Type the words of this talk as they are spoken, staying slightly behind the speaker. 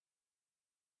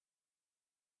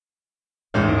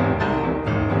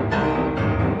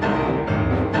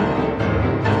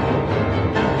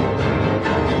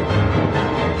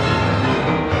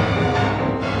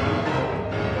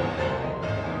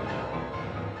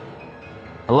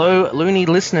Hello, Looney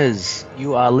listeners.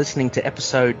 You are listening to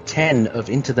episode 10 of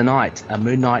Into the Night, a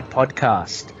Moon Knight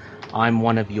podcast. I'm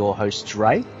one of your hosts,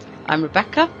 Ray. I'm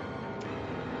Rebecca.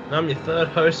 And I'm your third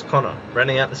host, Connor,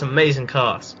 rounding out this amazing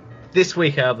cast. This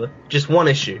week, however, just one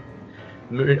issue.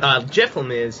 Jeff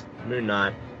Lemire's Moon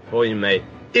Knight, All You Made,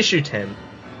 issue 10.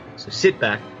 So sit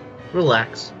back,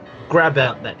 relax, grab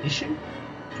out that issue,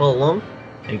 follow along,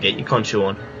 and get your conchu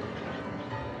on.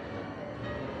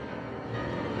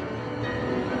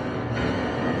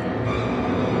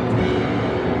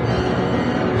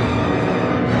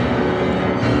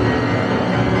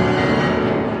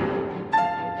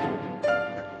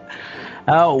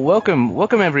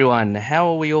 Welcome everyone. How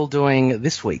are we all doing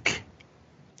this week?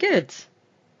 Good.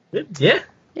 Yeah.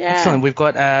 Excellent.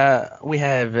 We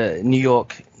have New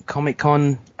York Comic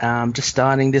Con just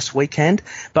starting this weekend,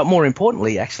 but more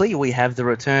importantly, actually, we have the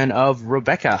return of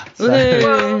Rebecca.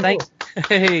 So,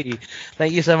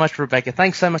 thank you so much, Rebecca.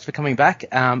 Thanks so much for coming back.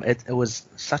 It was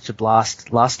such a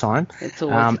blast last time. It's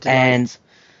always a delight.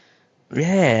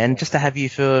 And just to have you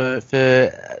for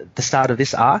the start of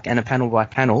this arc and a panel by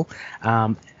panel,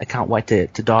 I can't wait to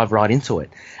dive right into it.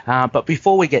 But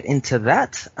before we get into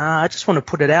that, I just want to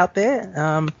put it out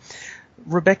there.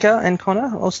 Rebecca and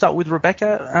Connor, I'll start with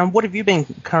Rebecca. What have you been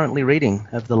currently reading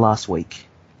over the last week?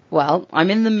 Well, I'm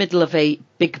in the middle of a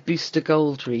Big Booster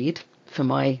Gold read for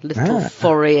my little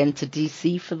foray into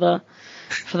DC for the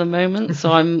moment.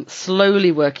 So I'm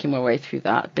slowly working my way through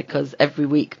that because every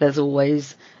week there's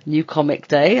always new comic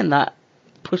day and that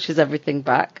pushes everything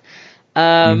back.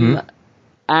 And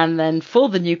then for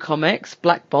the new comics,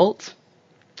 Black Bolt,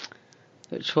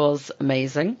 which was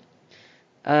amazing.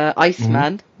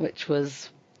 Iceman, which was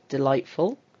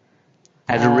delightful.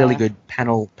 Had a really good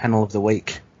panel of the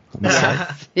week.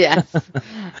 Yes.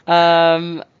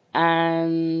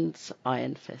 And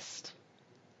Iron Fist,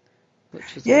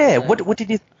 which was what did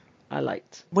you? I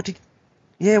liked. What did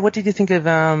you think of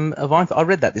Iron Fist? I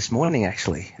read that this morning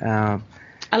actually. I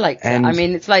liked it. I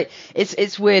mean, it's like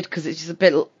it's weird because it's just a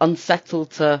bit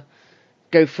unsettled to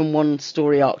go from one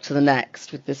story arc to the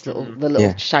next with this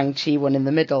little Shang-Chi one in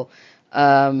the middle.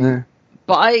 But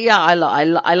I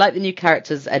like the new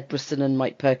characters Ed Brisson and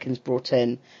Mike Perkins brought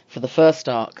in for the first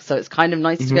arc, so it's kind of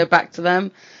nice to go back to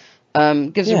them.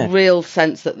 Gives a real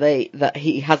sense that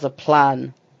he has a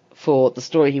plan for the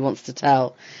story he wants to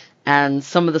tell, and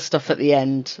some of the stuff at the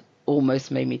end almost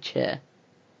made me cheer.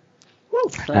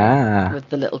 So, with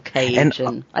the little cage,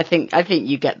 and I think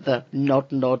you get the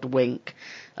nod wink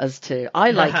as to I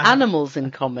like animals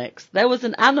in comics. There was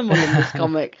an animal in this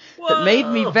comic that made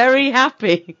me very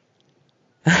happy.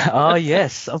 Oh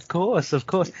yes, of course.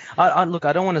 I look,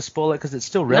 I don't want to spoil it because it's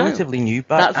still relatively new,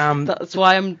 but that's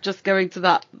why I'm just going to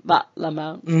that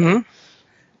amount. So.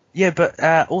 Yeah, but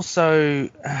also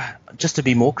just to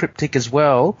be more cryptic as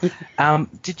well,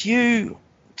 did you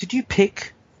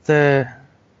pick the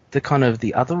kind of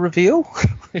the other reveal?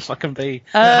 If I can be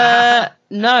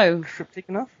no cryptic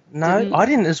enough. No, I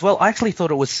didn't as well. I actually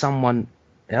thought it was someone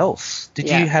else. Did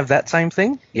you have that same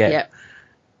thing? Yeah.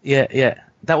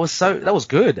 That was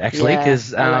good actually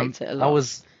because I liked it a lot.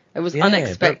 It was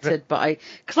unexpected, but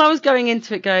because I was going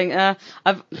into it going, I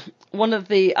read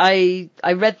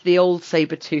the old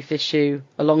Sabretooth issue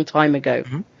a long time ago,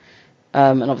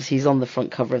 and obviously he's on the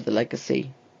front cover of the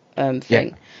Legacy thing.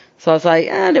 Yeah. So I was like,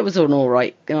 and it was all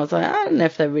right. And I was like, I don't know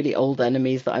if they're really old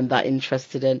enemies that I'm that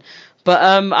interested in. But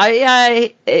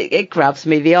it grabs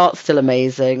me. The art's still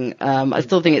amazing. I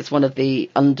still think it's one of the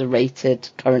underrated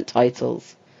current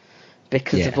titles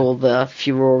because of all the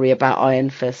furore about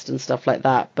Iron Fist and stuff like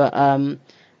that. But I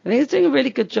think it's doing a really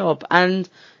good job. And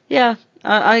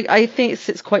I think it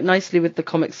sits quite nicely with the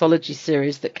Comixology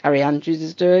series that Carrie Andrews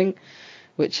is doing,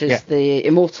 which is the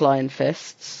Immortal Iron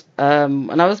Fists.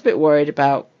 And I was a bit worried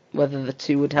about whether the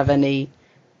two would have any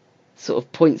sort of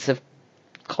points of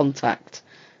contact,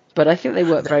 but I think they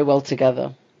work very well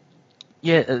together.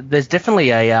 Yeah, there's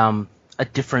definitely a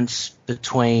difference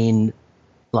between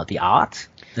like the art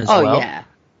as well. Oh yeah.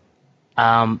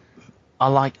 I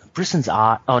like Brisson's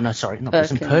art. Oh no, sorry, not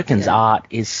Brisson. Perkins' art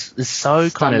is so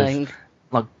stunning.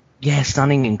 Kind of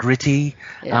stunning and gritty.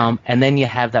 Yeah. And then you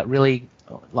have that really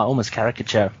like almost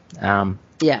caricature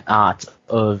art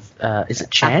of is it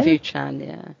Chan? Afu Chan,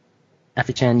 yeah.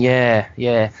 Afu Chan,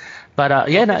 yeah. But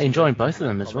enjoying both of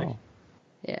them as well.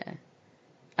 Yeah.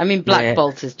 I mean, Black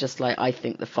Bolt is just like, I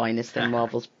think, the finest thing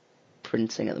Marvel's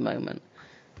printing at the moment.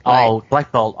 Like,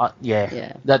 Black Bolt,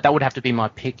 that would have to be my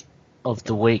pick of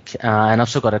the week. And I've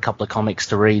still got a couple of comics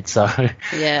to read, so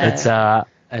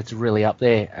it's really up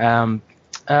there.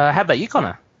 How about you,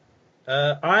 Connor?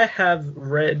 I have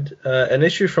read an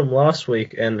issue from last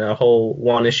week and a whole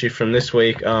one issue from this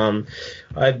week.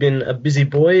 I've been a busy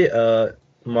boy.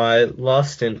 My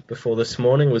last stint before this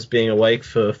morning was being awake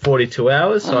for 42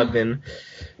 hours, so I've been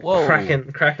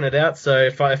cracking it out. So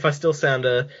if I still sound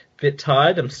a bit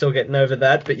tired, I'm still getting over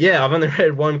that. But yeah, I've only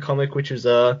read one comic, which was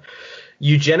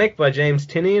Eugenic by James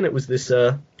Tinney, and it was this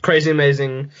crazy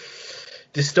amazing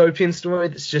dystopian story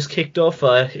that's just kicked off.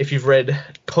 If you've read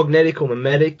Cognetic or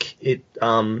Memetic,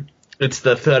 it's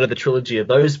the third of the trilogy of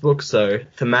those books, so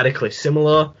thematically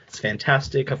similar. It's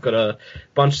fantastic. I've got a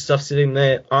bunch of stuff sitting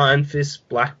there. Iron Fist,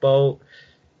 Black Bolt.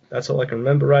 That's all I can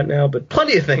remember right now, but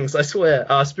plenty of things, I swear.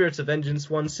 Spirits of Vengeance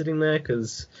one sitting there,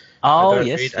 because I don't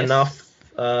read enough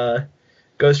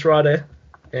Ghost Rider,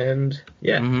 and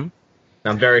yeah. Mm-hmm.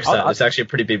 I'm very excited. It's actually a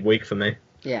pretty big week for me.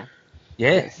 Yeah.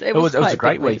 Yeah. It was a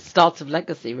great week. Start of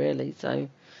Legacy, really, so.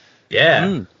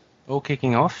 Yeah. All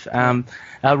kicking off.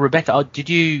 Rebecca, did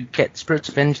you get Spirits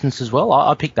of Vengeance as well?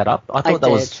 I picked that up. I thought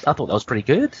that was pretty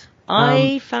good.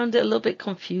 I found it a little bit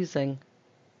confusing.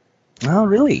 Oh,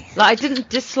 really? I didn't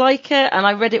dislike it, and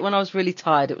I read it when I was really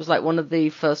tired. It was one of the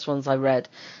first ones I read,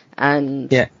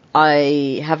 and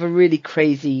I have a really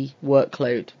crazy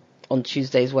workload on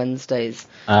Tuesdays, Wednesdays,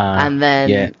 and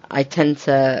then I tend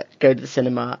to go to the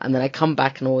cinema, and then I come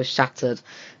back and always shattered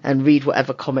and read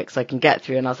whatever comics I can get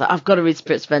through, and I was like, I've got to read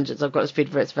Spirits of Vengeance, I've got to read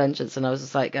Spirits of Vengeance, and I was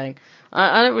just going,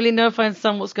 I don't really know if I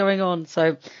understand what's going on,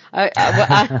 so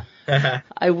I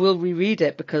will reread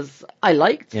it, because I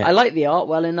liked the art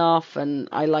well enough, and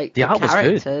I liked the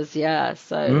characters,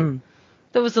 so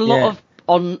there was a lot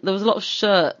of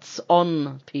shirts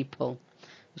on people,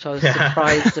 which I was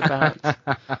surprised about.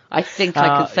 I think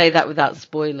I could say that without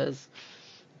spoilers.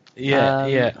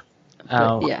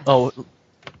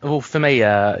 Well, for me,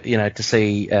 to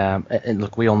see, and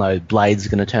look, we all know Blade's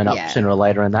going to turn up sooner or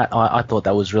later, and that I thought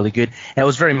that was really good. And it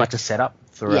was very much a setup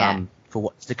for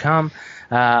what's to come.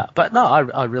 But no,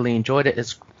 I really enjoyed it.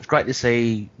 It's great to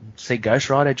see Ghost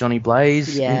Rider, Johnny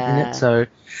Blaze in it. So it'd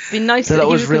be nice that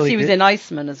he was in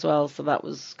Iceman as well, so that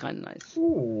was kind of nice.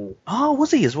 Ooh. Oh,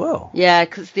 was he as well? Yeah,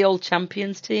 because it's the old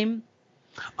Champions team.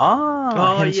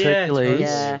 Hercules.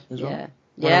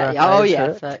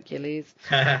 Hercules.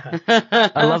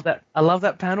 I love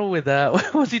that panel with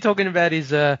what was he talking about?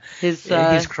 His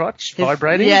crotch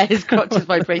vibrating. Yeah, his crotch is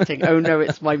vibrating. Oh no,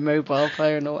 it's my mobile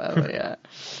phone or whatever. Yeah,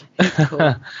 he's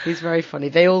cool. He's very funny.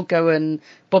 They all go, and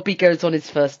Bobby goes on his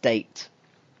first date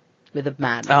with a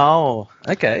man. Oh,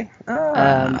 okay.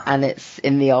 And it's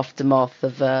in the aftermath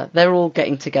of they're all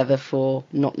getting together for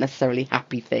not necessarily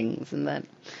happy things,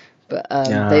 but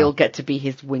they all get to be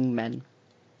his wingmen.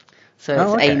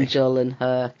 So it's Angel and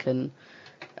Herc, and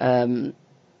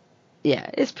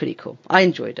it's pretty cool. I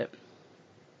enjoyed it.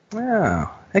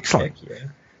 Wow, excellent. Heck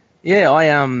yeah.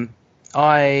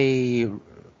 I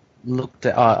looked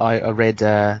at, I read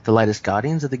the latest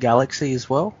Guardians of the Galaxy as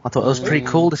well. I thought it was pretty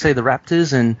cool to see the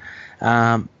Raptors, and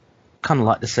kind of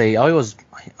like to see. I'm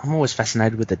always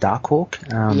fascinated with the Darkhawk.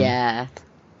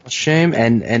 Costume,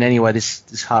 and anyway,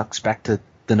 this harks back to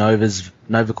the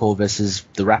Nova Corps versus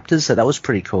the Raptors, so that was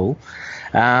pretty cool.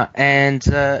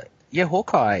 Hawkeye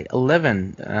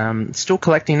 11, still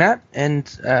collecting that,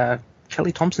 and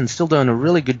Kelly Thompson's still doing a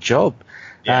really good job.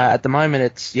 At the moment.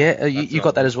 It's you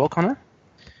got that as well, Connor?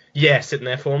 Yeah, sitting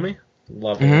there for me.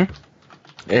 Love it.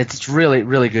 It's really,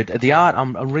 really good. The art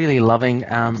I'm really loving.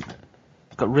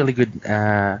 Got really good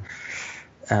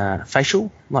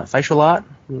facial art.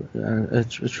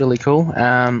 It's really cool.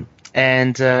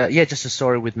 Just a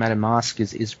story with Madame Mask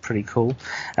is pretty cool.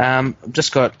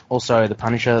 Just got also The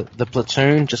Punisher, The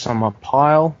Platoon, just on my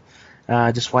pile.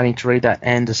 Just waiting to read that,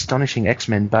 and Astonishing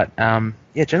X-Men. But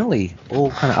generally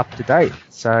all kind of up to date.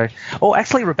 So,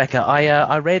 actually, Rebecca,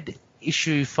 I read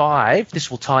issue 5. This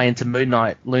will tie into Moon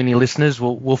Knight, loony listeners.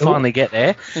 We'll finally get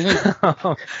there.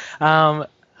 I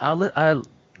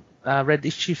read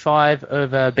issue 5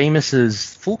 of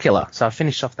Bemis's Fool Killer, so I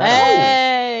finished off that.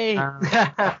 Hey!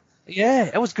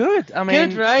 It was good. I mean,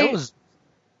 good, right?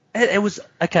 It was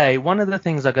okay. One of the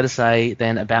things I got to say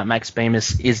then about Max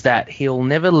Bemis is that he'll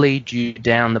never lead you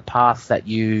down the path that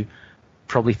you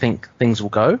probably think things will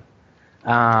go.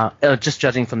 Just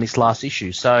judging from this last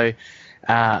issue. So,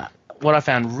 what I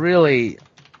found really,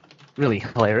 really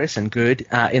hilarious and good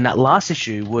in that last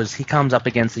issue was he comes up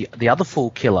against the other Fool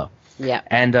Killer. Yeah.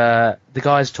 And the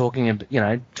guy's talking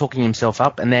himself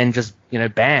up, and then just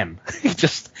bam, he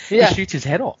shoots his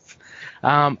head off.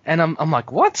 And I'm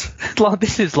like, what?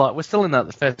 This is we're still in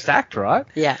the first act, right?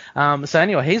 Yeah. So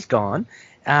anyway, he's gone.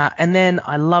 And then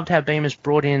I loved how Bemis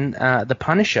brought in the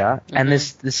Punisher, and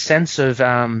this sense of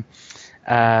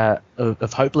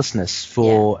of hopelessness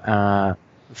for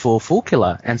Fool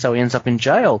Killer, and so he ends up in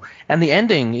jail. And the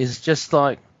ending is just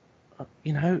like,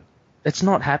 it's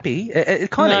not happy. It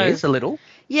kind of is a little.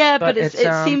 Yeah, but it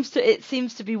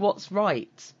seems to be what's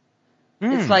right.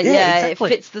 It's like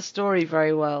exactly. It fits the story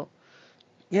very well.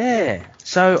 Yeah.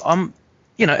 So I'm,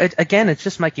 it's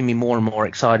just making me more and more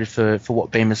excited for what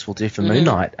Bemis will do for Moon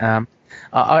Knight.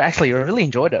 I actually really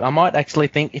enjoyed it. I might actually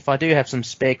think if I do have some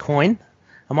spare coin,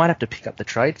 I might have to pick up the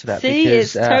trade for that. See,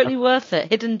 because, it's totally worth it.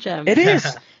 Hidden gem. It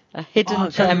is. A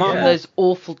hidden gem from those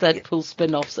awful Deadpool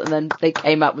spin-offs, and then they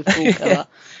came out with Fool Killer.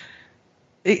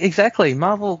 Exactly.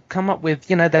 Marvel come up with,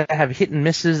 they have hit and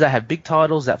misses, they have big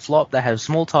titles that flop, they have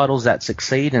small titles that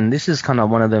succeed, and this is kind of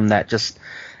one of them that just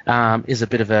is a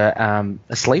bit of a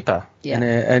sleeper. Yeah.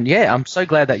 And I'm so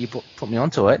glad that you put me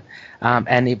onto it, and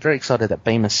I'm very excited that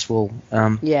Bemis will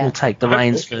take the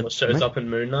reins. For shows up in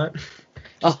Moon Knight.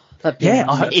 Oh, that'd be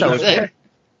I hope so.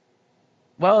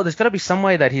 Well, there's got to be some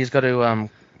way that he's got to,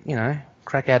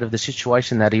 crack out of the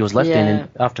situation that he was left in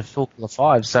after Fool Killer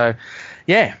 5. So,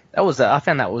 I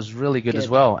found that was really good as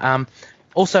well.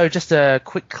 Also, just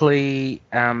quickly,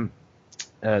 The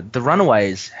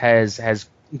Runaways has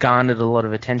garnered a lot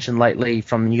of attention lately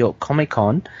from New York Comic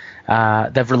Con.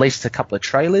 They've released a couple of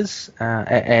trailers,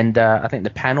 and I think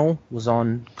the panel was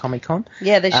on Comic Con.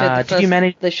 Yeah, they showed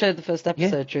They showed the first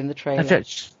episode during the trailer.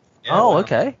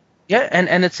 Okay. Yeah,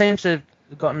 and it seems to have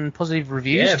gotten positive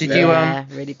reviews.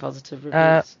 Really positive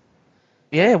reviews.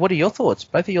 What are your thoughts?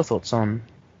 Both of your thoughts on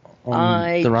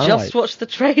I The Runaways? just watched the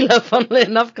trailer, funnily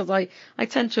enough, because I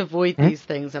tend to avoid these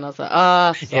things, and I was like,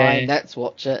 fine, let's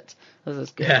watch it. This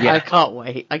is good. Yeah. I can't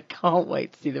wait. I can't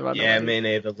wait to see The Runaways. Yeah, me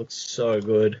neither. It looks so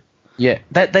good. Yeah,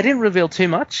 they didn't reveal too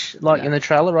much, in the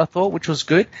trailer, I thought, which was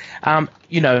good.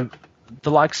 The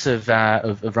likes of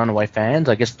Runaway fans,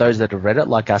 I guess those that have read it,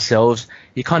 like ourselves,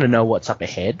 you kind of know what's up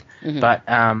ahead. But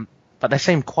they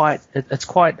seem quite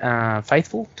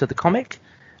faithful to the comic.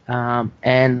 And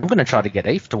I'm going to try to get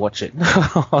Eve to watch it.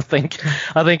 I think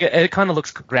it kind of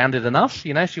looks grounded enough.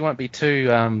 She won't be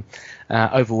too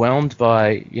overwhelmed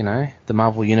by the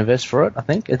Marvel universe for it. I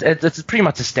think it's pretty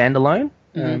much a standalone.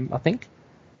 I think.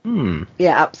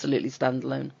 Yeah, absolutely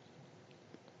standalone.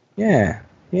 Yeah.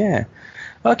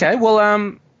 Okay.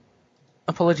 Well,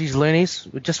 apologies, loonies.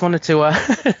 We just wanted to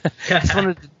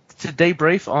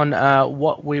debrief on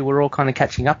what we were all kind of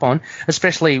catching up on,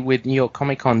 especially with New York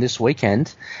Comic Con this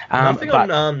weekend. Nothing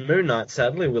on Moon Knight,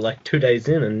 sadly. We're like 2 days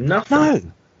in and nothing. No.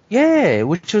 Yeah,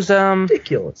 which was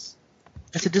ridiculous.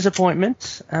 It's a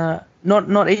disappointment.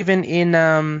 Not even in.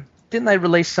 Didn't they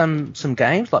release some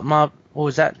games like Marvel? Or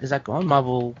is that gone?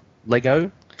 Marvel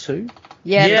Lego 2?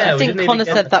 Yeah, I think Connor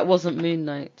said that wasn't Moon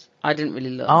Knight. I didn't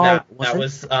really look. Oh, no, that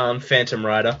was Phantom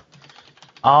Rider.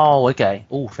 Oh, okay.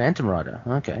 Oh, Phantom Rider.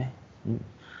 Okay.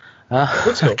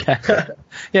 Looks cool. Okay.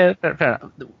 Yeah, fair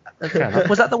enough.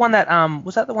 Was that the one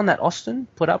that Austin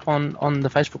put up on the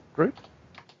Facebook group?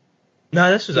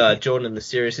 No, this was Jordan in the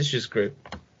Serious Issues group.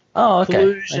 Oh, okay.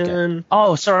 Collusion. Okay.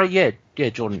 Oh, sorry. Yeah,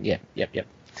 Jordan. Yeah, yep.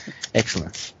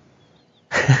 Excellent.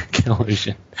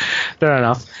 Collusion. Fair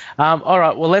enough. All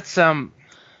right. Well, let's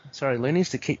sorry,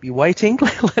 loonies, to keep you waiting.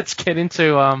 Let's get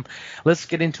into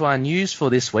our news for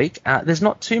this week. There's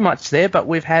not too much there, but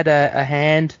we've had a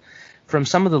hand from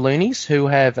some of the loonies who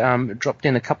have dropped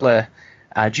in a couple of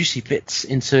juicy bits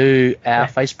into our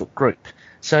Facebook group.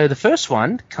 So the first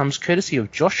one comes courtesy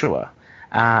of Joshua,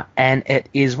 and it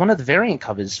is one of the variant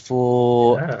covers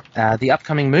for the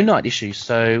upcoming Moon Knight issue,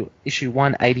 so issue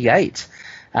 188.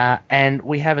 And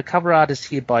we have a cover artist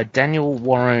here by Daniel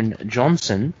Warren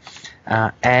Johnson,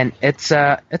 and it's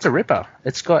a ripper.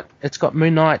 It's got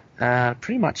Moon Knight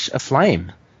pretty much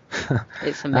aflame.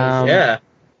 It's amazing.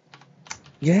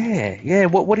 Yeah.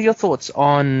 What are your thoughts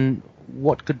on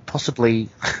what could possibly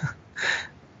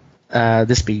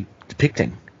this be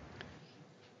depicting?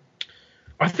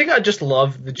 I think I just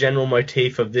love the general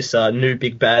motif of this new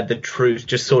big bad, the Truth,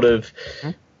 just sort of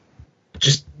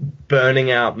just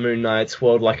burning out Moon Knight's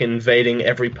world, like invading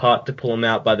every part to pull him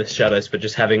out by the shadows, but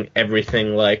just having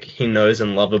everything like he knows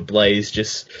and love ablaze.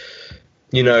 Just,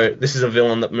 this is a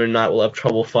villain that Moon Knight will have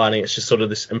trouble fighting. It's just sort of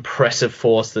this impressive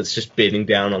force that's just beating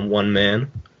down on one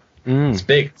man. It's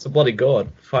big. It's a bloody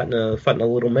god fighting a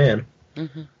little man.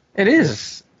 Mm-hmm. It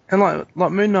is. And like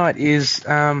Moon Knight is,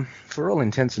 for all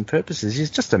intents and purposes, he's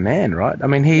just a man, right? I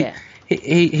mean,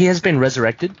 he has been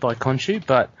resurrected by Khonshu,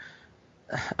 but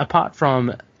apart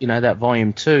from that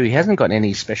volume 2, he hasn't got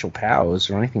any special powers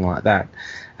or anything like that.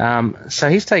 So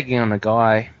he's taking on a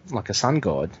guy like a sun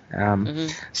god.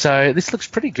 So this looks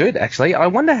pretty good, actually. I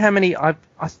wonder how many. I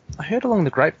heard along the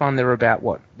grapevine there are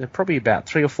probably about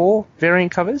 3 or 4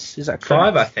 variant covers. Is that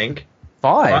correct? 5, I think.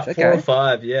 5. Okay. 4 or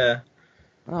 5, yeah.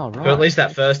 Oh, right. For at least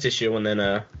that first issue, and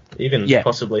then even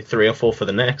possibly 3 or 4 for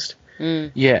the next.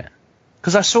 Yeah.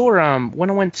 Because I saw when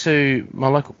I went to my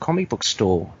local comic book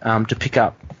store to pick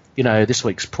up, this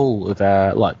week's pull of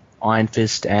like Iron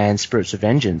Fist and Spirits of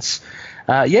Vengeance.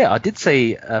 I did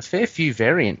see a fair few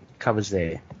variant covers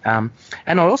there, and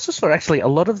I also saw actually a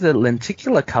lot of the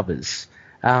lenticular covers.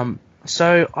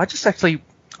 So I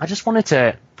just wanted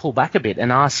to pull back a bit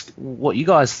and ask what you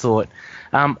guys thought.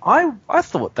 I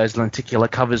thought those lenticular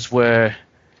covers were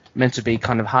meant to be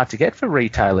kind of hard to get for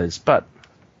retailers, but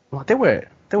like there were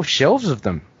shelves of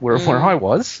them where I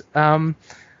was.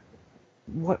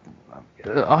 What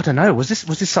I don't know. Was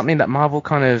this something that Marvel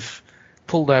kind of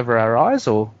pulled over our eyes,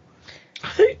 or?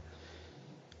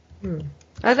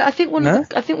 I think one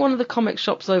of the comic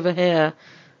shops over here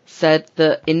said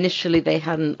that initially they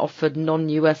hadn't offered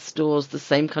non-US stores the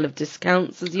same kind of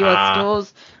discounts as US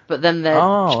stores, but then they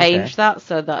changed that,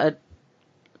 so that had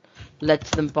led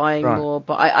to them buying more.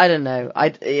 But I don't know.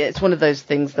 It's one of those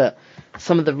things that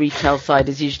some of the retail side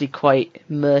is usually quite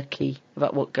murky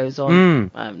about what goes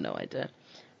on. I have no idea.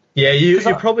 Yeah,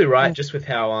 you're probably right, just with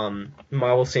how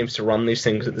Marvel seems to run these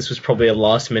things, that this was probably a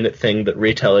last-minute thing that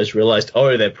retailers realized,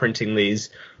 they're printing these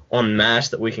en masse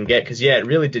that we can get. Because, it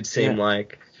really did seem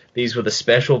like these were the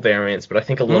special variants, but I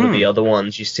think a lot of the other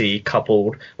ones you see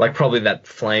coupled, like probably that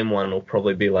Flame one will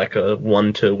probably be like a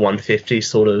 1 to 150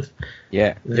 sort of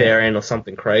variant or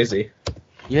something crazy.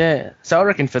 Yeah, so I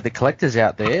reckon for the collectors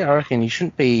out there, I reckon you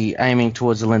shouldn't be aiming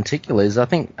towards the lenticulars. I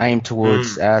think aim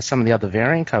towards some of the other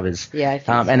variant covers. Yeah, I think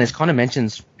so. And as Connor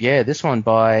mentions, this one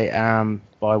by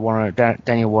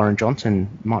Daniel Warren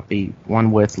Johnson might be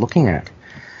one worth looking at.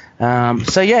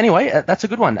 Anyway, that's a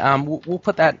good one. We'll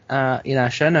put that in our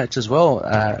show notes as well.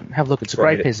 Have a look. It's a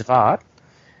great piece of art.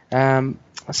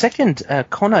 Second,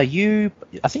 Connor, I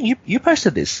think you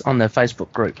posted this on the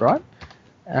Facebook group, right?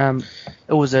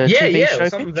 It was a TV show it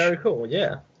was something very cool,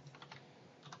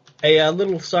 a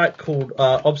little site called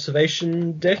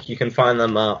Observation Deck. You can find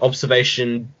them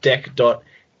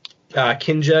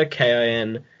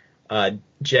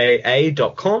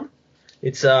observationdeck.kinja.com.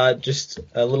 It's just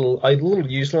a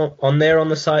little user on there on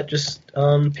the site just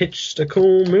pitched a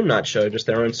cool Moon Knight show, just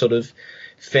their own sort of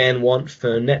fan want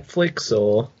for Netflix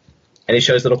or any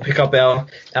shows that'll pick up our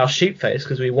sheep face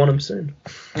because we want them soon.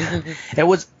 It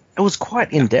was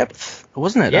quite in depth,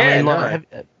 wasn't it? Yeah,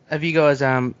 have you guys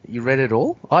you read it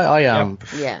all? I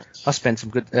spent some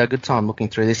good time looking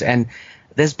through this, and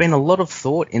there's been a lot of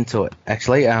thought into it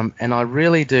actually, and I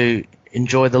really do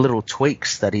enjoy the little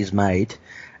tweaks that he's made.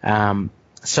 So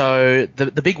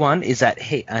the big one is that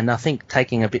and I think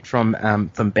taking a bit from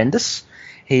Bendis,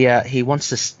 he wants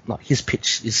to, like, his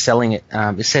pitch is setting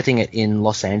it in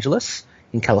Los Angeles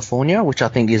in California, which I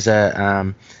think is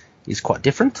quite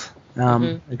different.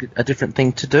 A different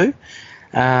thing to do,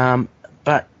 but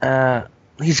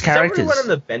his characters. Is that when he went on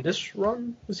the Bendis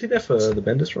run? Was he there for the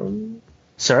Bendis run?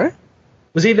 Sorry,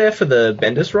 was he there for the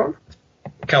Bendis run?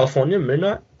 California Moon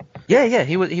Knight. Yeah.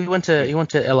 He went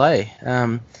to LA.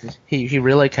 He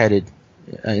relocated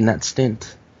in that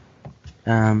stint.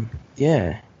 But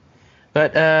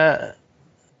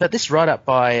this write up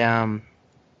by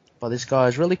this guy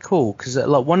is really cool because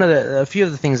like a few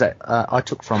of the things that I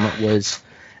took from it was.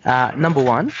 Number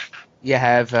one, you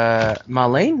have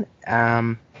Marlene,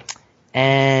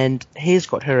 and he's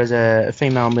got her as a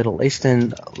female Middle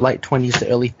Eastern, late 20s to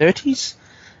early 30s,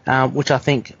 which I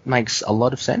think makes a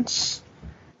lot of sense.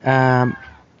 Oh,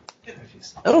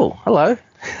 hello.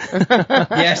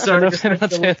 Yeah, sorry, just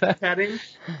chatting.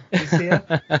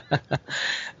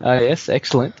 Oh, yes,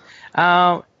 excellent.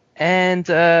 And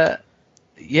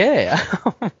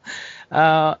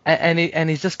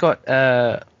he's just got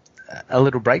a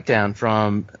little breakdown for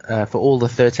all the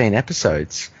 13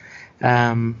 episodes.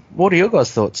 What are your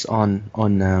guys' thoughts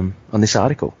on this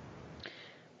article?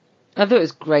 I thought it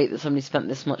was great that somebody spent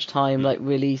this much time, like,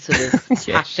 really sort of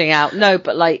hashing out. No,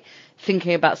 but like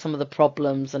thinking about some of the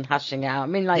problems and hashing out. I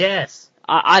mean, like, yes.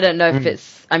 I don't know if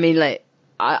it's. I mean, like,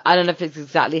 I don't know if it's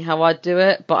exactly how I'd do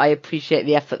it, but I appreciate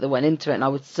the effort that went into it, and I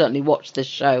would certainly watch this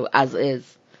show as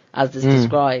is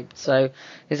described. So,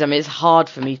 I mean, it's hard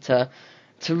for me to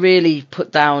really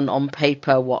put down on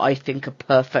paper what I think a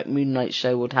perfect Moon Knight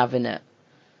show would have in it.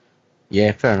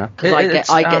 Yeah, fair enough. Because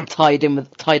I get tied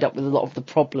up with a lot of the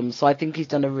problems, so I think he's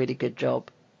done a really good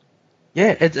job.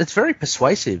 Yeah, it's very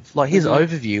persuasive. Like his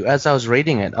overview, as I was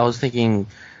reading it, I was thinking,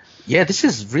 yeah, this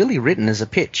is really written as a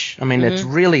pitch. I mean, it's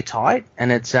really tight, and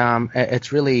it's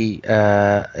really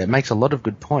it makes a lot of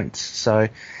good points. So,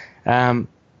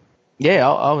 yeah,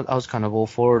 I was kind of all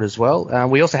for it as well.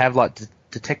 We also have like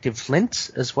Detective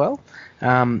Flint as well,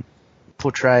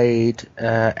 portrayed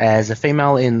as a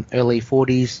female in late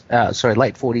 40s,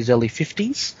 early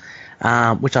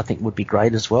 50s, which I think would be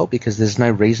great as well because there's no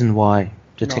reason why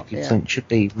Detective Flint should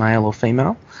be male or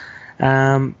female.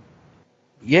 So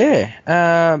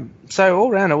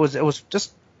all round it was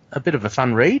just a bit of a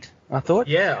fun read, I thought.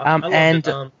 Yeah, I loved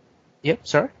it. Yep,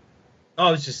 sorry.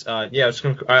 I was just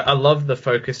I love the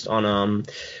focus on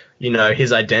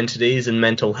his identities and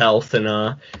mental health and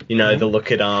the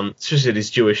look at especially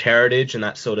his Jewish heritage and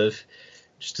that sort of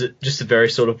just a very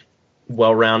sort of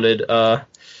well-rounded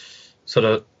sort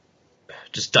of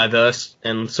just diverse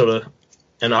and sort of.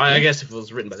 And I guess if it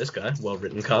was written by this guy,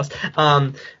 well-written cast.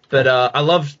 But I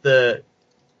loved the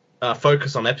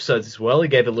focus on episodes as well. He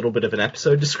gave a little bit of an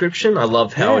episode description. I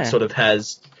love how it sort of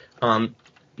has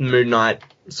Moon Knight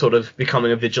sort of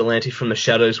becoming a vigilante from the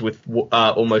shadows with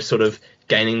almost sort of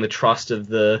gaining the trust of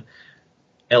the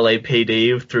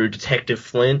LAPD through Detective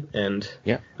Flint. And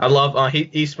I love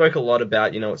he spoke a lot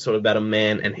about, it's sort of about a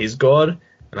man and his God.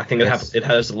 And I think it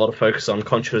has a lot of focus on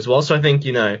Contra as well. So I think,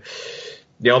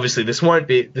 obviously this won't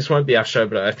be our show,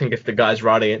 but I think if the guys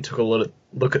writing it took a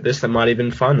look at this, they might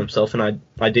even find themselves an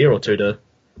idea or two to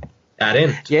add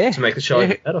in to make the show a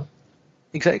bit better.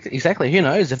 Exactly. Who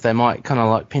knows if they might kind of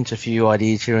like pinch a few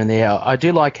ideas here and there. I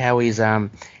do like how he's kind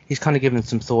of given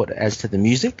some thought as to the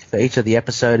music for each of the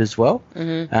episode as well.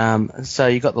 So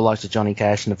you got the likes of Johnny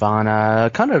Cash,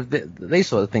 Nirvana, kind of these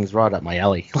sort of things right up my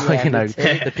alley.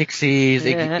 The Pixies,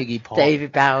 Iggy Pop,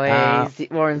 David Bowie,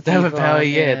 Warren Zevon. David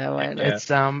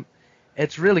Bowie,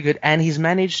 it's really good, and he's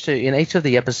managed to in each of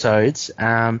the episodes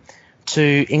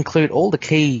to include all the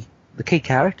key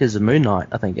characters of Moon Knight,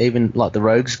 I think, even like the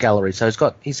Rogues Gallery. So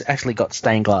he's actually got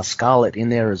Stained Glass Scarlet in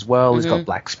there as well. He's got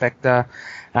Black Spectre.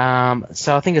 So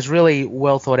I think it's really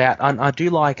well thought out. I do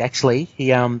like, actually,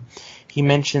 he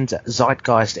mentions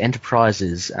Zeitgeist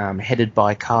Enterprises, headed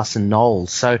by Carson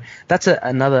Knowles. So that's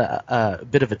another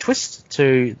bit of a twist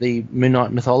to the Moon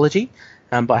Knight mythology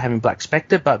by having Black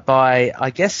Spectre, but by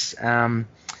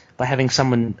having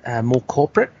someone more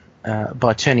corporate,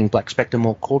 by turning Black Spectre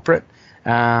more corporate.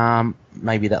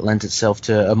 Maybe that lends itself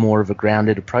to a more of a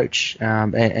grounded approach,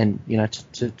 and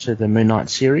to the Moon Knight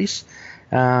series.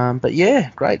 But yeah,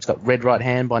 great. It's got Red Right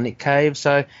Hand by Nick Cave.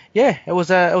 So yeah, it was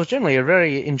generally a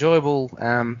very enjoyable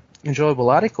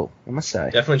article, I must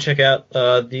say. Definitely check out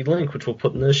the link, which we'll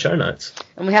put in the show notes.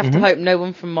 And we have to hope no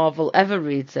one from Marvel ever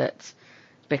reads it,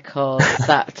 because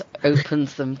that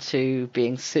opens them to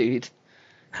being sued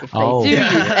if they do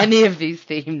use any of these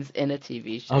themes in a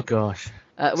TV show. Oh gosh.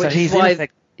 Which is why,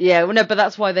 but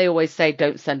that's why they always say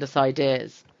don't send us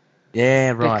ideas.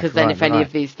 Yeah, right. Because then if any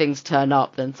of these things turn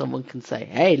up, then someone can say,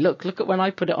 "Hey, look at when I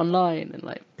put it online," and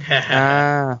like.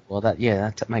 Well,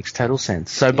 that makes total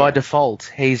sense. So by default,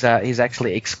 he's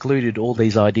actually excluded all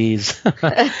these ideas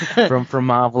from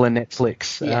Marvel and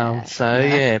Netflix.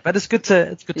 But it's good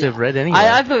to have read anyway.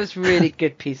 I thought it was a really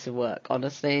good piece of work.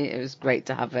 Honestly, it was great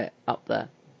to have it up there.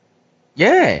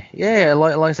 Yeah,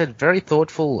 like I said, very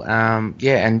thoughtful, and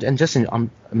just I'm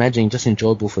imagining just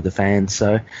enjoyable for the fans.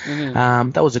 So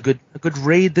that was a good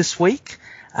read this week.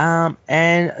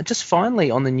 And just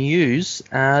finally on the news,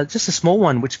 just a small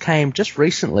one which came just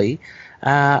recently.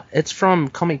 It's from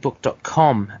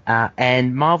comicbook.com,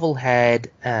 and Marvel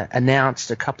had announced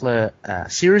a couple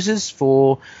of series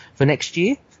for next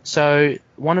year. So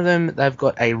one of them, they've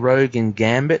got a Rogue and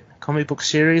Gambit comic book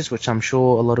series, which I'm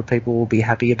sure a lot of people will be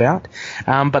happy about.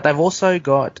 But they've also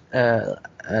got the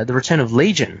Return of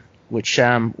Legion, which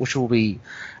will be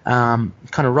kind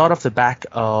of right off the back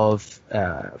of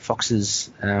Fox's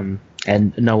and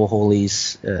Noah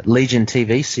Hawley's Legion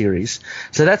TV series.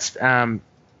 So that's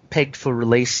pegged for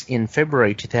release in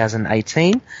February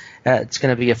 2018. It's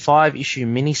going to be a 5-issue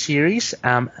miniseries.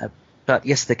 But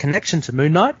yes, the connection to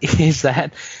Moon Knight is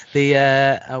that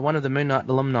the one of the Moon Knight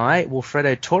alumni,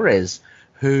 Wilfredo Torres,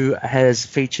 who has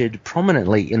featured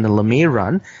prominently in the Lemire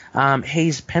run,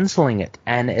 he's penciling it,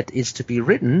 and it is to be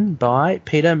written by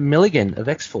Peter Milligan of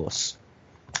X-Force.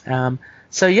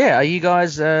 So yeah, are you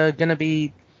guys going to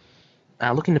be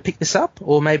looking to pick this up,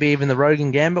 or maybe even the Rogue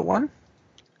and Gambit one?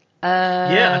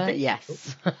 I think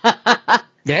yes.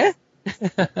 Yeah.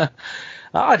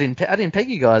 I didn't peg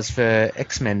you guys for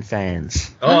X-Men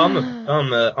fans. Oh,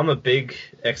 I'm a big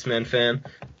X-Men fan.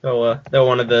 They were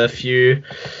one of the few.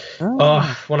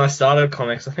 When I started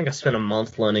comics, I think I spent a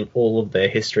month learning all of their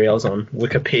history. I was on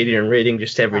Wikipedia and reading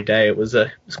just every day. It was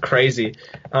crazy.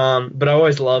 But I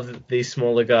always love these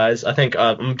smaller guys. I think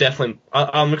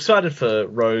I'm excited for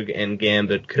Rogue and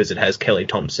Gambit because it has Kelly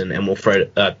Thompson and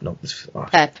Wilfred. Per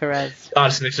Perez. I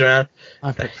just mixed around.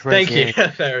 Thank you, Yeah.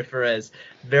 Per Perez.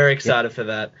 Very excited for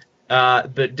that.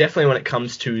 But definitely when it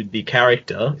comes to the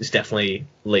character, it's definitely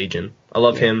Legion. I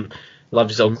love him. Loved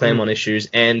his old Claremont issues,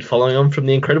 and following on from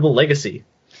the incredible legacy,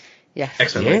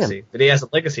 X-Men legacy, that he has a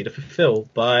legacy to fulfill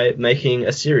by making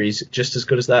a series just as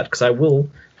good as that, because I will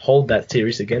hold that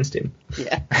series against him.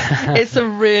 Yeah, it's a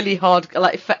really hard,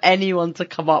 for anyone to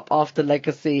come up after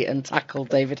Legacy and tackle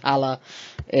David Haller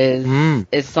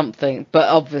is something, but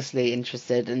obviously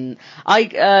interested. And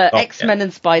X-Men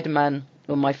and Spider-Man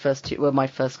were my first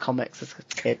comics as a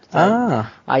kid. So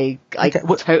I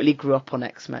totally grew up on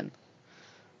X-Men.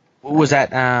 Was that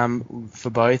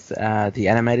for both the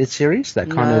animated series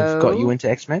that kind of got you into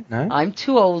X-Men? No? I'm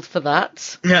too old for that.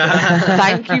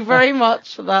 Thank you very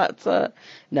much for that.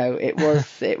 No, it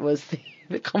was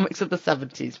the comics of the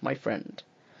 70s, my friend.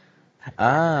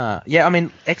 Yeah, I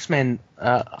mean, X-Men,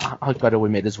 I've got to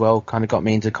admit as well, kind of got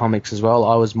me into comics as well.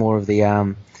 I was more of the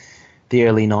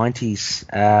early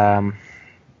 90s.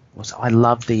 I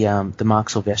loved the Mark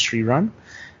Silvestri run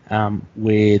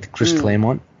with Chris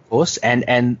Claremont. Course,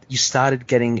 and you started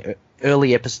getting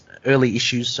early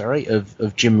issues,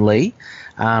 of Jim Lee.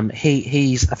 I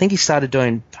think he started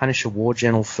doing Punisher War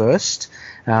Journal first,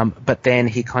 but then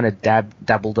he kind of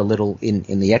dabbled a little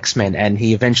in the X-Men, and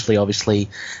he eventually obviously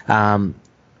came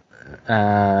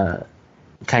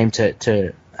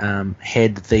to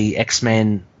head the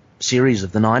X-Men series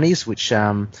of the 90s,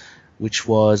 which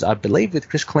was, I believe, with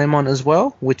Chris Claremont as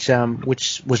well, which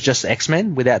was just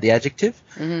X-Men without the adjective.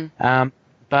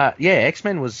 But yeah,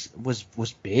 X-Men was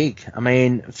big. I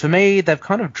mean, for me, they've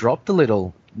kind of dropped a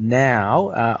little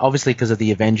now, obviously because of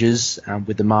the Avengers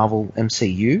with the Marvel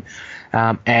MCU,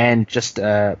 and just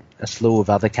a slew of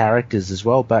other characters as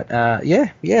well. But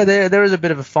there is a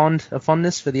bit of a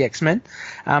fondness for the X-Men.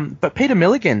 But Peter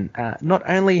Milligan, not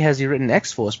only has he written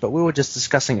X-Force, but we were just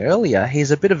discussing earlier,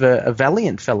 he's a bit of a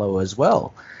valiant fellow as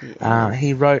well. Yeah.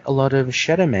 He wrote a lot of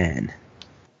Shadow Man.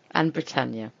 And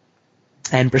Britannia.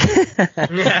 And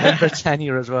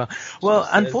Britannia as well. Well,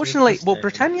 unfortunately,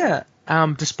 Britannia,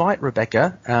 despite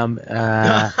Rebecca,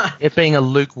 it being a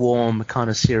lukewarm kind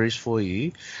of series for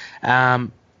you,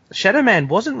 Shadow Man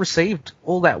wasn't received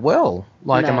all that well,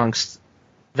 amongst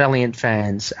Valiant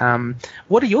fans.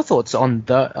 What are your thoughts on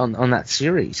that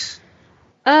series?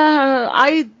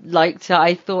 I liked it.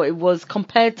 I thought it was,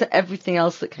 compared to everything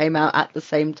else that came out at the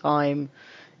same time,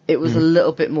 it was a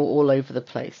little bit more all over the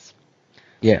place.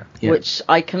 Yeah. Which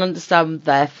I can understand,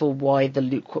 therefore, why the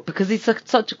Luke... Because he's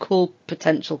such a cool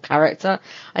potential character.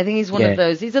 I think he's one of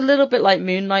those... He's a little bit like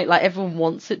Moon Knight. Like, everyone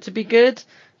wants it to be good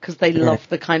because they love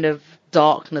the kind of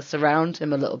darkness around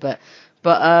him a little bit.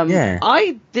 But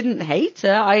I didn't hate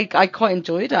it. I quite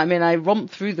enjoyed it. I mean, I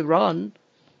romped through the run.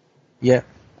 Yeah.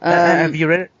 Have you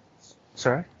read it?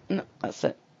 Sorry? No, that's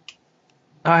it.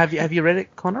 Have you read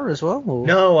it, Connor, as well? Or?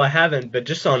 No, I haven't, but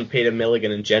just on Peter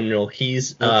Milligan in general,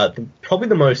 he's probably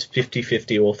the most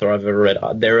 50-50 author I've ever read.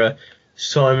 There are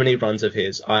so many runs of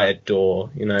his I adore.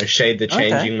 Shade the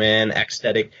Changing Man,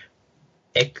 Ecstatic,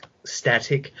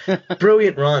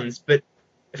 brilliant runs, but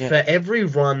for every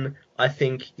run I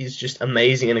think is just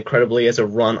amazing and incredibly as a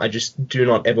run, I just do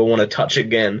not ever want to touch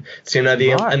again. So,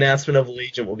 the announcement of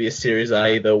Legion will be a series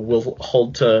I either will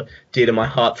hold dear to my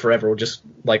heart forever or just,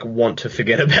 want to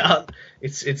forget about.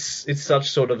 It's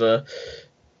such it's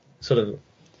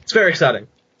very exciting.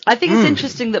 I think it's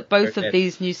interesting that both of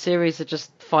these new series are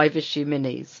just 5-issue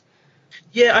minis.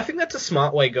 Yeah, I think that's a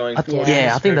smart way going forward.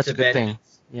 I think that's a good thing.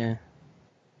 Yeah.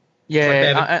 Yeah,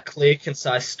 they have a clear,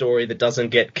 concise story that doesn't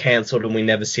get cancelled and we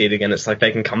never see it again. It's like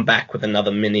they can come back with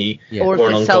another mini or an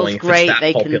if it sells great,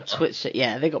 they popular. can switch it.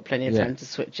 Yeah, they got plenty of time to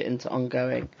switch it into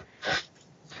ongoing.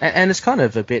 And it's kind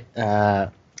of a bit.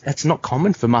 It's not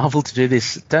common for Marvel to do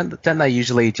this. Don't they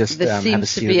usually just there have a series? There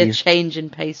seems to be a change in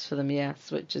pace for them, yes,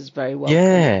 which is very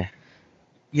welcome.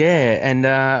 Yeah,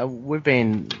 and we've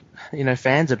been,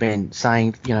 fans have been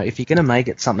saying, if you're going to make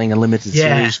it something a limited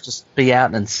series, just be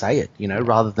out and say it,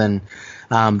 rather than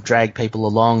drag people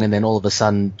along and then all of a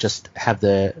sudden just have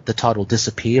the title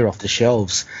disappear off the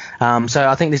shelves. So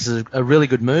I think this is a really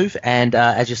good move, and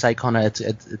as you say, Connor,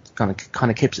 it kind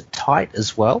of keeps it tight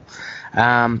as well.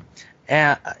 And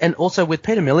also with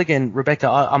Peter Milligan, Rebecca,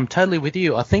 I'm totally with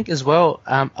you. I think as well.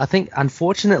 I think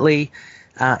unfortunately,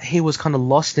 he was kind of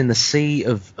lost in the sea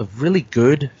of really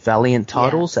good Valiant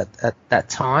titles at that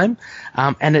time.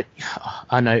 And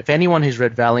I know if anyone who's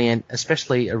read Valiant,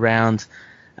 especially around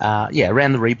the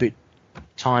reboot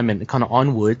time and kind of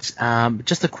onwards,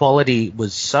 just the quality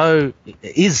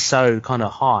is so kind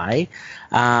of high.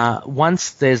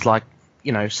 Once there's like,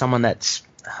 someone that's,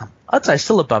 I'd say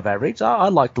still above average. I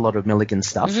liked a lot of Milligan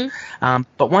stuff.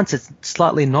 But once it's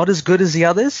slightly not as good as the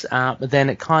others, then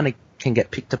it kind of can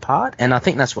get picked apart. And I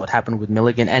think that's what happened with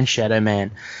Milligan and Shadow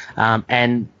Man.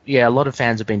 And a lot of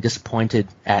fans have been disappointed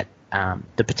at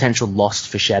the potential lost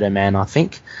for Shadow Man, I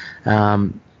think.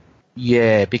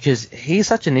 Because he's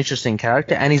such an interesting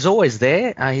character, and he's always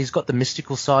there. He's got the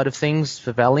mystical side of things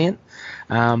for Valiant.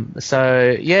 But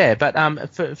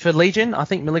for Legion, I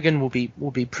think Milligan will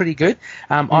be pretty good.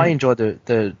 I enjoyed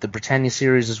the Britannia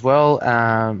series as well.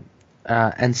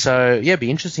 And so it'd be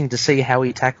interesting to see how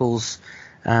he tackles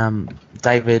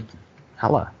David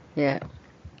Haller. Yeah.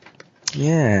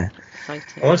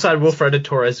 Exciting. Alongside Wilfredo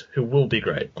Torres, who will be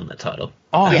great on that title.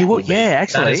 Oh, he will. Yeah,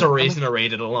 actually. That is a reason to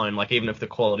read it alone. Like, even if the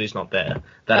quality's not there,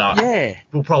 that arc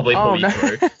will probably pull you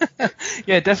through.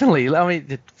 Yeah, definitely. I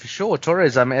mean, for sure,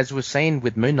 Torres. As we've seen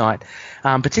with Moon Knight,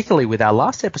 particularly with our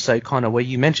last episode, Connor, where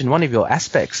you mentioned one of your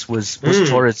aspects was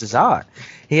Torres's art.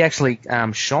 He actually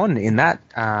shone in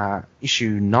that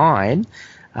issue 9,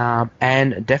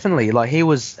 and definitely, like, he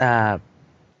was.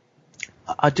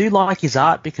 I do like his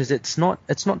art because it's not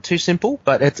too simple,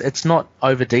 but it's not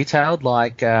over detailed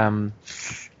like some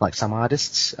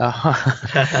artists.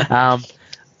 I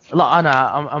know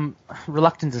I'm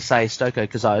reluctant to say Stoker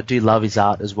because I do love his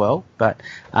art as well, but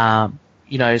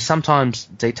sometimes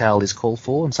detail is called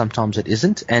for and sometimes it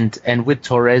isn't. And with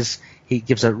Torres, he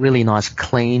gives a really nice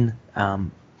clean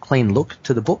look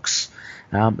to the books.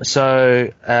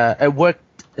 So it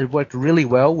worked really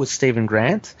well with Stephen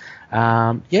Grant.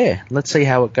 Let's see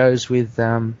how it goes with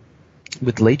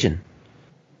Legion.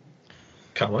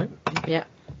 Can't wait. Yeah.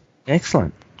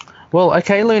 Excellent. Well,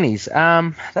 okay, Loonies.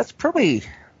 That's probably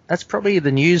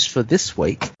the news for this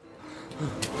week.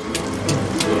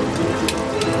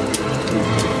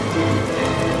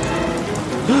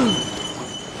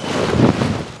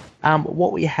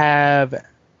 What we have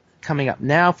coming up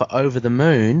now for Over the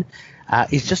Moon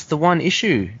is just the one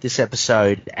issue this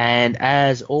episode, and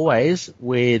as always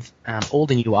with all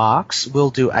the new arcs,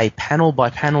 we'll do a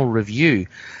panel-by-panel review.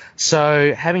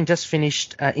 So having just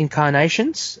finished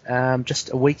Incarnations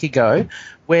just a week ago,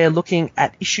 we're looking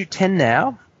at issue 10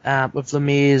 now of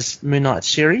Lemire's Moon Knight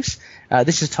series.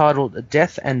 This is titled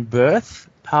Death and Birth,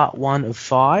 Part 1 of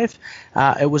 5.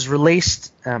 It was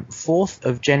released 4th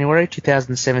of January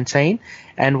 2017,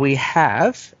 and we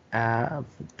have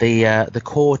the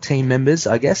core team members,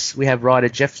 I guess. We have writer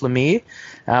Jeff Lemire,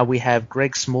 we have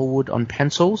Greg Smallwood on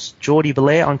pencils, Geordie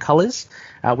Belair on colours,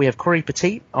 we have Corey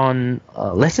Petit on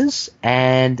letters,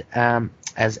 and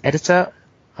as editor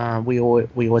we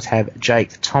always have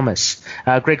Jake Thomas.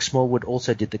 Greg Smallwood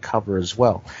also did the cover as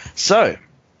well. So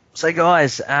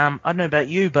guys, I don't know about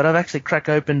you, but I've actually cracked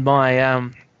open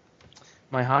my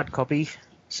my hard copy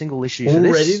single issue for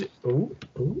this.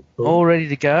 All ready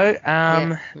to go.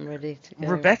 I'm ready to go.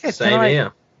 Rebecca, Same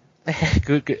here.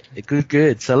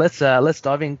 Good. So let's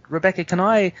dive in. Rebecca, can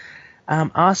I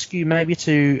ask you maybe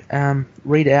to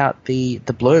read out the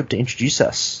blurb to introduce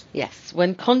us? Yes.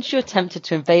 When Khonshu attempted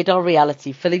to invade our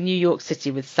reality, filling New York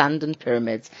City with sand and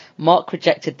pyramids, Mark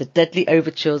rejected the deadly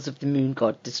overtures of the moon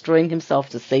god, destroying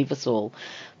himself to save us all.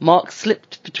 Mark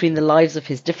slipped between the lives of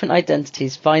his different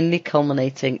identities, finally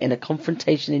culminating in a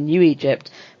confrontation in New Egypt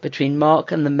between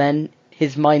Mark and the men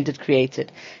his mind had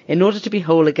created. In order to be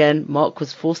whole again, Mark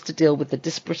was forced to deal with the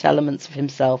disparate elements of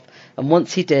himself, and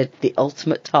once he did, the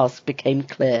ultimate task became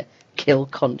clear: kill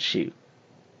Khonshu.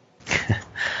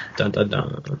 Dun dun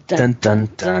dun. Dun dun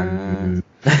dun.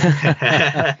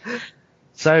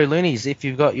 So, Loonies, if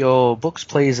you've got your books,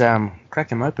 please crack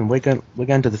them open. We're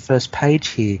going to the first page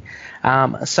here.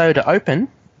 So to open,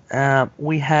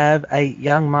 we have a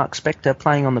young Mark Spector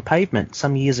playing on the pavement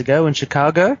some years ago in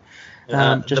Chicago.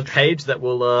 The page that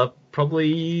will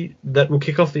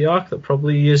kick off the arc that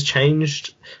probably has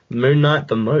changed Moon Knight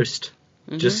the most,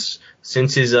 just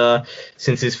since his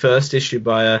first issue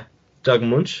by Doug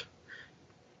Munch.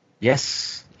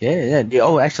 Yes, yeah.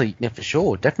 Oh, actually, yeah, for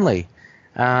sure, definitely.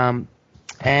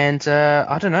 And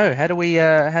I don't know, how do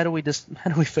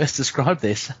we first describe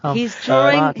this? He's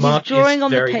drawing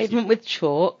on the pavement with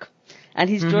chalk, and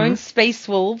he's drawing space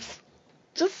wolves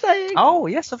Just saying. Oh,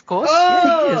 yes, of course.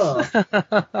 Oh! Yeah, he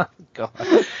is. God.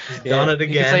 Done it You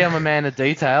again. can see I'm a man of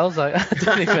details. I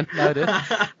didn't even notice.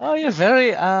 Oh, yeah,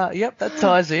 very. Yep, that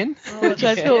ties in. Which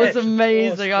I thought was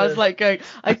amazing. I was like going,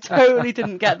 I totally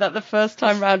didn't get that the first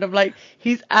time round. I'm like,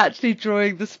 he's actually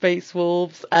drawing the Space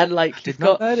Wolves, and like Did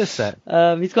not notice that.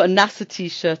 he's got a NASA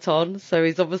t-shirt on, so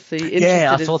he's obviously interested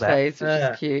Yeah, I in saw that. space, which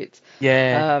is cute.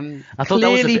 Yeah. I thought that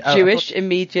was a Clearly bit- I Jewish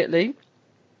immediately.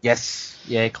 Yes,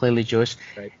 yeah, clearly Jewish,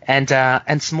 Right.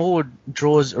 and Smallwood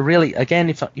draws really again.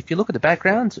 If you look at the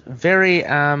background, very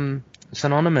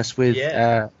synonymous with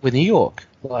New York,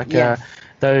 like Yes.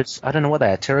 those I don't know what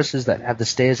they are, terraces that have the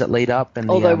stairs that lead up. And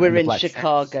Although the, we're and the in black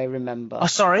Chicago, fence. remember? Oh,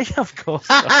 sorry, of course,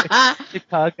 sorry.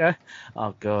 Chicago.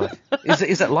 Oh God,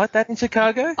 is it like that in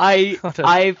Chicago?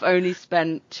 I've only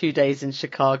spent 2 days in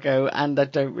Chicago, and I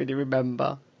don't really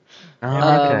remember. Oh,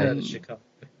 Yeah, okay. Chicago.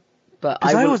 But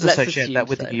Because I will- always let's associate assume that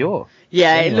with so. New York.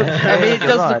 Yeah, it Anyway. looks. I mean, it You're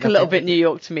does right, look a little okay. bit New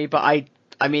York to me, but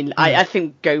I mean, I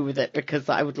think go with it because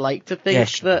I would like to think Yeah,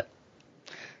 sure. that.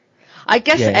 I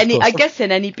guess Yeah, of course. I guess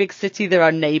in any big city there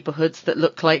are neighborhoods that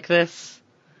look like this,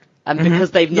 and Mhm. because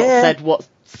they've not Yeah. said what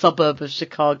suburb of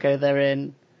Chicago they're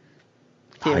in.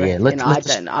 Oh, yeah, theoretically, I let's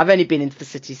don't know. I've only been into the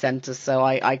city centre, so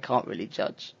I can't really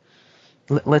judge.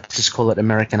 Let's just call it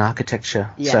American architecture.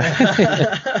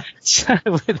 Yeah. So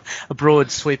with a broad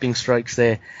sweeping strokes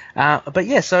there. But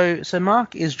yeah, so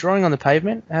Mark is drawing on the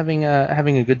pavement, having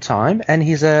a good time, and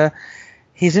he's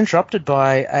interrupted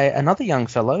by another young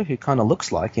fellow who kind of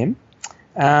looks like him,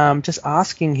 just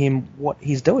asking him what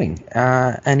he's doing,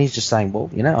 and he's just saying, well,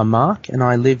 I'm Mark, and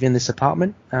I live in this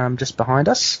apartment just behind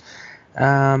us.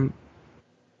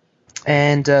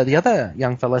 And the other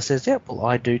young fellow says, yeah, well,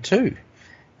 I do too.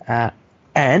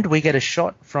 And we get a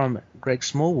shot from Greg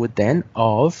Smallwood then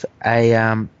of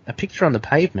a picture on the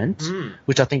pavement,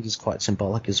 which I think is quite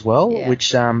symbolic as well, Yeah.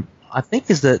 which I think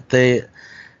is the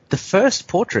first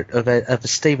portrait of a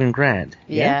Stephen Grant.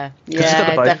 Yeah, 'Cause he's got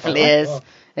the it bow definitely tie. is.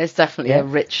 It's definitely Yeah. a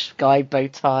rich guy bow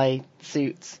tie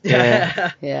suit.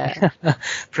 Yeah. Yeah.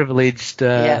 Privileged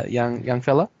Yeah. young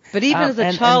fella. But even as a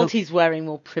and child, the- he's wearing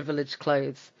more privileged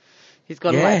clothes. He's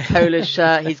got Yeah. like a polo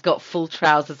shirt. He's got full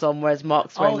trousers on, whereas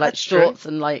Mark's wearing like that's true. shorts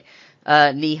and like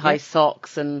knee-high Yeah.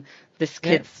 socks. And this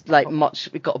kid's like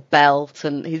we've got a belt,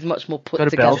 and he's much more put Got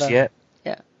a together. belt, yeah.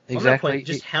 Yeah. On that Exactly. point,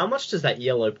 just how much does that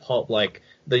yellow pop? Like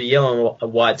the yellow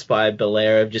and whites by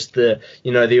Belair of just the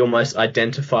almost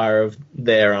identifier of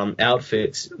their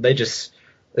outfits.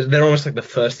 They're almost like the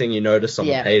first thing you notice on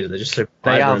Yeah. the page. They're just so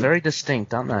They are vibrant. very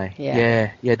distinct, aren't they? Yeah.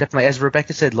 Yeah, definitely. As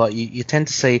Rebecca said, like you tend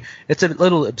to see it's a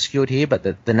little obscured here, but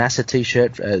the NASA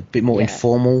T-shirt a bit more Yeah.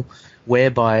 informal wear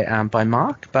by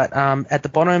Mark. But at the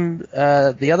bottom,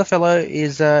 the other fellow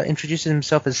is introducing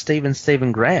himself as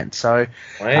Stephen Grant. So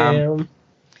Wow.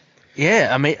 yeah,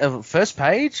 I mean, first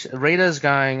page, reader's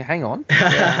going, hang on.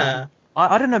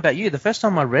 I don't know about you. The first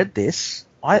time I read this,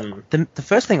 the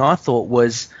first thing I thought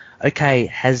was, okay,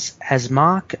 has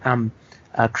Mark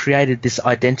created this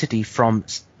identity from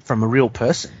a real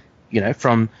person?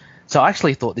 So I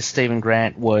actually thought this Stephen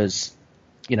Grant was,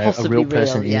 Possibly a real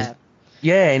person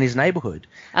yeah. in his neighborhood.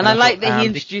 And I like thought, that he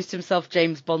introduced himself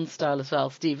James Bond style as well,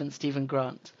 Stephen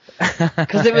Grant,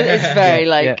 because it's very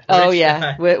Yeah. oh Rich yeah,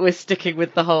 guy. we're sticking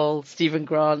with the whole Stephen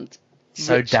Grant.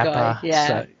 So rich guy. dapper.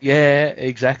 Yeah. Yeah,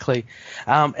 exactly.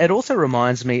 It also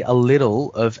reminds me a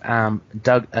little of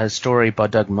a story by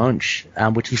Doug Munch,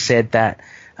 which he said that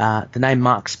the name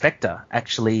Mark Spector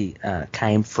actually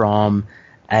came from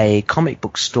a comic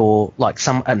book store, like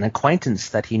an acquaintance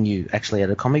that he knew actually at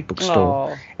a comic book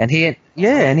store, Aw. and he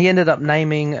ended up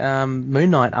naming Moon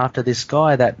Knight after this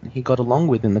guy that he got along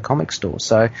with in the comic store.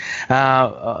 So,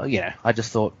 I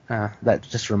just thought that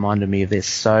just reminded me of this.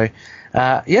 So,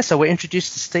 so we're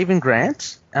introduced to Stephen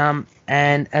Grant,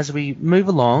 and as we move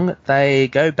along, they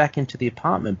go back into the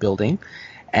apartment building.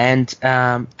 And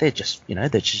they're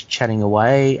just chatting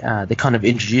away. They're kind of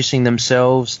introducing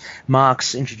themselves.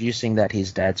 Mark's introducing that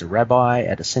his dad's a rabbi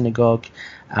at a synagogue,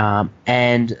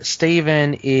 and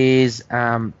Stephen is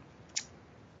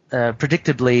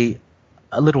predictably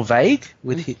a little vague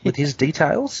with his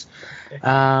details.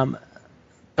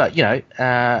 But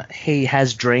he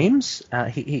has dreams.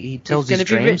 He tells He's his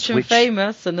going to be dreams, rich and which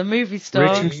famous and a movie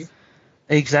star.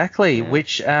 exactly, Yeah.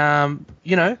 which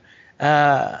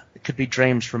could be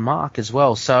dreams from Mark as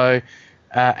well. So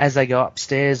as they go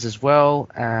upstairs as well,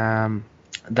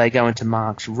 they go into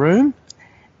Mark's room,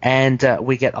 And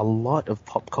we get a lot of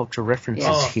pop culture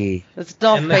references here. There's a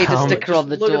Darth Vader And sticker on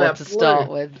the just look at door that to blue. start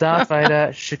with. Darth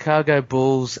Vader, Chicago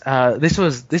Bulls.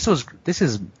 This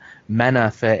is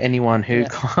manna for anyone who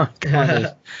kind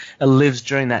of lives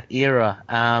during that era.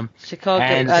 Chicago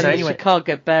and and so anyway-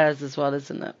 Chicago Bears as well,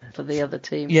 isn't it? For the other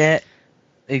team. Yeah,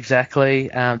 exactly.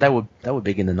 They were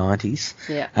big in the 90s.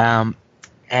 Yeah.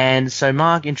 And so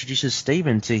Mark introduces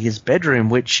Stephen to his bedroom,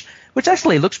 which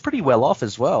actually looks pretty well off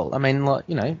as well. I mean, like,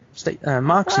 you know,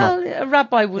 Mark's Well, not a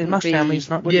rabbi wouldn't Mark's be. family's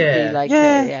not- Wouldn't Yeah. be like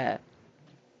Yeah. yeah.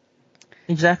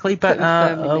 exactly. But Pretty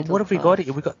firmly what middle have we got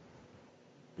class.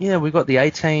 here? We got the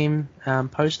A-Team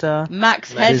poster.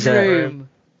 Max There's Headroom.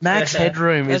 Max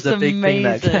Headroom is That's the big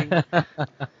amazing. thing. That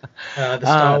The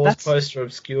Star Wars that's- poster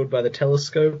obscured by the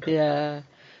telescope. Yeah.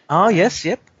 Oh yes,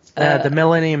 yep. Uh, The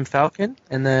Millennium Falcon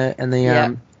and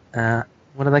the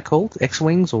what are they called?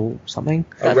 X-wings or something?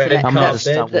 A red an I'm not a X-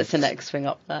 Star Wars- that's an X-wing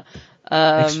up there.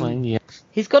 X-wing, yeah.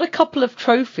 He's got a couple of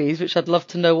trophies, which I'd love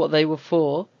to know what they were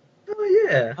for. Oh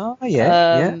yeah. Oh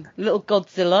yeah, Little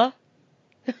Godzilla.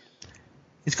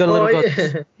 He's got a Oh little.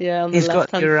 yeah. Yeah, on the He's got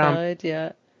left-hand your, side.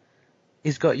 Yeah.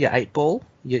 He's got your 8-ball.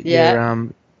 Your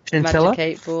Magic chinchilla.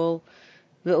 8-ball.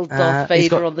 Little Uh, Darth he's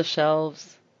Vader got- on the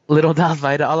shelves. Little Darth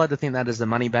Vader. I like to think that is the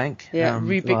money bank. Yeah,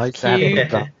 Rubik's like that.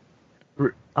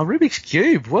 Cube. A Rubik's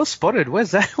Cube. Well spotted.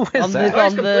 Where's that? Where's On the- that? Oh,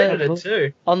 he's on completed it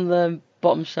too. On the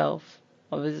bottom shelf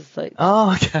of his estate.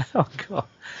 Oh, okay. Oh, God.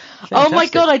 Oh my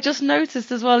Fantastic. god, I just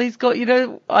noticed as well, he's got, you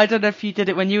know, I don't know if you did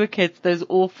it when you were kids, those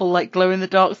awful, like,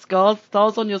 glow-in-the-dark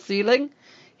stars on your ceiling.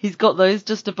 He's got those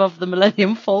just above the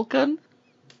Millennium Falcon.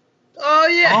 Oh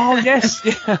yeah. Oh, yes.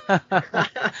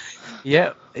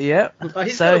 Yeah. Yep. Oh,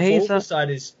 he's So got a he's ball beside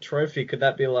his trophy. Could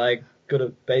that be like good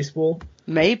at baseball?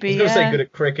 Maybe, I was gonna yeah. say good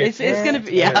at cricket. It's going to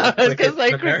be, Yeah, yeah, I was going to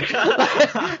say cricket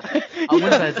cricket. in I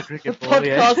wouldn't say it's a cricket ball,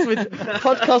 yeah.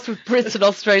 podcast with Brits and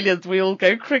Australians, we all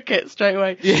go cricket straight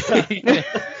away. Yeah.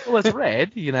 Well, it's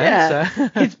red, you know. Yeah. So.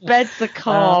 His bed's a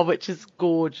car, which is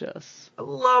gorgeous. I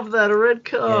love that, a red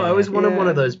car. Yeah. I always wanted one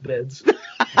Yeah. of those beds.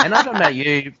 And I don't know about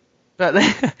you, but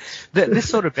this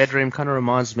sort of bedroom kind of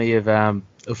reminds me of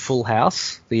Full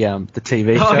House, the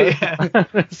TV show. Oh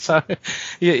yeah. So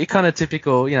you're kind of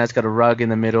typical, you know. It's got a rug in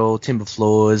the middle, timber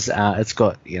floors. It's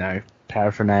got, you know,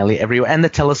 paraphernalia everywhere, and the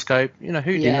telescope. You know,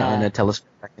 who didn't Yeah. own a telescope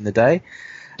back in the day?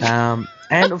 And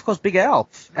of course, Big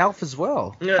Alf as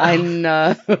well. I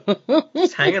know.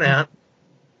 Just hanging out.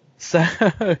 So,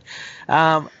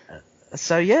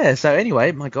 So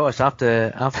anyway, my gosh, after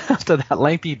that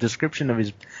lengthy description of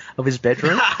his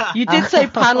bedroom, You did say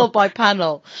panel by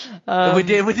panel. we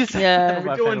did. Say yeah. panel by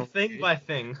We're doing panel. thing by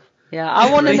thing. Yeah,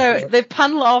 I want to know, the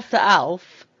panel after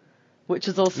Alf, which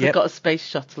has also Yep. got a space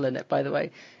shuttle in it, by the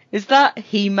way. Is that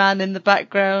He-Man in the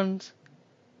background?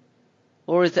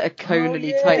 Or is it a Conan-y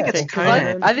yeah. type I think it's thing? 'Cause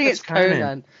Conan. I think it's It's Conan.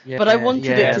 Conan. Yeah, But I wanted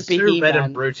yeah. it It's to be too red and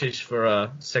He-Man. brutish for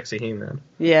a sexy He-Man.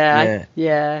 Yeah,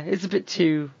 Yeah. it's a bit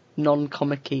too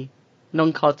non-comic-y,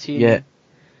 non-cartoony. Yeah.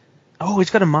 Oh, he's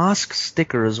got a mask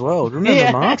sticker as well. Remember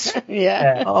yeah. the mask?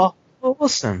 yeah. Oh,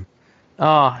 awesome.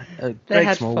 Oh, Greg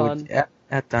had Smallwood, fun.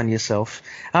 outdone yourself.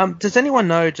 Does anyone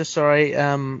know, just sorry,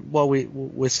 while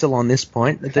we're still on this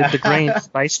point, the green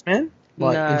spaceman,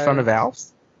 like in No. front of Alf?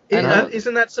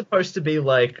 Isn't that supposed to be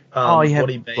like you have what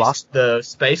he based Blast- the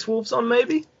Space Wolves on,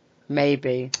 maybe?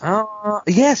 Maybe.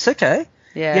 Yes, okay.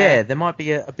 Yeah. Yeah, there might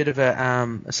be a bit of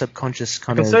a subconscious I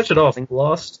kind can of search it off.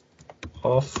 Blast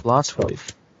off. blast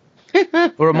wolf.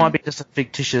 Or it might be just a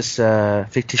fictitious Nah,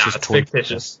 it's toy.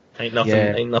 fictitious. Ain't nothing.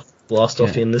 Yeah. Ain't nothing blast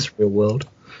off Yeah. in this real world.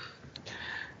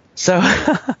 So,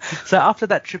 so after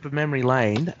that trip of memory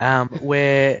lane,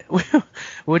 we're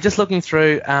just looking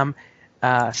through.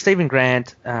 Stephen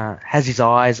Grant has his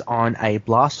eyes on a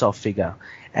blast-off figure,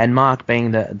 and Mark,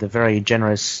 being the very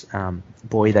generous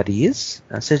boy that he is,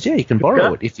 says, "Yeah, you can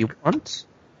borrow it if you want."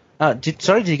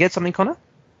 Did you get something, Connor?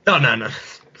 Oh no.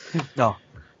 No.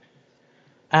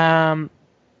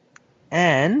 And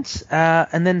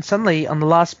then suddenly on the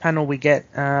last panel we get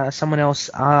someone else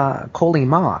calling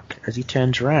Mark as he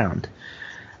turns around,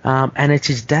 and it's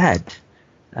his dad.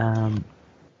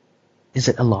 Is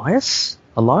it Elias?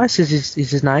 Elias is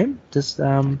his name? Does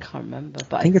I can't remember.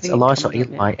 But I think it's Elias or comes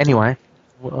up, Eli. Anyway,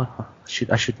 well,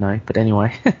 I should know, but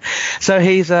anyway. So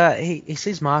he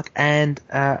sees Mark, and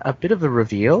a bit of a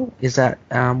reveal is that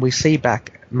we see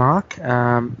back Mark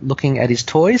looking at his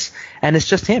toys, and it's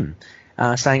just him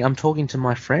saying, "I'm talking to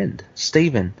my friend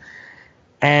Stephen."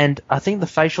 And I think the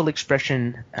facial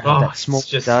expression that Small it's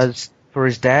just- does for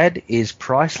his dad is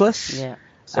priceless. Yeah.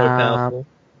 So powerful.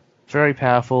 Very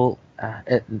powerful.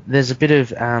 There's a bit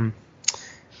of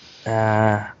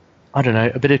I don't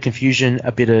know, a bit of confusion,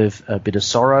 a bit of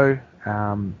sorrow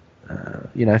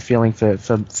feeling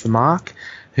for Mark,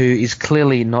 who is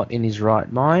clearly not in his right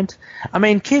mind. I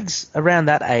mean, kids around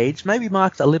that age, maybe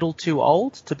Mark's a little too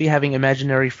old to be having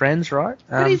imaginary friends, right?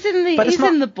 But he's in the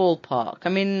in the ballpark. I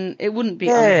mean, it wouldn't be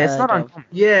it's not unheard of. uncommon.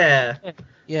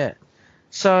 Yeah.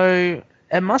 So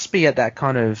it must be at that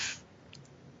kind of,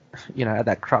 at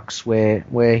that crux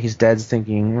where his dad's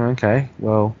thinking, okay,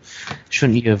 well,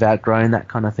 shouldn't you have outgrown that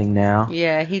kind of thing now?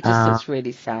 Yeah, he just looks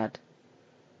really sad.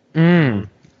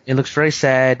 It looks very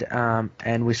sad,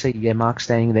 and we see Mark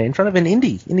standing there in front of an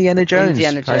Indiana Jones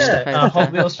poster. Yeah,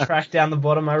 Hot Wheels track down the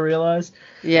bottom, I realised.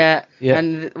 Yeah,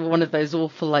 and one of those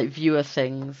awful viewer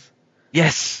things.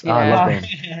 Yes, Yeah. I love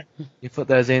them. You put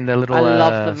those in the little. I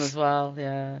love them as well.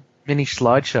 Yeah. Mini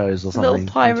slideshows or something. Little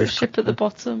pirate ship at the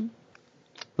bottom.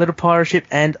 Little pirate ship,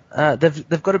 and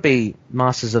they've got to be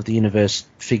Masters of the Universe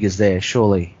figures there,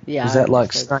 surely. Yeah. Is that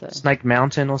like so. Snake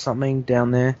Mountain or something down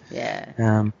there?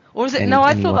 Yeah. Or is it? No,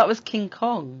 I thought that was King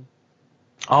Kong.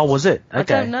 Oh, was it? Okay. I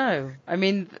don't know. I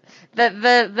mean,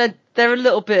 they're a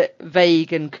little bit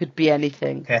vague and could be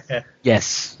anything.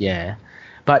 Yes, yeah,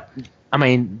 but I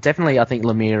mean, definitely, I think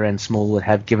Lemire and Smallwood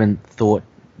have given thought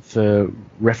for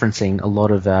referencing a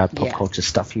lot of pop culture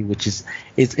stuff here, which is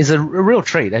a real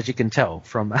treat, as you can tell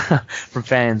from from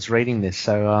fans reading this.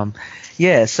 So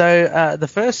the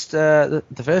first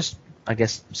I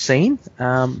guess scene.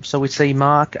 So we see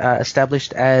Mark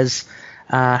established as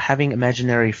having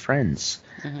imaginary friends.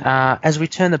 As we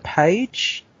turn the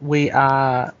page, we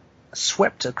are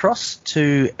swept across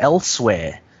to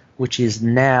elsewhere, which is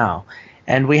now,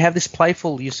 and we have this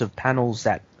playful use of panels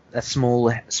that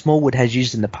Smallwood has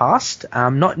used in the past.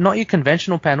 Not your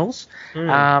conventional panels.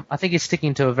 I think it's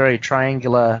sticking to a very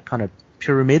triangular kind of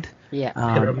pyramid.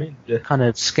 Kind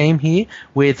of scheme here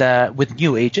with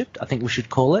New Egypt. I think we should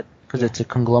call it, because it's a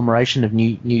conglomeration of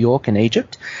New York and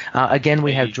Egypt. Again,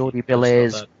 we have Geordie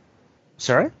Bellairs.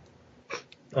 Sorry?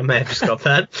 I may have just got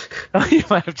that. Oh, you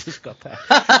may have just got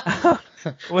that.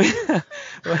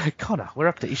 Connor, we're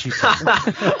up to issue 7.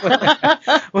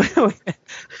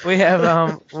 we have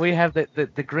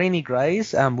the Greeny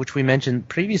Greys, which we mentioned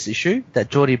previous issue, that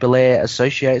Geordie Bellaire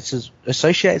associates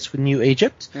with New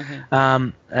Egypt,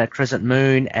 Crescent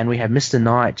Moon, and we have Mr.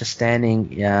 Knight just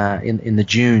standing in the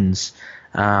dunes,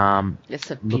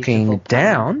 looking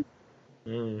down.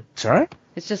 Sorry?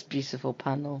 It's just beautiful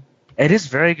panel. It is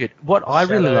very good. What I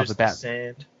really love about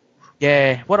sand.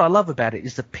 Yeah, what I love about it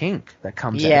is the pink that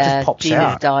comes out. It just pops Gina's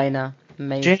out. Diner.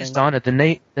 Amazing. Gina's Diner,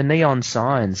 the neon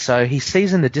signs. So he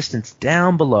sees in the distance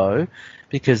down below,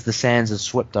 because the sands have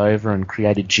swept over and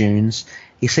created dunes.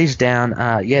 He sees down,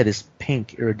 this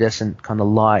pink iridescent kind of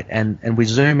light, and we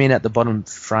zoom in at the bottom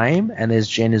frame, and there's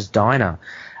Gina's Diner.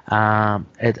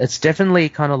 It's definitely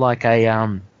kind of like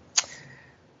a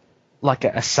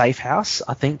safe house,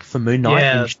 I think, for Moon Knight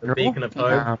in general. The beacon of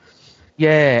hope.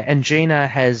 And Gina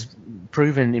has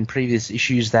proven in previous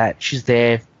issues that she's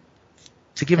there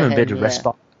to give him a bit of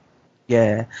respite.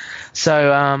 Yeah.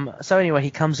 So anyway,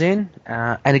 he comes in,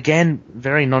 and again,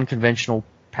 very non-conventional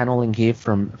paneling here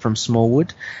from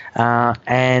Smallwood,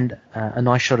 and a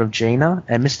nice shot of Gina.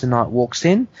 And Mr. Knight walks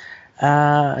in.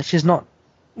 She's not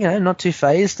too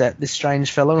phased at this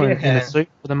strange fellow in a suit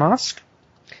with a mask.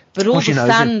 But all the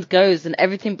sand goes, and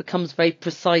everything becomes very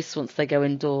precise once they go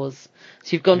indoors.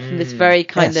 So you've gone from this very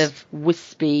kind of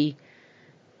wispy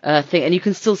thing, and you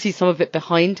can still see some of it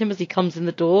behind him as he comes in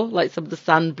the door, like some of the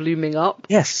sand blooming up.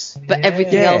 Yes. But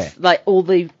everything else, like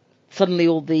suddenly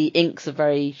all the inks are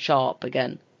very sharp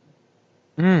again.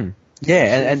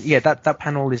 Yeah, and that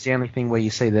panel is the only thing where you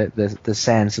see the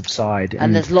sand subside.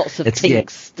 And there's lots of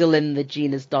pinks still in the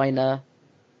Gina's Diner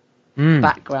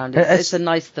background. It's a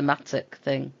nice thematic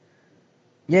thing.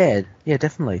 Yeah,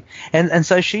 definitely. And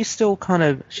so she's still kind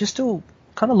of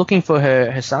looking for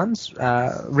her sons,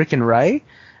 Rick and Ray,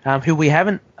 who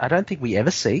I don't think we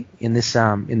ever see in this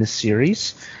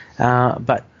series,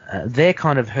 but they're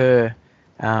kind of her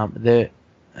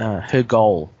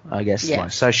goal, I guess. Yeah.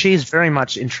 So she's very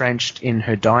much entrenched in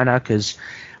her diner because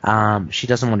she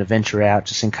doesn't want to venture out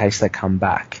just in case they come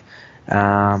back.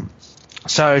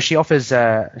 So she offers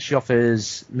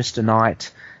Mr.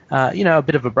 Knight, a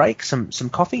bit of a break, some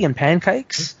coffee and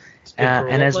pancakes.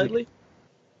 Lately?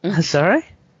 Sorry?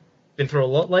 Been through a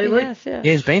lot lately? Yes, yeah.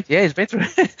 He's been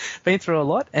through a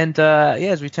lot. And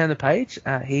as we turn the page,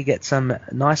 he gets some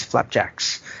nice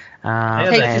flapjacks.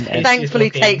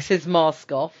 Thankfully takes his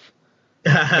mask off.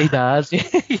 He does.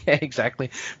 Yeah,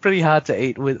 exactly. Pretty hard to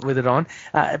eat with it on.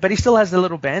 But he still has the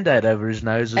little Band-Aid over his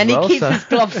nose as well. And he keeps his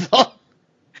gloves on.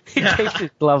 He keeps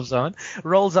his gloves on,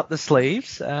 rolls up the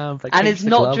sleeves, and is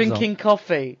not drinking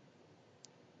coffee.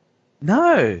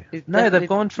 No, It's no, they've definitely-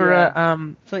 gone for yeah. a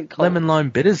Something cold. lemon lime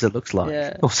bitters. It looks like,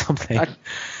 Yeah. or something, I-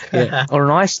 yeah, or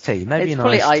an iced tea, maybe It's an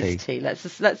probably iced iced tea. tea.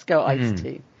 Let's go iced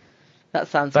tea. That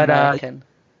sounds But, American.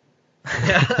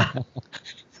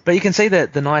 But you can see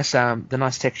the nice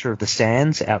texture of the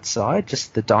sands outside,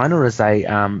 just the diner as they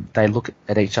look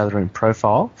at each other in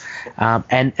profile,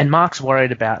 and Mark's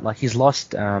worried about, like, he's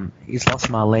lost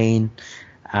Marlene.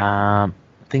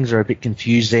 Things are a bit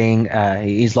confusing.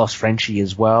 He's lost Frenchie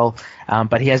as well,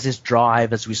 but he has this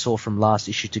drive, as we saw from last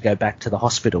issue, to go back to the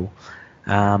hospital.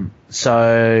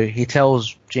 So he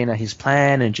tells Gina his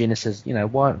plan, and Gina says,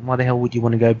 why the hell would you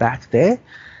want to go back there?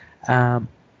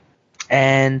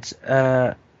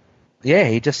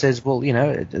 He just says, well,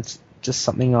 it's just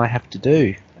something I have to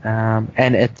do, and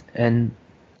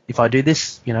if I do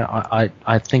this,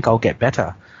 I think I'll get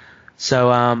better.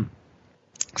 So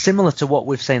similar to what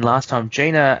we've seen last time,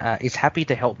 Gina is happy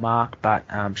to help Mark, but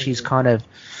she's kind of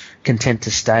content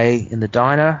to stay in the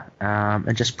diner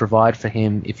and just provide for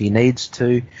him if he needs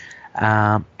to.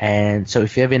 And so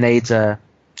if he ever needs I'll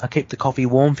keep the coffee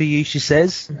warm for you, she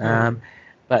says.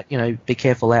 But, be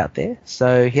careful out there.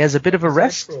 So he has a bit of a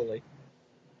rest.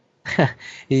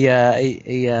 He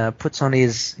puts on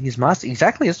his mask.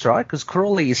 Exactly, that's right, because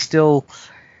Crawley is still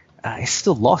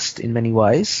lost in many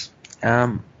ways.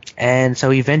 And so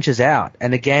he ventures out.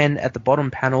 And again, at the bottom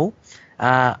panel,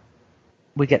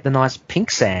 we get the nice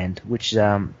pink sand, which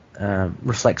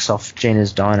reflects off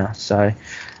Gina's diner. So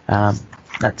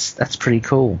that's pretty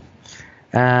cool.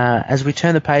 As we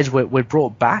turn the page, we're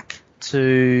brought back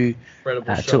to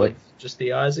Incredible shot of just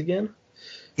the eyes again.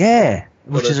 Yeah,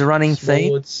 which is a running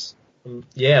theme. But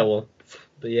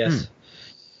yes.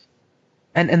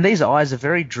 And these eyes are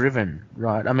very driven,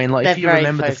 right? I mean, like, They're if you very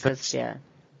remember focused, the first,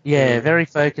 yeah. very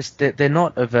focused. They're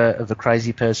not of a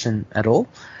crazy person at all.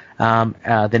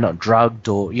 They're not drugged,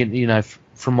 or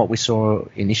from what we saw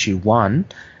in issue 1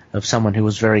 of someone who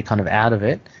was very kind of out of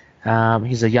it.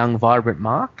 He's a young, vibrant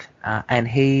Mark, and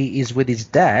he is with his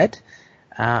dad,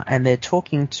 and they're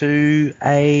talking to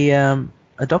a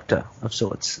doctor of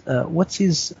sorts. What's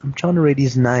his? I'm trying to read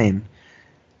his name.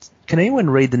 Can anyone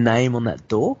read the name on that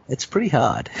door? It's pretty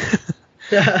hard.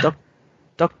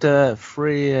 Dr.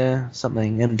 Freer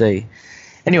something, MD.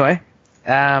 Anyway,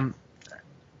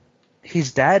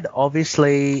 his dad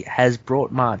obviously has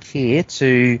brought Mark here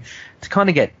to kind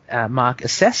of get Mark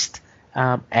assessed,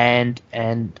 and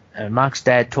Mark's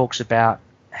dad talks about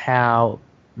how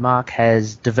Mark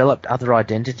has developed other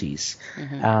identities,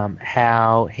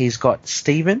 how he's got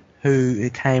Stephen, who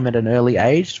came at an early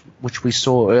age, which we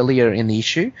saw earlier in the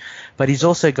issue, but he's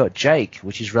also got Jake,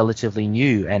 which is relatively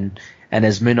new, and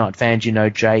as Moon Knight fans,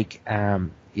 Jake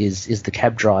is the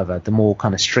cab driver, the more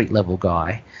kind of street level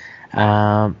guy,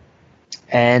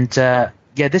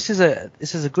 this is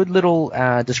a good little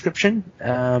description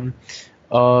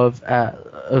of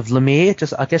Lemire,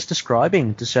 just I guess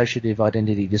describing dissociative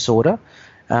identity disorder.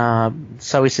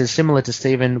 So he says, similar to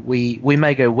Stephen, we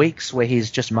may go weeks where he's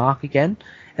just Mark again,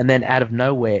 and then out of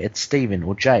nowhere it's Stephen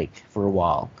or Jake for a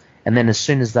while, and then as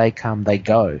soon as they come, they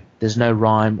go. There's no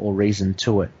rhyme or reason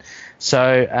to it.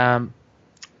 So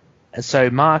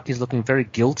Mark is looking very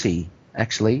guilty,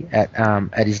 actually,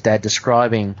 at his dad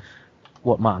describing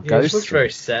what Mark goes through. He looks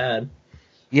very sad.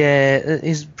 Yeah,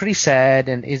 he's pretty sad,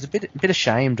 and he's a bit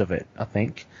ashamed of it, I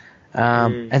think.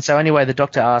 And so anyway, the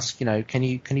doctor asks, can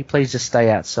you please just stay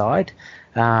outside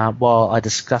while I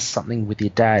discuss something with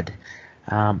your dad?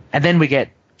 And then we get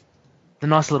the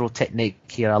nice little technique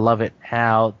here. I love it,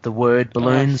 how the word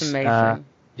balloons fade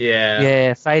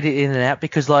in and out,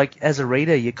 because, like, as a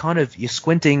reader, you're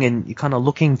squinting and you're kind of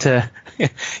looking to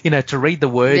to read the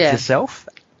words yourself.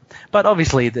 But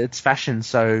obviously it's fashion,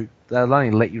 so they'll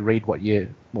only let you read what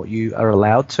you are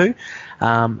allowed to.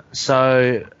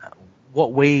 So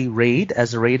what we read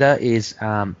as a reader is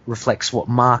reflects what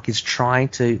Mark is trying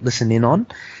to listen in on,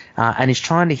 and he's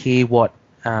trying to hear what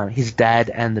his dad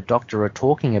and the doctor are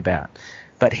talking about.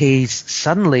 But he's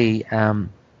suddenly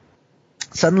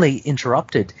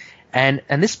interrupted. And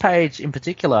this page in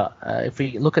particular, if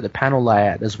we look at the panel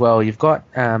layout as well, you've got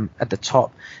at the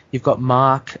top, you've got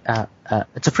Mark.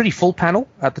 It's a pretty full panel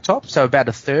at the top, so about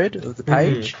a third of the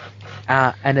page,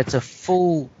 and it's a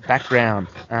full background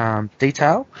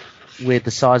detail with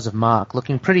the size of Mark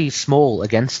looking pretty small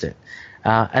against it.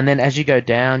 And then as you go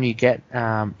down, you get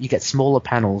smaller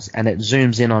panels, and it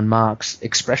zooms in on Mark's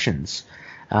expressions.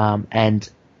 And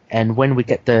when we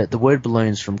get the word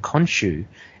balloons from Khonshu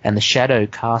and the shadow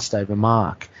cast over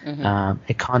Mark,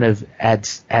 it kind of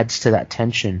adds to that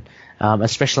tension,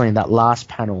 especially in that last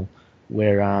panel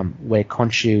where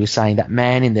Khonshu is saying that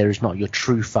man in there is not your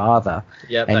true father.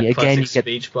 Yeah, and that classic you get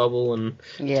speech bubble and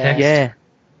Yeah. text. yeah,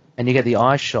 and you get the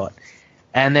eye shot,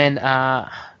 and then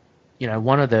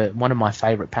one of my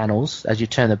favorite panels as you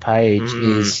turn the page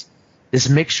is this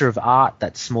mixture of art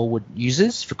that Smallwood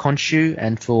uses for Khonshu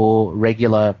and for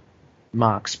regular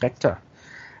Mark Spector.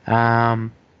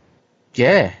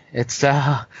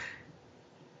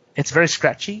 It's very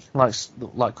scratchy, like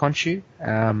Khonshu,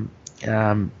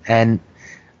 and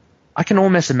I can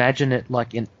almost imagine it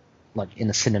like in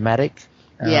a cinematic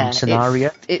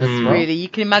scenario. It's really, you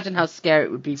can imagine how scary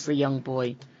it would be for a young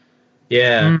boy.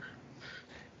 Yeah.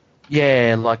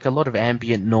 Yeah, like a lot of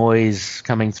ambient noise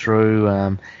coming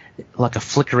through, like a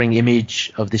flickering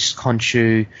image of this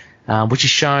Khonshu, which is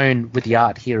shown with the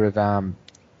art here of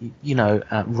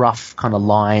rough kind of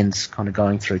lines kind of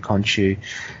going through Khonshu.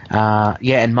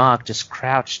 And Mark just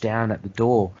crouched down at the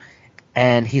door,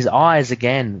 and his eyes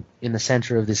again in the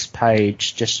center of this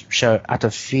page just show utter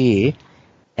fear.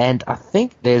 And I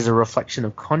think there's a reflection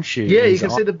of Khonshu. Yeah, you can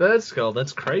see the bird skull.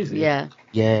 That's crazy. Yeah.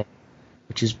 Yeah,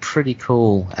 which is pretty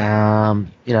cool.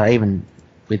 Even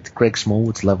with Greg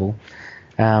Smallwood's level.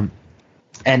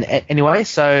 Anyway,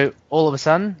 so all of a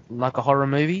sudden, like a horror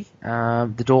movie,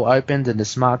 the door opened and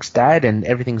it's Mark's dad, and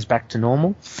everything's back to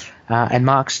normal. And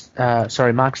Mark's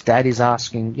dad is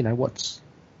asking,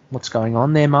 what's going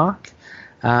on there, Mark?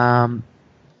 He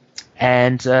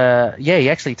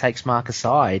actually takes Mark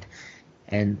aside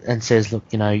and says, look,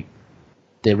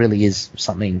 there really is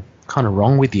something kind of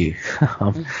wrong with you.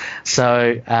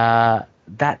 So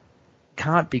that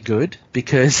can't be good,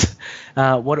 because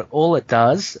all it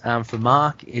does for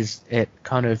Mark is it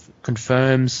kind of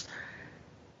confirms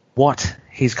what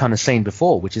he's kind of seen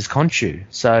before, which is Khonshu.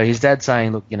 So his dad's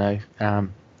saying, look, you're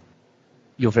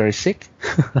very sick,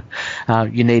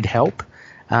 you need help,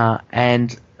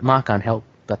 and Mark can't help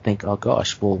but think, oh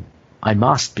gosh, well, I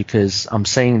must, because I'm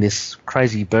seeing this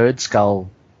crazy bird skull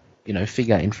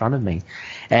figure in front of me.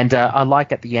 And I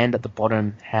like at the end, at the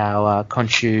bottom, how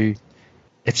Khonshu,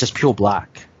 it's just pure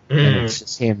black, and it's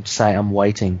just him to say, I'm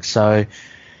waiting. So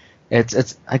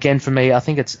it's again, for me, I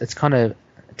think it's kind of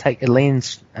it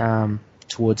leans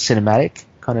towards cinematic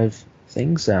kind of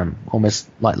things, almost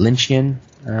like Lynchian,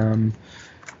 kind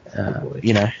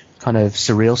of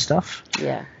surreal stuff.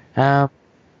 Yeah.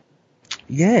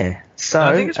 So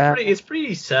I think it's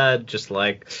pretty sad, just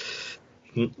like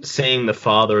seeing the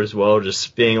father as well,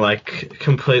 just being like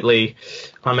completely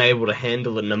unable to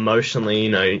handle it, and emotionally,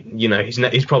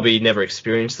 he's probably never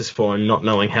experienced this before, and not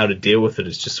knowing how to deal with it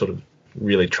is just sort of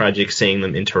really tragic, seeing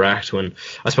them interact when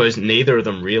I suppose neither of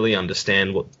them really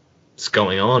understand what's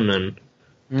going on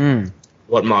and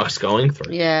what Mark's going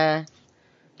through. Yeah.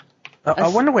 I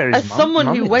wonder where his as someone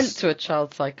mum who is. went to a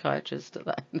child psychiatrist at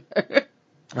that.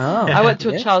 Oh, I went to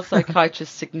a child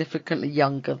psychiatrist significantly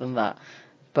younger than that.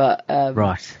 But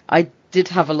right. I did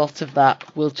have a lot of that.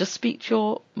 We'll just speak to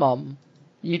your mum.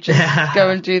 You just go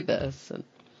and do this. And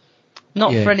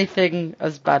not for anything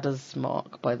as bad as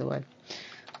Mark, by the way.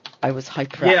 I was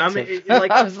hyperactive. Yeah, I mean,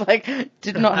 I was like,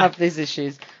 did not have these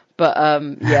issues. But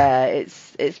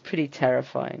it's pretty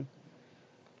terrifying.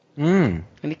 And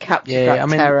he captures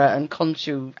terror, and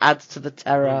Khonshu adds to the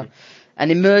terror,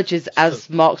 and emerges as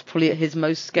Mark's probably at his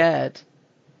most scared.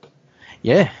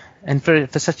 Yeah, and for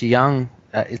such a young.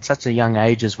 It's such a young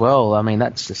age as well. I mean,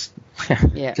 that's just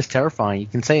just terrifying. You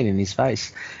can see it in his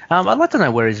face. I'd like to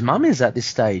know where his mum is at this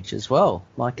stage as well.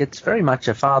 Like, it's very much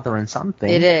a father and son thing.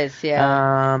 It is,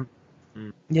 yeah.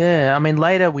 I mean,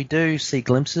 later we do see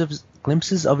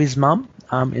glimpses of his mum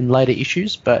in later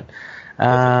issues, but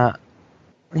don't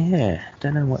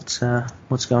know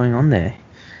what's going on there.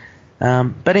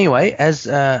 But anyway,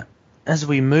 as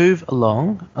we move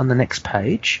along on the next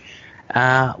page,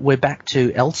 we're back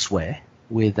to elsewhere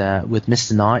with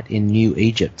Mr. Knight in New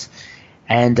Egypt,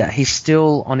 and he's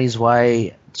still on his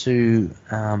way to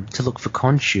look for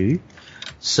Khonshu.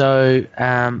 So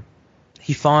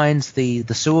he finds the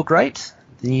sewer grate,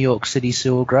 the New York City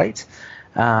sewer grate,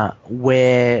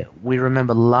 where we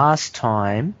remember last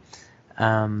time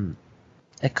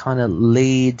it kind of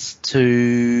leads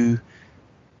to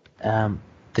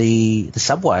the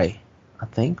subway, I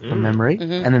think, from memory,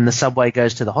 and then the subway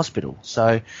goes to the hospital.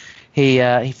 So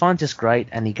he finds this grate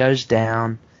and he goes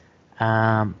down,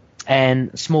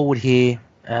 and Smallwood here,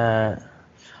 I'm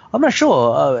not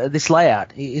sure, this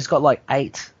layout, he's got like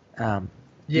 8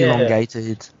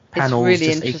 elongated panels. It's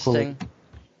really just interesting.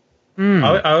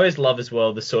 I always love as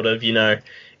well the sort of,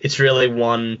 it's really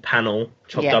one panel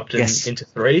chopped up into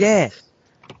 3. Yeah.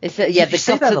 It's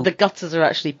the gutters are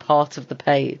actually part of the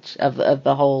page of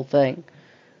the whole thing.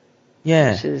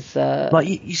 Yeah, which is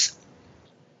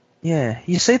Yeah,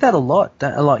 you see that a lot,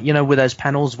 with those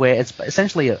panels where it's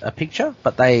essentially a picture,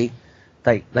 but they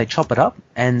chop it up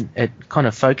and it kind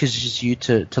of focuses you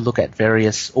to look at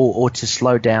various or to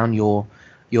slow down your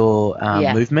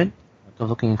movement of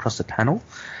looking across the panel.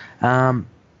 But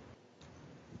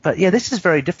yeah, this is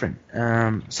very different.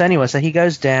 So anyway, so he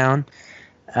goes down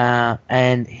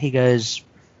and he goes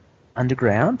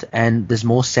underground, and there's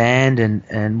more sand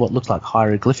and what looks like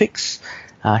hieroglyphics.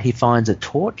 He finds a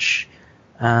torch.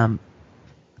 And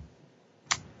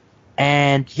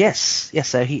yes,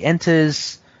 so he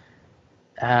enters.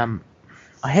 I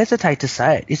hesitate to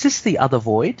say it. Is this the other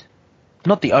void?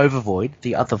 Not the overvoid,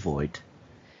 the other void.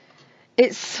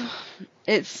 It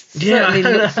certainly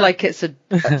looks like it's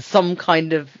some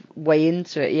kind of way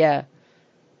into it. Yeah.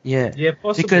 Yeah. Yeah,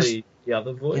 possibly the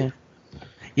other void.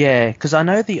 Yeah, because I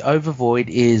know the overvoid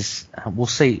is. We'll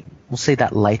see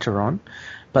that later on,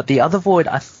 but the other void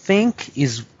I think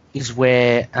is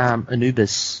where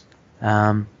Anubis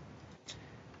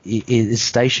is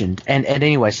stationed. And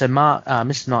anyway, so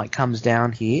Mr. Knight comes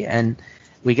down here, and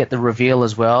we get the reveal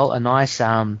as well. A nice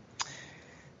kind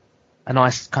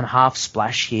of half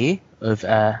splash here of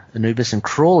Anubis and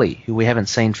Crawley, who we haven't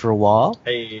seen for a while.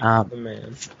 Hey, the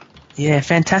man. Yeah,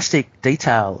 fantastic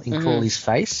detail in Crawley's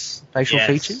facial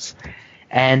features.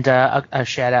 And a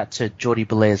shout out to Geordie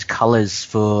Bellaire's colours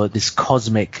for this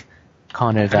cosmic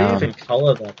kind of. How do you even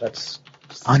colour that? That's.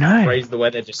 I know. Crazy the way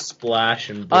they just splash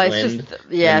and blend.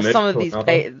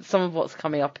 Some of what's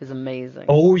coming up is amazing.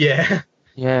 Oh yeah.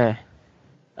 Yeah.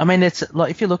 I mean, it's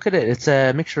like, if you look at it, it's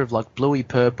a mixture of like bluey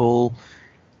purple.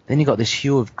 Then you got this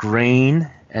hue of green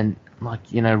and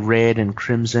red and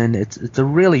crimson. It's a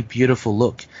really beautiful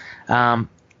look. And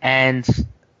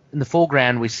in the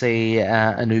foreground we see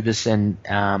Anubis and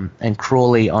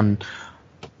Crawley on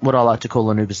what I like to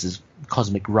call Anubis's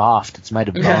cosmic raft. It's made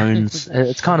of bones.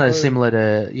 It's kind of similar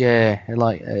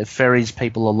to ferries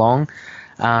people along.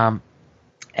 And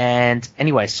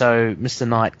anyway, so Mr.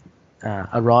 Knight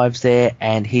arrives there,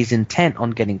 and he's intent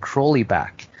on getting Crawley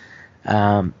back.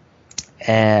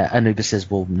 Anubis says,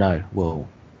 "Well, no,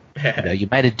 you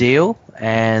made a deal,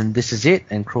 and this is it,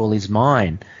 and Crawley's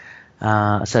mine.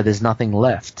 So there's nothing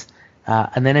left."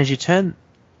 And then as you turn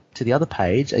to the other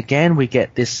page, again we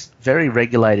get this very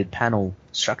regulated panel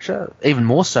structure, even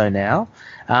more so now.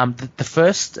 The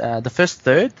first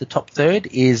third, the top third,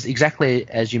 is exactly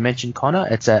as you mentioned, Connor.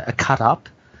 It's a cut up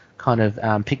kind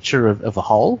of picture of a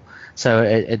hole. So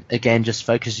it again just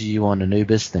focuses you on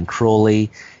Anubis, then Crawley,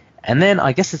 and then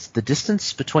I guess it's the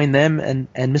distance between them and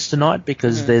Mr. Knight,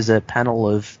 because there's a panel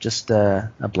of just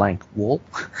a blank wall.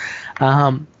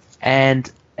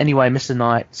 And anyway, Mr.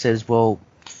 Knight says, "Well,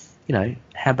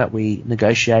 how about we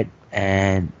negotiate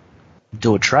and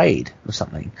do a trade or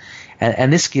something?"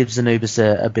 And this gives Anubis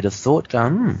a bit of thought,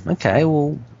 going, okay,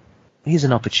 well, here's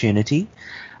an opportunity.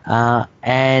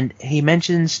 And he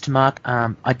mentions to Mark,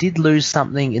 "I did lose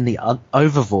something in the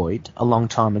overvoid a long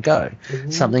time ago,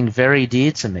 something very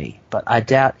dear to me, but I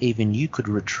doubt even you could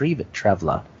retrieve it,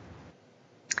 traveller."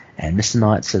 And Mr.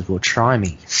 Knight says, "Well, try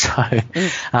me." So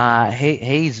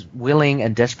he's willing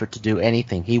and desperate to do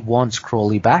anything. He wants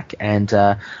Crawley back,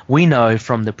 and we know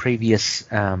from the previous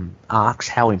arcs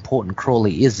how important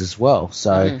Crawley is as well.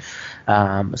 So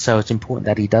so it's important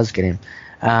that he does get him.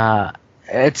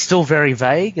 It's still very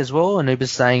vague as well.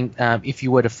 Anubis saying, if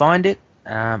you were to find it,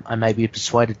 I may be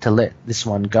persuaded to let this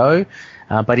one go.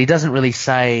 But he doesn't really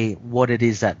say what it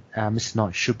is that Mr.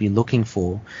 Knight should be looking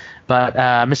for. But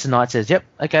Mr. Knight says, "Yep,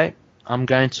 okay,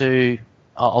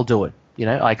 I'll do it.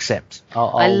 I accept."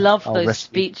 I love those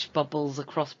speech bubbles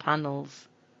across panels.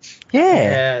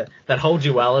 Yeah, that whole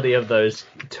duality of those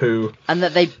two, and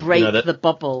that they break the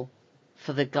bubble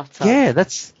for the gutter. Yeah,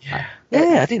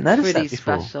 I didn't notice that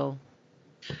before. Pretty special.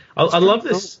 I love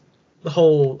this. The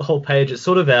whole page. It's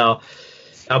sort of our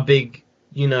big,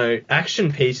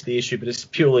 action piece of the issue, but it's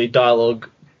purely dialogue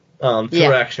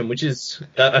through action, which is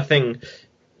a thing,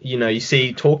 you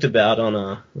see talked about on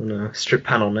a strip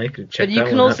panel naked. But you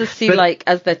can also see,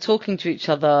 as they're talking to each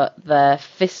other, their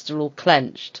fists are all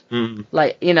clenched.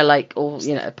 Apart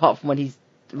from when he's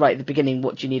right at the beginning,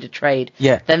 what do you need to trade?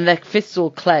 Yeah. Then their fists all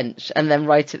clenched, and then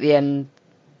right at the end,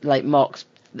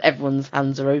 everyone's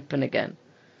hands are open again.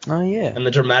 Oh yeah. And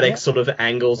the dramatic sort of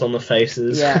angles on the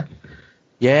faces. Yeah.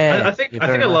 Yeah. I think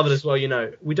I love it as well.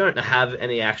 We don't have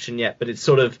any action yet, but it's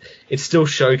still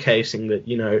showcasing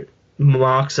that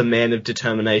Mark's a man of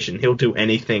determination. He'll do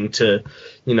anything to,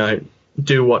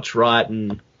 do what's right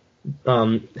and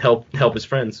help his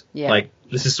friends. Yeah.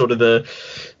 This is sort of the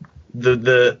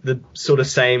sort of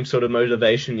same sort of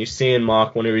motivation you see in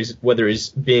Mark whether he's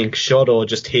being shot or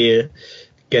just here,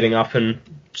 getting up and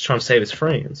just trying to save his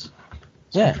friends.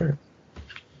 Yeah.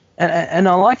 And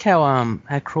I like how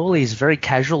Crawley is very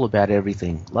casual about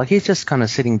everything. Like, he's just kind of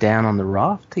sitting down on the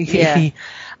raft. The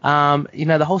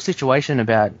whole situation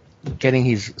about getting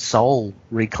his soul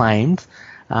reclaimed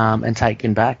and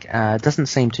taken back doesn't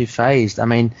seem too phased. I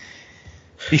mean,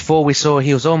 before we saw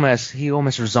he almost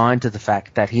resigned to the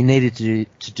fact that he needed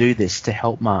to do this to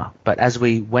help Mark. But as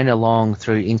we went along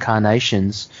through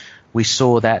incarnations, we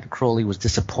saw that Crawley was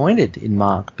disappointed in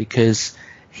Mark because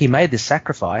he made this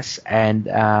sacrifice, and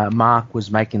Mark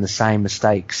was making the same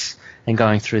mistakes and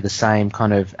going through the same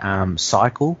kind of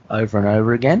cycle over and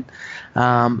over again.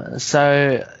 It's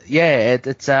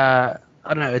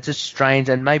I don't know, it's just strange,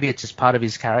 and maybe it's just part of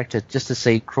his character just to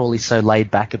see Crawley so laid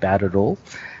back about it all.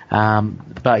 I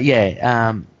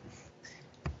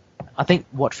think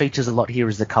what features a lot here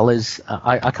is the colours.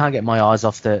 I can't get my eyes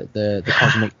off the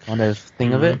cosmic kind of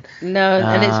thing of it. No,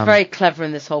 and it's very clever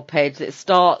in this whole page. It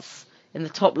starts in the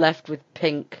top left with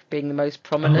pink being the most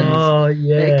prominent. Oh,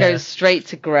 yeah. It goes straight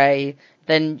to grey.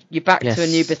 Then you're back to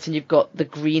Anubis and you've got the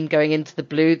green going into the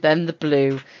blue, then the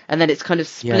blue, and then it's kind of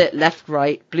split left,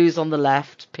 right, blue's on the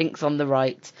left, pink's on the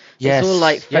right. So it's all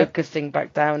like focusing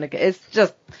back down again. It's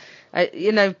just,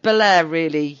 Belair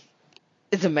really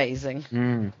is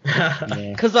amazing.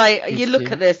 Because you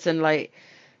look at this and like,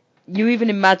 you even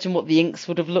imagine what the inks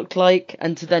would have looked like,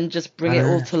 and to then just bring it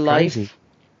all to life. Crazy.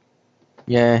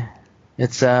 Yeah.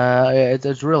 It's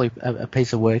really a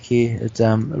piece of work here. It's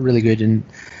really good, and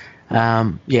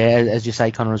as you say,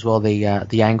 Connor, as well,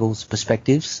 the angles,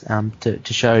 perspectives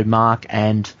to show Mark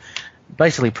and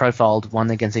basically profiled one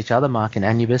against each other, Mark and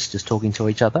Anubis just talking to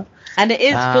each other. And it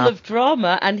is full of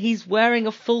drama, and he's wearing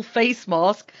a full face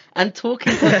mask and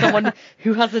talking to someone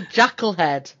who has a jackal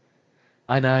head.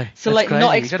 I know. So, like, crazy.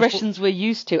 Not expressions we're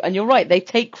used to. And you're right, they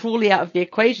take Crawley out of the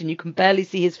equation. You can barely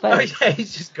see his face. Oh, yeah,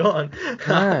 he's just gone.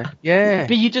 No, yeah.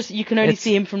 But you can only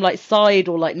see him from, like, side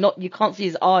or, like, you can't see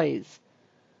his eyes.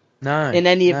 No. In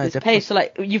any of this page. So,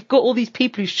 like, you've got all these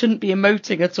people who shouldn't be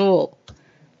emoting at all.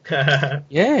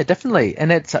 Yeah, definitely.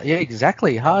 And it's,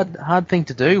 exactly. Hard thing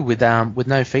to do with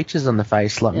no features on the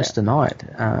face like Mr. Knight.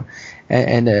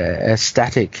 And a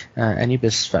static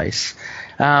Anubis face.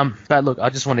 But look, I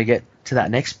just want to get to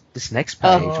this next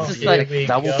page. Some of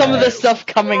the stuff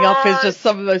coming up is just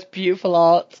some of the most beautiful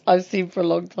art I've seen for a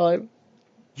long time.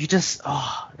 You just,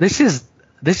 this is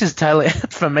totally,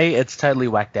 for me, it's totally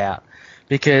whacked out.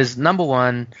 Because number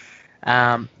one,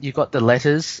 you've got the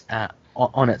letters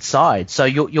on its side, so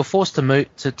you're forced to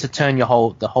move to turn the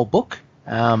whole book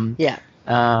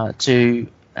to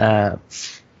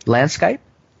landscape,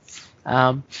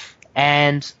 and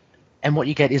what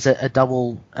you get is a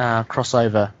double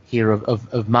crossover here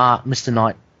of Mark, Mr.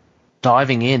 Knight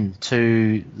diving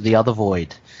into the other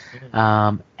void,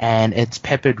 and it's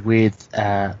peppered with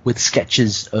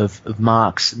sketches of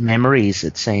Mark's memories,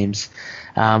 it seems,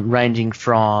 ranging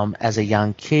from as a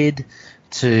young kid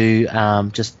to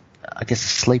just, I guess,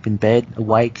 asleep in bed,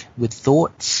 awake with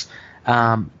thoughts,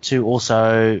 to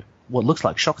also what looks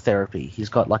like shock therapy. He's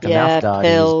got like a mouth guard.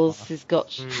 Pills. He's got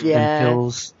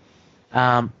pills.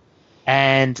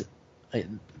 And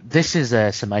this is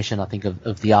a summation, I think,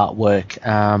 of the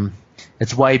artwork.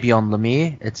 It's way beyond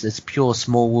Lemire. It's pure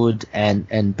Smallwood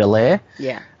and Belair.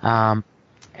 Yeah.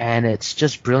 And it's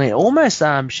just brilliant, almost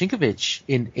Sienkiewicz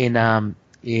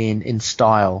in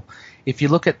style. If you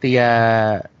look at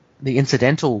the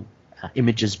incidental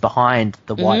images behind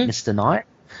the white Mr. Knight,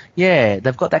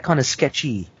 they've got that kind of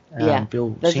sketchy.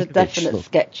 Bill there's Sienkiewicz a definite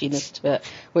sketchiness to it,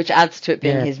 which adds to it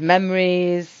being his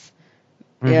memories.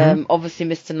 Obviously,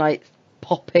 Mr. Knight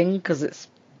popping because it's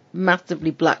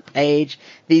massively black page.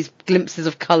 These glimpses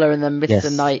of colour, and then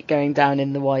Mr. Knight going down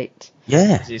in the white.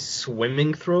 Yeah, is he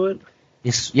swimming through it?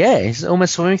 He's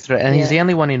almost swimming through it, and he's the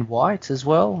only one in white as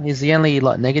well. He's the only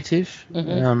negative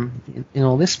in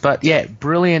all this. But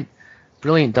brilliant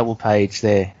double page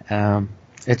there.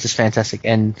 It's just fantastic,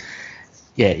 and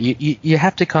you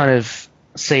have to kind of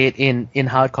see it in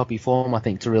hard copy form, I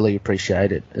think, to really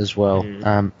appreciate it as well.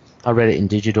 I read it in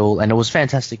digital, and it was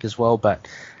fantastic as well. But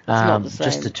not the same.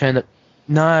 Just to turn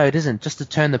it isn't. Just to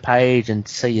turn the page and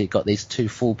see you got these 2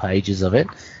 full pages of it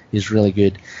is really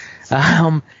good.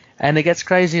 And it gets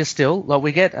crazier still. Like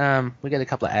we get a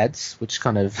couple of ads, which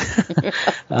kind of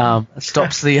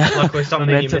stops the like we're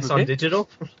something you miss on digital.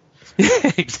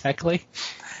 Yeah, exactly.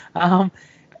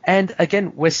 And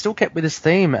again, we're still kept with this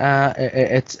theme.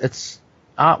 It's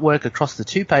artwork across the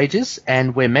 2 pages,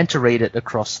 and we're meant to read it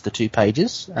across the 2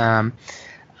 pages,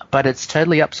 but it's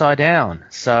totally upside down.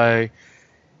 So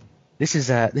This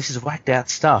is whacked out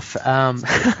stuff. I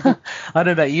don't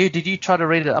know about you. Did you try to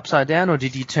read it upside down, or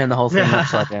did you turn the whole thing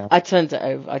upside down? I turned it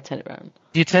over. I turned it around.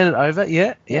 You turn it over?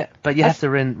 Yeah. But you have to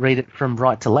read it from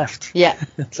right to left. Yeah.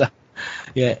 So,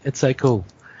 yeah, it's so cool.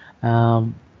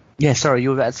 Yeah, sorry, you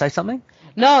were about to say something?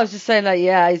 No, I was just saying, like,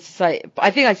 yeah, it's just like, I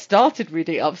think I started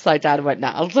reading it upside down and went,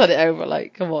 nah, I'll turn it over,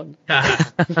 like, come on.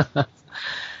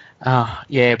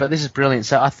 Yeah, but this is brilliant.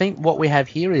 So I think what we have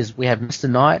here is we have Mr.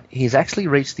 Knight. He's actually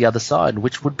reached the other side,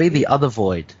 which would be the other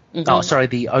void. Mm-hmm. Oh, sorry,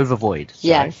 the overvoid. Sorry.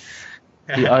 Yes.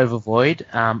 The overvoid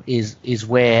is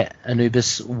where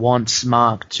Anubis wants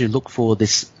Mark to look for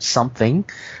this something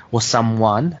or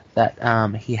someone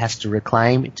that he has to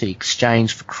reclaim to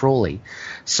exchange for Crawley.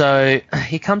 So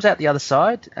he comes out the other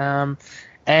side, and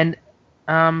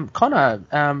Connor,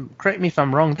 correct me if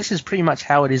I'm wrong, this is pretty much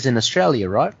how it is in Australia,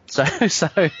 right? So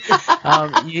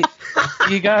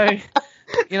you go,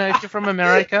 you know, if you're from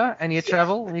America and you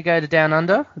travel and you go to Down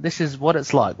Under, this is what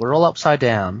it's like. We're all upside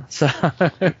down. So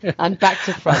and back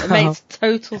to front. It makes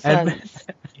total sense.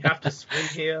 You have to swim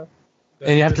here.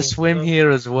 And you have to swim here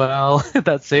as well.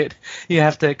 That's it. You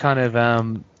have to kind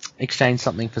of exchange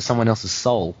something for someone else's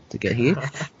soul to get here.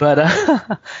 But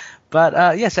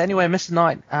yes, anyway, Mr.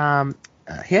 Knight,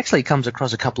 he actually comes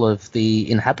across a couple of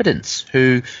the inhabitants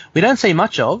who we don't see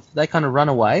much of. They kind of run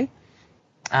away.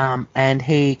 And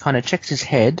he kind of checks his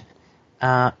head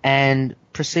and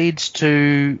proceeds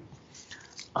to,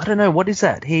 I don't know, what is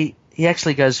that? He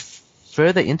actually goes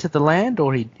further into the land,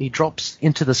 or he drops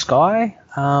into the sky.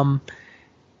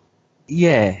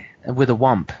 Yeah, with a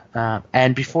wump.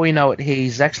 And before you know it,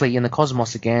 he's actually in the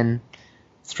cosmos again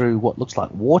through what looks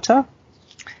like water.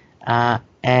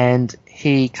 And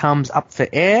he comes up for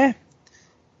air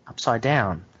upside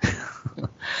down.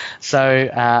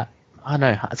 So, I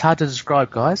know it's hard to describe,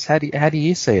 guys. How do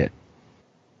you see it?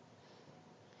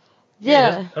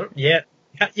 Yeah. Yeah.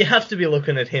 You have to be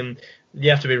looking at him.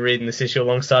 You have to be reading this issue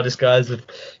alongside this, guys, with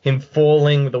him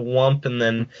falling with a wump and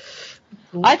then.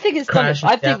 I think it's kind of.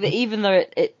 I think down. that even though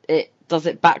it does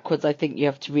it backwards, I think you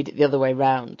have to read it the other way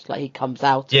round. Like he comes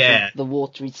out of the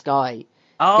watery sky.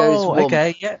 Oh, goes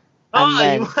okay, yeah.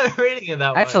 You weren't reading it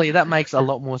that way. Actually, that makes a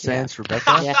lot more sense,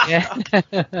 Rebecca. Yeah.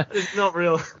 It's not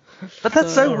real. But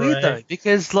that's so weird right. though,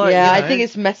 because like I think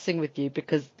it's messing with you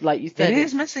because, like you said, it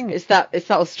is messing. It's that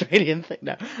Australian thing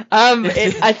now.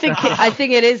 I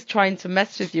think it is trying to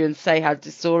mess with you and say how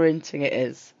disorienting it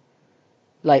is,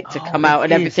 like to come out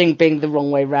and everything being the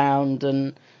wrong way round,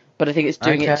 but I think it's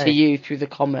doing it to you through the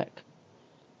comic.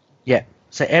 Yeah.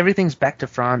 So everything's back to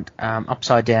front,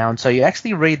 upside down. So you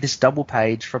actually read this double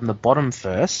page from the bottom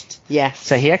first. Yes.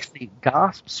 So he actually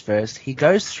gasps first. He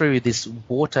goes through this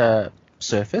water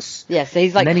surface. Yeah, so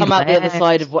he's like come out the other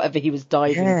side of whatever he was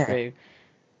diving through.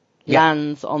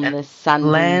 Lands on this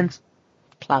sandy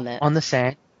planet. On the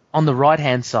sand, on the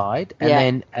right-hand side. And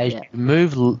then as you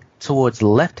move towards the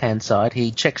left-hand side,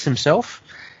 he checks himself.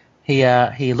 He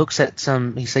looks at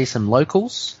he sees some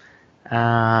locals.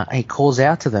 He calls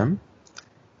out to them.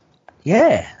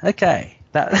 Yeah, okay.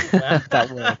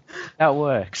 That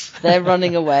works. They're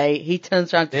running away. He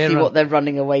turns around to see what they're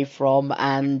running away from,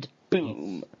 and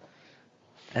boom.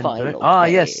 And boom. Oh,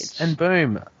 yes, and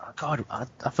boom. Oh, God,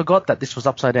 I forgot that this was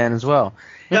upside down as well.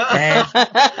 And,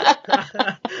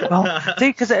 well, see,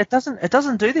 because it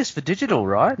doesn't do this for digital,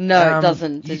 right? No, it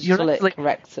doesn't. Digital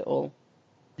corrects it all.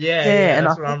 Yeah, and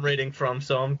that's what I'm reading from,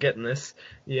 so I'm getting this.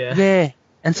 Yeah. Yeah,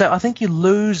 and so I think you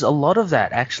lose a lot of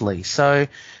that, actually. So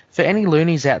for any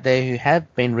loonies out there who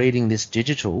have been reading this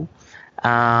digital,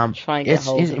 try and get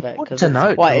hold of it, because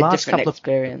it's quite a different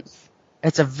experience.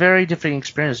 It's a very different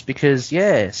experience because,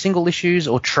 single issues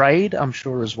or trade, I'm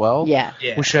sure as well,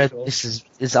 will show this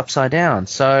is upside down.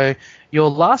 So your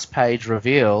last page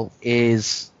reveal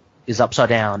is upside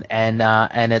down,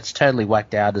 and it's totally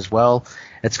whacked out as well.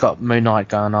 It's got Moon Knight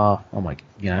going, oh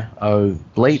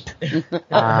bleep.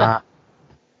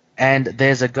 And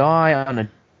there's a guy on a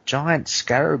giant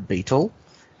scarab beetle,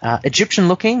 Egyptian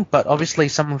looking, but obviously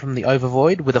someone from the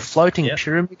Overvoid, with a floating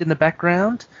pyramid in the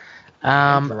background.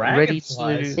 Ready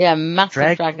to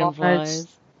massive dragonflies.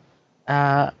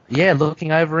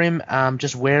 Looking over him,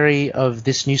 just wary of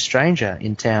this new stranger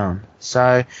in town.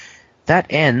 So that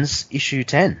ends issue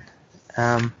 10.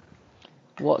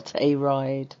 What a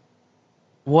ride!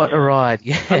 What a ride!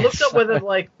 Yeah. I looked up whether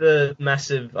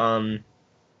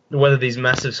whether these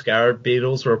massive scarab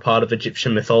beetles were a part of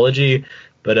Egyptian mythology.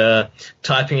 But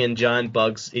typing in giant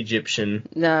bugs Egyptian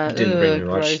didn't bring me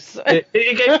much. It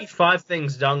gave me 5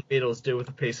 things dung beetles do with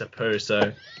a piece of poo,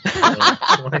 so...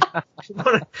 you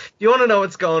want to know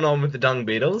what's going on with the dung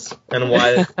beetles? And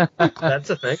why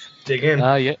that's a thing? Dig in.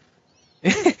 Yeah.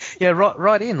 Yeah,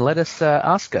 write in. Let us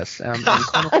ask us. And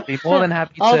Connor will be more than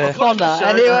happy Oh, to Connor, Show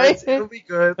anyway. notes, it'll be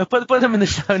good. put them in the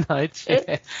show notes.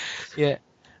 Yeah, yeah.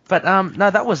 But no,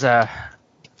 that was What a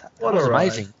ride.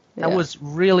 amazing. That Yeah. was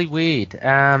really weird.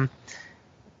 But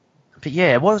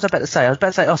yeah, what was I about to say? I was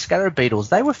about to say, Scarab Beetles.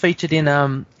 They were featured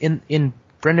in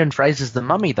Brendan Fraser's The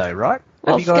Mummy, though, right?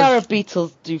 Well, Have you guys- Scarab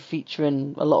Beetles do feature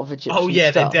in a lot of Egyptian Oh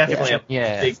yeah, they're stuff. definitely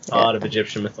Yeah. a big part of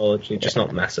Egyptian mythology. Just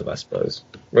not massive, I suppose.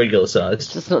 Regular size.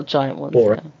 Just not giant ones.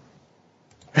 Boring.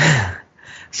 Yeah.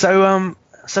 So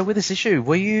with this issue,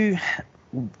 were you?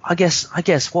 I guess.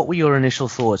 What were your initial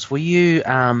thoughts? Were you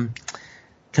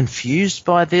confused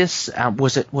by this?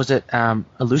 Was it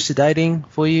elucidating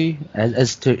for you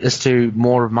as to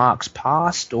more of Mark's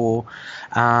past, or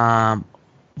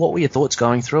what were your thoughts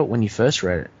going through it when you first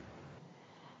read it?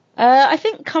 I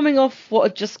think coming off what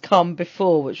had just come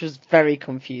before, which was very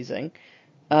confusing,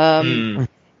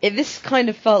 this kind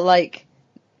of felt like,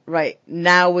 right,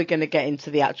 now we're going to get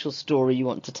into the actual story you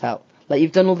want to tell. Like,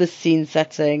 you've done all this scene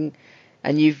setting,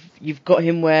 and you've got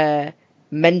him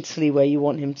mentally where you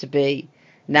want him to be.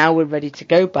 Now we're ready to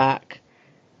go back,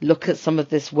 look at some of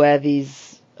this, where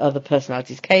these other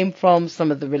personalities came from,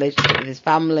 some of the relationship with his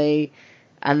family,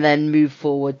 and then move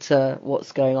forward to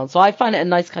what's going on. So I find it a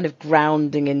nice kind of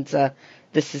grounding into,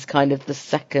 this is kind of the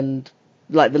second,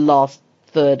 like the last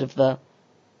third of the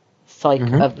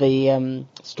cycle of the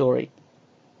story.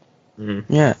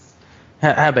 Mm-hmm. Yeah.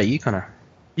 How about you, Connor?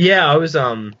 Yeah, I was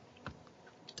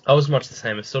much the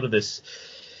same. It's sort of this.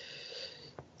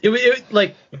 It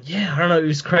I don't know. It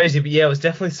was crazy, but yeah, it was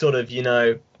definitely sort of,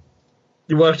 it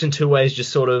worked in two ways.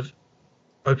 Just sort of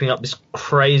opening up this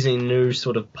crazy new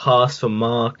sort of past for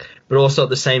Mark, but also at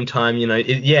the same time,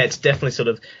 it's definitely sort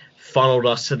of funneled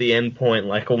us to the end point,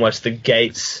 like almost the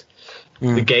gates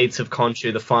of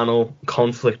Khonshu, the final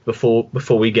conflict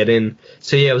before we get in.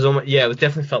 So yeah, it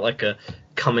definitely felt like a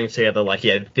coming together. Like,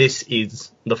 yeah, this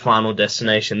is the final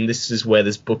destination. This is where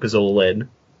this book is all led.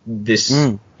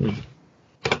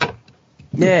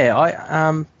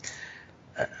 Yeah,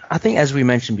 I think, as we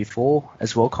mentioned before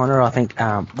as well, Connor, I think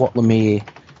what Lemire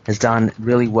has done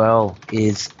really well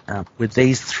is with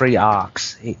these three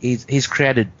arcs, he's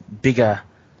created bigger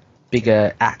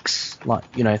acts, like,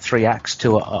 3 acts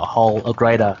to a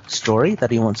greater story that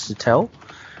he wants to tell.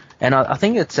 And I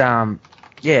think it's I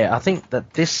think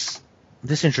that this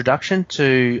introduction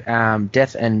to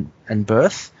death and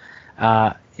birth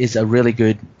is a really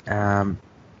good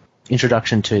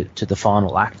introduction to the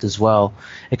final act as well.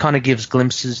 It kind of gives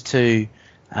glimpses to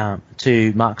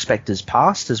Mark Spector's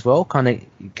past as well. Kind of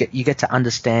you get to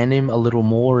understand him a little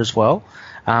more as well,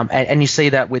 and you see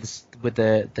that with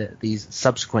these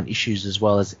subsequent issues as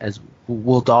well, as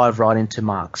we'll dive right into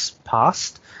Mark's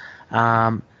past,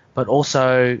 but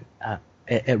also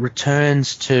it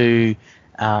returns to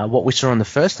what we saw in the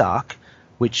first arc,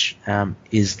 which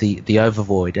is the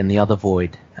Overvoid and the Other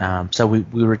Void. So we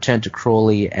return to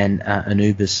Crawley and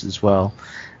Anubis as well.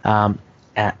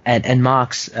 And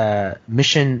Mark's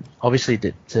mission, obviously,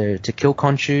 to kill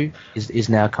Khonshu is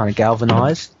now kind of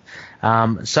galvanized.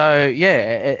 So yeah,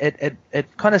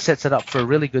 it kind of sets it up for a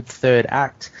really good third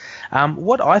act.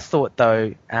 What I thought,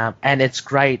 though, and it's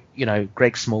great,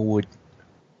 Greg Smallwood,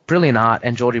 brilliant art,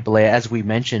 and Jordi Belair, as we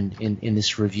mentioned in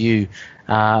this review,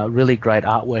 really great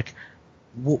artwork.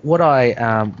 What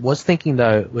I was thinking,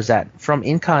 though, was that from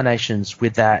Incarnations,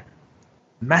 with that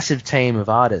massive team of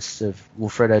artists of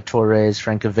Wilfredo Torres,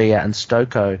 Francavilla, and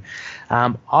Stocco,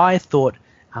 I thought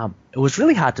it was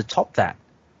really hard to top that.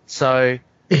 So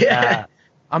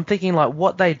I'm thinking, like,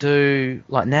 what they do,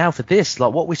 like, now for this,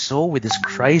 like what we saw with this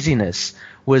craziness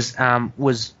was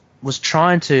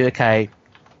trying to,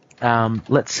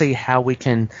 let's see how we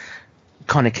can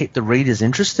kind of keep the readers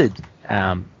interested.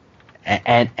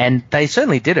 And they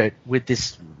certainly did it with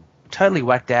this totally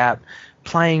whacked out,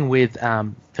 playing with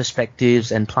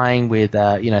perspectives and playing with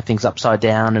things upside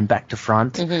down and back to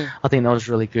front. I think that was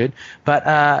really good. But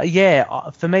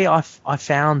for me, I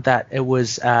found that it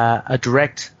was a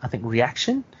direct, I think,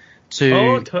 reaction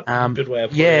to good way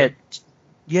of putting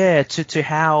it. to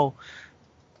how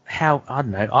I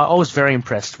don't know. I was very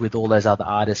impressed with all those other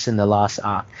artists in the last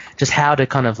arc. Just how to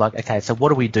kind of like, okay, so what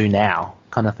do we do now,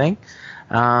 kind of thing.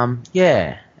 But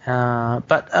it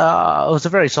was a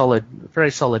very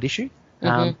solid issue.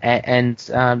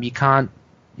 And you can't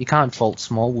fault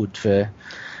Smallwood for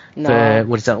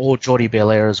what is that, or Jordi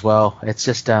Belair as well. It's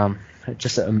just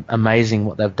amazing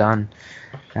what they've done.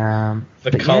 The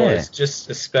colours, just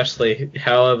especially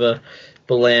however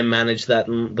Belair managed that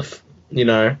in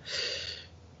the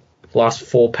last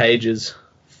 4 pages.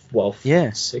 Well,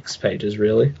 6 pages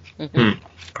really.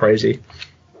 Crazy.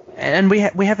 and we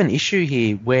have an issue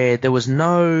here where there was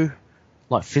no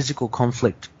like physical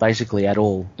conflict basically at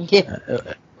all. Yeah.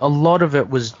 A lot of it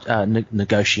was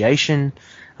negotiation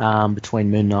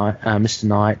between Moon Knight, Mr.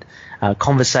 Knight,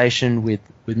 conversation with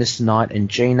Mr. Knight and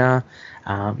Gina.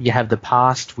 You have the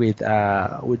past with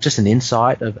just an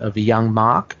insight of a young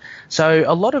Mark. So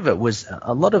a lot of it was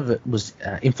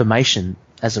information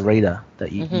as a reader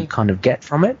that you kind of get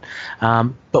from it.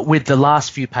 But with the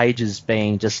last few pages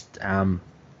being just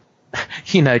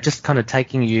just kind of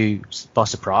taking you by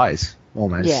surprise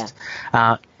almost.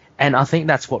 Yeah. And I think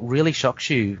that's what really shocks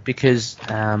you because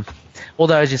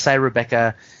although, as you say,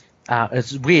 Rebecca,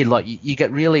 it's weird. Like you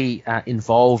get really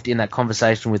involved in that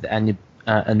conversation with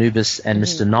Anubis and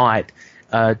Mr. Knight,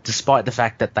 despite the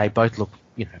fact that they both look,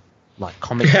 like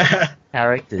comic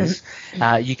characters.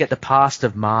 You get the past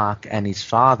of Mark and his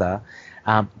father,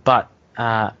 but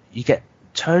you get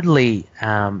totally,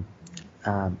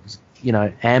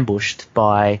 ambushed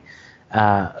by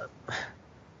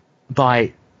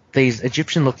these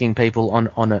Egyptian-looking people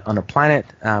on a planet,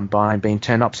 by being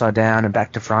turned upside down and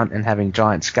back to front and having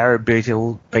giant scarab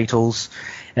beetles.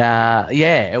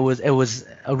 It was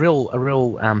a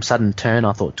real sudden turn,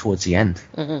 I thought, towards the end.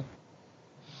 Mm-hmm.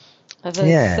 I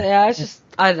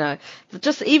don't know.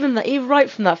 Just even right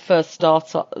from that first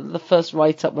the first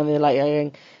write-up when they're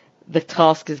like, the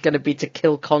task is going to be to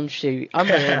kill Khonshu. I'm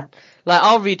in. Like,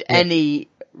 I'll read any.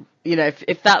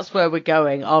 If that's where we're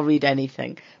going, I'll read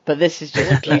anything. But this is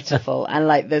just beautiful, and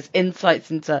like there's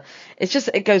insights into.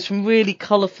 It goes from really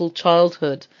colourful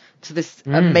childhood to this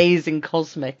amazing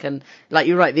cosmic, and like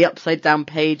you're right, the upside down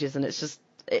pages, and it's just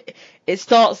it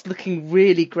starts looking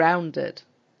really grounded.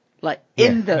 Like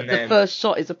in the first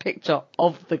shot is a picture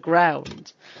of the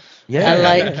ground. Yeah. And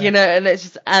like, and it's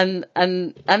just, and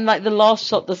like the last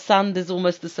shot, the sand is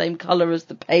almost the same color as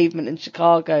the pavement in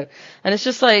Chicago. And it's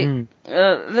just like,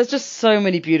 there's just so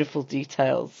many beautiful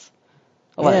details.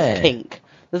 It's pink.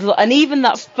 There's a lot, and even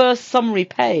that first summary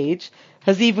page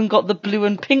has even got the blue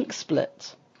and pink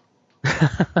split.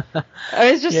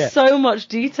 It's just so much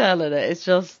detail in it. It's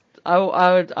just, I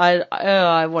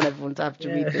want everyone to have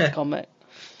to read this comic.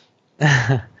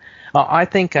 I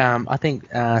think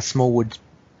Smallwood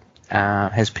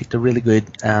has picked a really good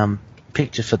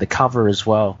picture for the cover as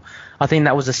well. I think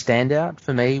that was a standout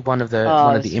for me. One of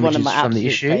the images from the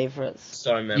issue. Favorites.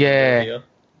 So memorable.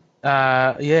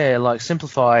 Like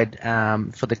simplified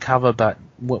for the cover, but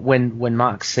when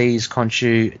Mark sees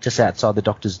Khonshu just outside the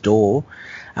Doctor's door,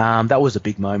 that was a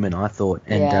big moment, I thought.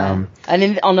 And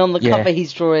and on the cover,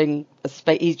 he's drawing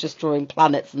he's just drawing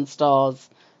planets and stars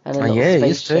and a little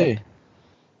spaceship. Too.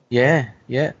 Yeah.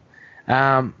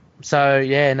 That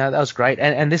was great.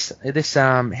 And this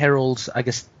heralds, I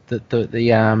guess,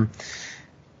 the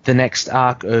next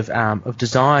arc of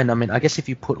design. I mean, I guess if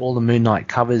you put all the Moon Knight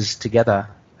covers together,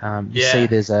 you see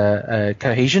there's a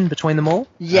cohesion between them all.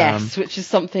 Yes, which is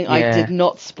something I did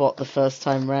not spot the first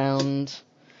time round.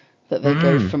 That they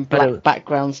go from black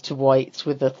backgrounds to white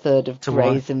with a third of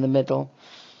greys in the middle.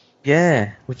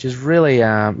 Yeah, which is really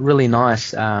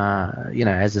nice,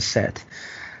 as a set.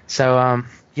 So,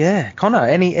 Connor,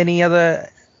 any other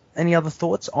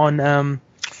thoughts on the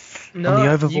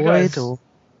Overvoid? You guys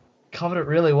covered it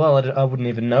really well. I wouldn't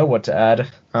even know what to add.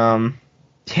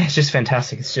 It's just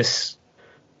fantastic. It's just,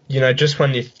 just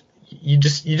when you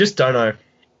just don't know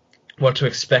what to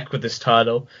expect with this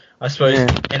title. I suppose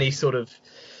any sort of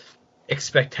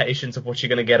expectations of what you're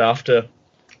going to get after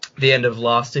the end of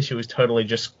last issue is totally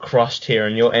just crushed here,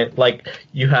 and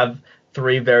you have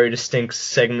three very distinct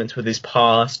segments with his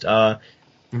past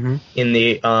in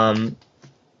the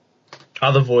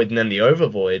other void and then the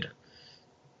Overvoid.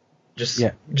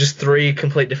 Just three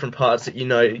complete different parts that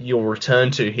you'll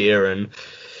return to here, and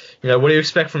what do you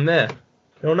expect from there?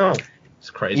 I don't know. It's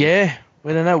crazy. Yeah.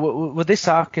 We don't know. Well, this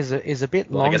arc is a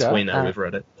bit longer. I guess we know, we've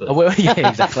read it. But.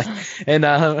 Exactly. And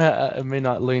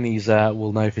Midnight Loonies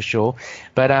will know for sure.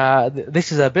 But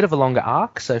this is a bit of a longer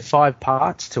arc, so 5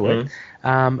 parts to it.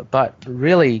 But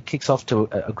really kicks off to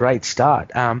a great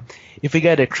start. If we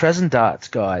go to Crescent Darts,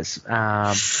 guys,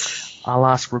 I'll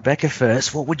ask Rebecca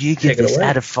first. What would you give this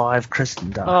out of 5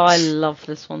 Crescent Darts? Oh, I love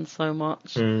this one so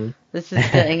much. This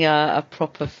is getting a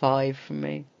proper 5 from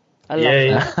me. I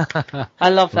love that. I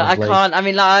love that. Lovely. I can't. I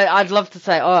mean, I'd love to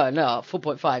say, oh no,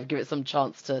 4.5. Give it some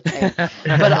chance to take. But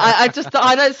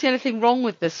I don't see anything wrong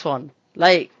with this one.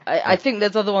 Like, I think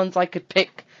there's other ones I could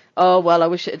pick. Oh well, I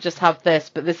wish it would just have this,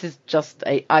 but this is just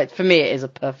for me, it is a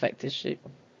perfect issue.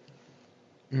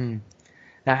 Now,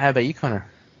 how about you, Connor?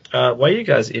 Why are you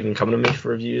guys even coming to me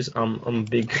for reviews? I'm a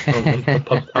big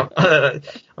I'm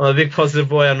a big positive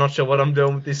boy. I'm not sure what I'm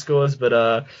doing with these scores,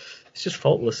 but It's just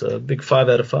faultless. A big 5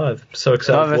 out of 5. So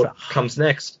excited for what comes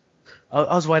next.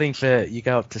 I was waiting for you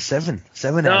go up to 7.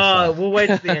 7 out of 5. We'll wait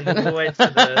to the end. We'll wait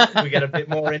till we get a bit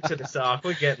more into this arc.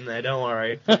 We're getting there. Don't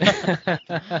worry.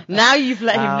 Now you've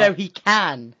let him know he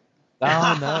can.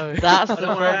 Oh no, that's the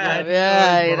problem.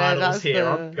 Yeah, that's here.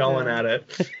 I'm going at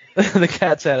it. The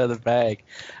cat's out of the bag.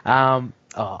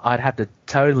 I'd have to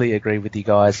totally agree with you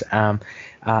guys, and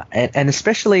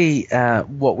especially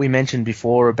what we mentioned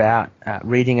before about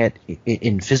reading it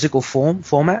in physical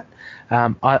format.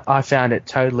 I found it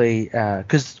totally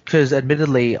because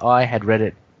admittedly I had read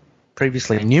it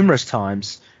previously numerous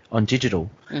times on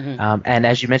digital, and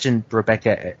as you mentioned,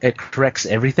 Rebecca, it corrects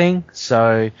everything.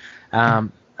 So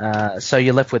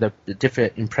you're left with a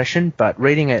different impression. But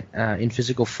reading it in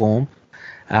physical form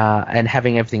and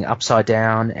having everything upside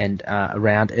down and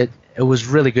around it was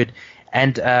really good.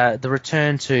 And the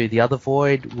return to the other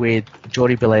Void with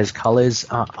Jordie Bellaire's colours.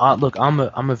 Look,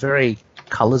 I'm a very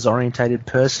colours orientated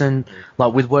person.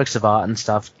 Like with works of art and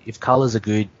stuff, if colours are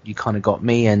good, you kind of got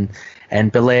me. And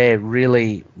Bellaire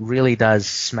really does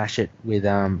smash it with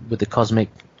the cosmic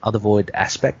other Void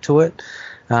aspect to it.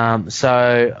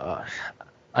 So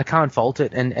I can't fault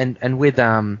it. And with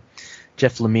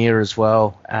Jeff Lemire as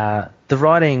well, the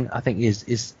writing I think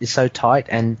is so tight,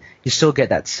 and you still get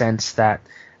that sense that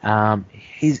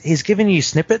he's given you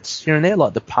snippets here and there,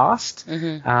 like the past.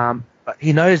 But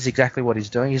he knows exactly what he's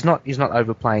doing. He's not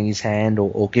overplaying his hand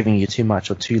or giving you too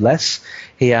much or too less.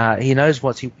 He knows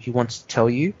what he wants to tell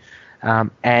you.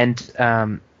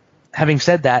 And having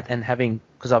said that, and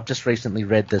because I've just recently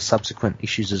read the subsequent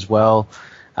issues as well,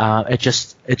 it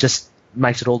just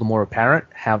makes it all the more apparent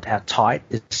how tight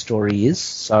this story is.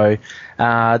 So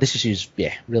this issue's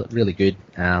really good.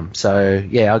 So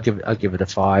yeah, I'll give it a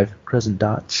 5 Crescent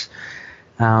Darts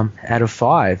out of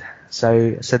 5.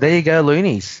 So there you go,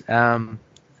 Loonies.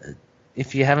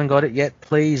 If you haven't got it yet,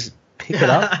 please pick it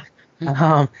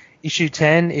up. Issue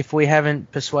 10. If we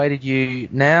haven't persuaded you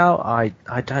now,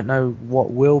 I don't know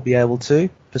what will be able to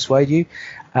persuade you.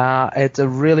 It's a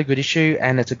really good issue,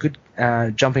 and it's a good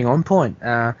jumping on point.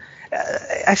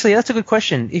 Actually, that's a good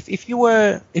question. If you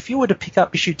were to pick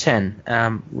up issue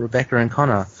 10, Rebecca and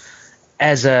Connor,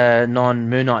 as a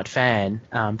non-Moon Knight fan,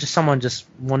 just someone just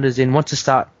wanders in, wants to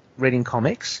start reading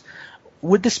comics,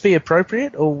 would this be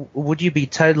appropriate, or would you be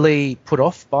totally put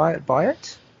off by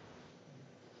it?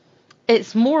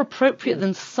 It's more appropriate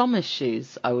than some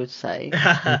issues, I would say.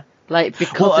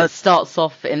 Because it starts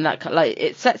off in that,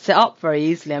 it sets it up very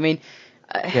easily. I mean,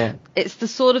 it's the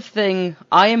sort of thing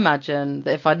I imagine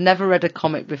that if I'd never read a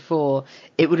comic before,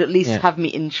 it would at least have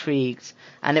me intrigued,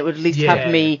 and it would at least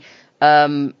have me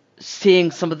seeing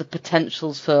some of the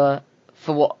potentials for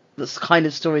what this kind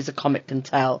of stories a comic can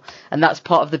tell. And that's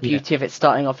part of the beauty of it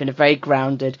starting off in a very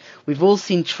grounded. We've all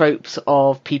seen tropes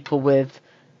of people with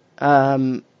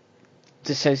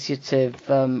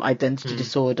dissociative identity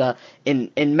disorder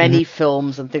in many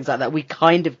films and things like that. We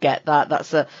kind of get that.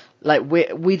 That's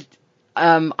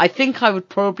I think I would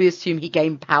probably assume he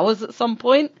gained powers at some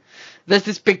point. There's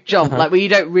this big jump, where you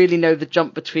don't really know the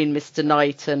jump between Mr.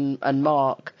 Knight and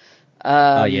Mark.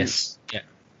 Yes. Yeah.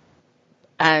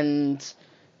 And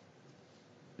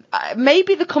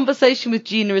maybe the conversation with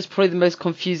Gina is probably the most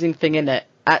confusing thing in it,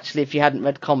 actually, if you hadn't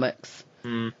read comics.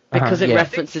 Because it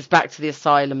references back to the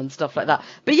asylum and stuff like that.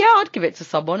 But yeah, I'd give it to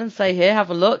someone and say, here, have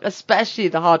a look, especially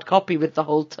the hard copy with the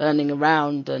whole turning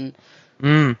around and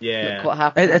look what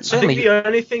happened. I think the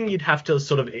only thing you'd have to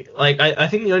sort of, I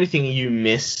think the only thing you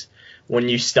miss when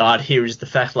you start here is the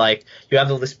fact, you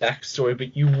have all this backstory,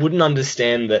 but you wouldn't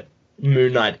understand that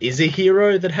Moon Knight is a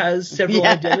hero that has several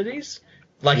identities.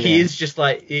 He is just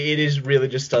it is really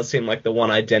just does seem like the one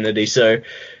identity. So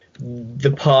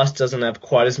the past doesn't have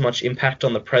quite as much impact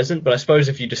on the present, but I suppose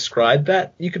if you describe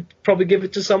that, you could probably give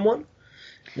it to someone.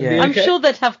 Yeah. I'm sure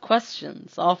they'd have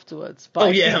questions afterwards.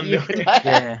 But you can see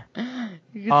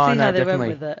how they went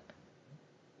with it.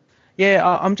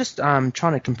 Yeah, I'm just trying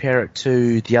to compare it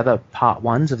to the other part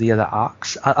ones of the other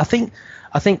arcs. I think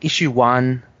issue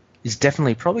 1 is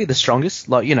definitely probably the strongest.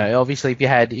 Obviously, if you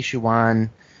had issue 1,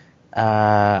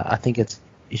 I think it's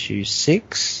issue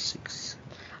 6.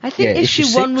 I think issue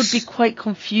 1 would be quite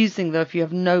confusing, though, if you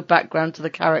have no background to the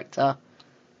character.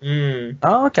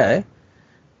 Oh, okay.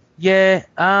 Yeah,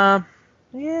 I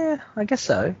guess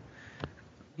so.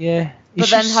 Yeah. But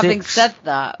then, having said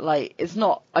that, it's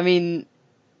not. I mean,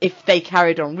 if they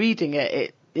carried on reading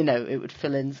it, it would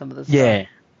fill in some of the stuff. Yeah.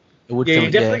 It would you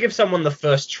definitely give someone the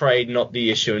first trade, not the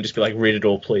issue, and just be like, read it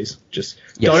all, please. Just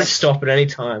don't stop at any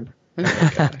time.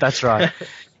 That's right.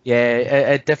 Yeah,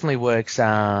 it definitely works.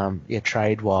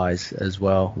 Trade wise as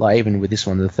well. Like even with this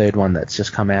one, the third one that's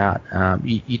just come out,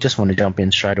 you just want to jump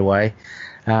in straight away.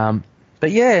 But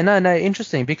yeah, no,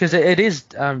 interesting because it is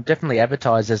definitely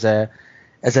advertised as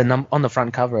on the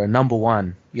front cover, a number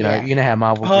one. You know how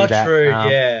Marvel do that. True.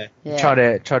 Yeah.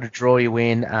 Try to draw you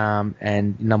in,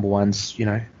 and number ones,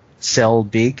 sell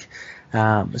big.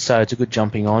 So it's a good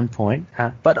jumping on point.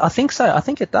 But I think so. I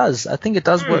think it does. I think it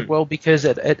does work well because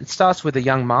it starts with a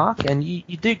young Mark, and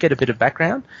you do get a bit of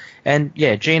background. And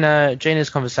yeah, Gina's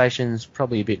conversation's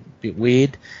probably a bit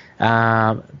weird.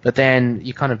 But then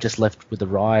you're kind of just left with the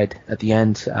ride at the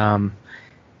end.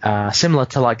 Similar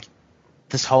to like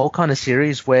this whole kind of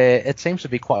series where it seems to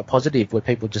be quite positive, where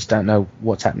people just don't know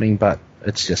what's happening, but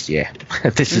it's just,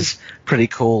 this is pretty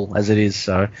cool as it is.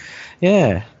 So,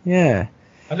 yeah.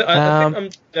 I think I'm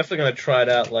definitely going to try it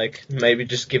out, like, maybe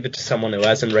just give it to someone who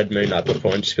hasn't read Moon Knight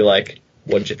before and just be like,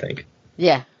 what did you think?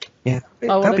 Yeah. Yeah.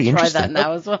 I want to try that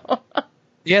now as well.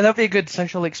 Yeah, that'd be a good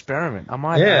social experiment. I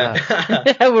might.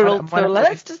 We're all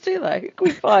let's just do that. Who can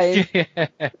we find?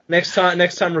 Yeah. Next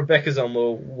time Rebecca's on,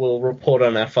 we'll report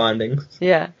on our findings.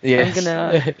 Yeah. Yes.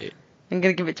 I'm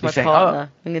gonna give it to my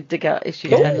partner. I'm gonna dig out issue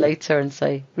 10 later and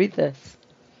say, read this.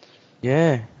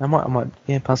 Yeah, I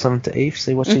might pass on to Eve,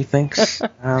 see what she thinks.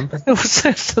 We'll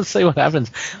see what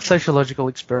happens. Sociological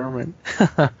experiment.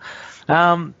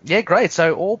 Great.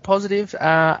 So all positive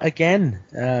again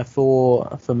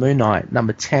for Moon Knight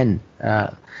number 10,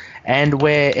 and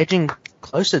we're edging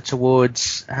closer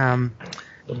towards the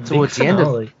end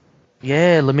of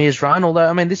Lemire's run. Although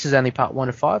I mean this is only part 1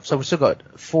 of 5, so we've still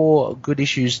got 4 good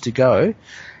issues to go.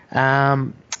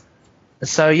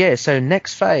 So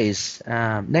next phase,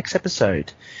 next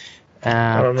episode.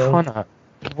 Connor,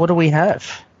 what do we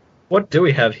have? What do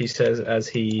we have? He says as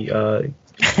he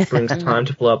brings time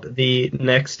to pull up the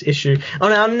next issue.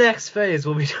 On our next phase,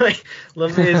 we'll be doing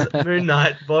Lemire's Moon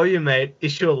Knight Volume 8,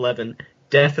 Issue 11,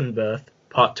 Death and Birth,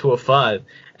 Part 2 of 5,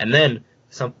 and then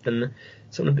something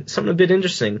a bit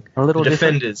interesting. A little The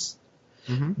Defenders,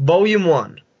 Volume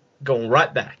 1, going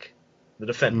right back. The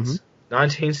Defenders,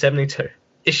 1972.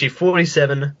 Issue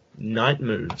 47, Night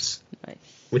Moves. Nice.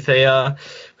 With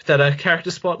that character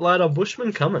spotlight on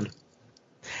Bushman coming.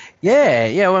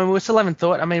 Yeah. Well, we still haven't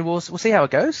thought. I mean, we'll see how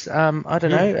it goes. I don't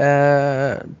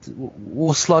know.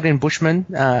 We'll slot in Bushman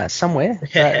somewhere.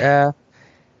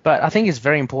 But I think it's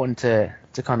very important to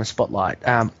kind of spotlight.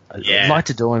 I'd like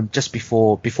to do him just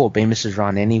before Bemis's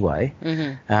run anyway.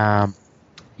 A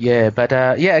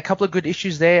couple of good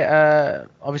issues there.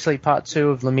 Obviously, part 2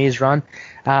 of Lemire's run.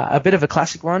 A bit of a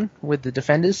classic one with the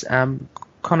Defenders.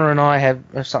 Connor and I have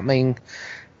something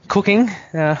cooking.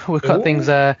 We've got things,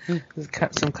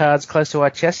 some cards close to our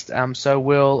chest. So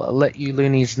we'll let you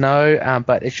loonies know.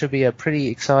 But it should be a pretty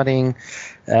exciting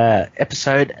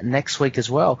episode next week as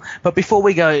well. But before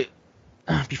we sign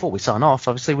off,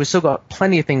 obviously we've still got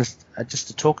plenty of things just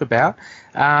to talk about.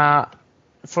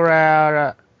 For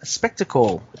our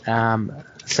Spectacle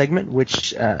segment,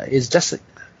 which is just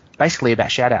basically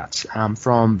about shout-outs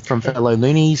from fellow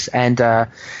loonies and fellow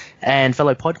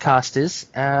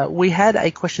podcasters. We had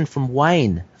a question from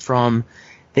Wayne from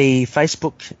the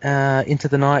Facebook Into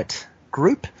the Night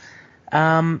group.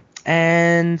 Connor,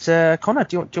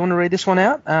 do you want to read this one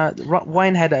out?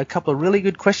 Wayne had a couple of really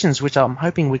good questions, which I'm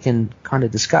hoping we can kind of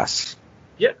discuss.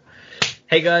 Yep.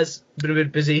 Hey guys, been a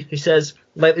bit busy. He says,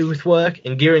 lately with work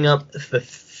and gearing up the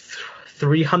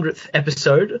 300th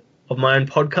episode of my own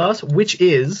podcast, which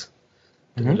is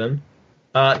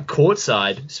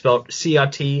Courtside, spelled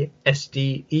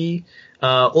CRTSDE,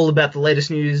 all about the latest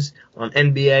news on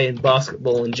NBA and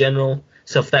basketball in general.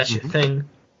 So if that's your thing,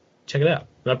 check it out.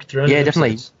 We're up to 300 Yeah,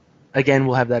 definitely. episodes. Again,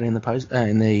 we'll have that in the post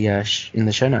in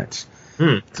the show notes.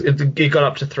 It got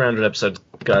up to 300 episodes,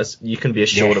 guys. You can be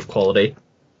assured of quality.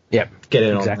 Yep, get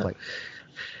in exactly.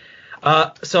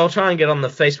 on that. So I'll try and get on the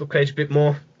Facebook page a bit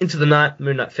more. Into the Night,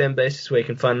 Moon Knight fan base is where you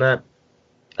can find that.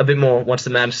 A bit more once the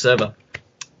madness is over.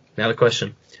 Now the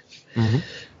question. Oh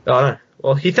no.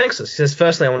 Well, he thanks us. He says,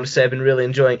 firstly, I want to say I've been really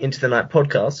enjoying Into the Night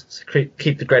podcast. So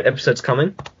keep the great episodes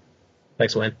coming.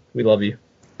 Thanks, Wayne. We love you.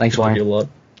 Thanks, Wayne. We love you a lot.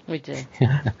 We do.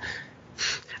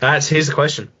 Alright, so here's the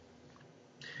question.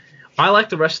 I, like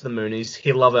the rest of the Moonies,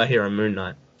 he love our hero Moon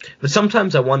Knight. But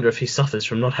sometimes I wonder if he suffers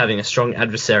from not having a strong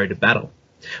adversary to battle.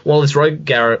 While his rogue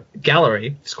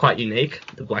gallery is quite unique,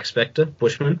 the Black Spectre,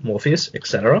 Bushman, Morpheus,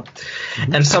 etc.,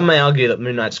 and some may argue that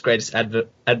Moon Knight's greatest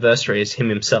adversary is him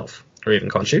himself, or even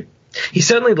Khonshu, he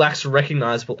certainly lacks a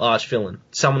recognisable arch-villain,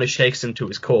 someone who shakes him to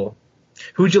his core.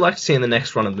 Who would you like to see in the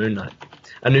next run of Moon Knight?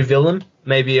 A new villain?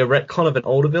 Maybe a retcon of an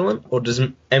older villain? Or does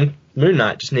Moon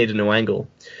Knight just need a new angle?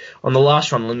 On the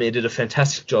last run, Lemire did a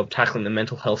fantastic job tackling the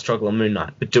mental health struggle of Moon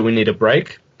Knight, but do we need a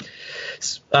break?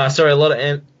 Sorry, a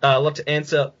lot to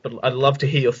answer, but I'd love to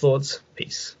hear your thoughts.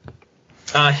 Peace.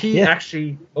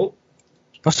 Actually... Oh,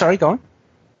 sorry, go on.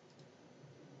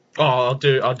 Oh,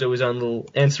 I'll do his own little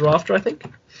answer after, I think.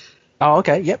 Oh,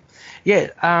 okay, yep.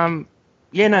 Yeah,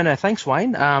 no, thanks,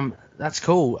 Wayne. That's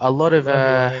cool. A lot of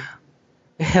a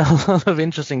lot of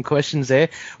interesting questions there.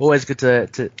 Always good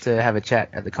to have a chat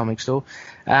at the comic store.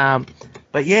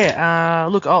 But yeah,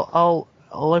 look, I'll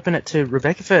open it to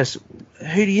Rebecca first.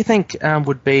 Who do you think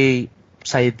would be,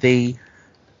 say, the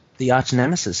arch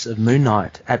nemesis of Moon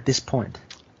Knight at this point?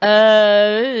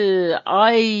 I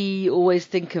always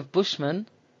think of Bushman.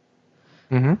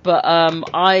 Mm-hmm. But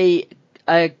I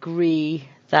agree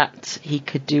that he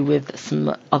could do with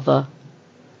some other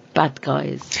bad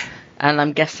guys. And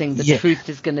I'm guessing the truth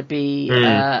is going to be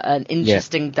an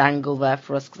interesting dangle there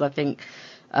for us, because I think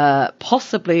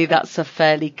possibly that's a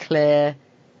fairly clear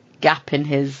gap in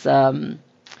his sort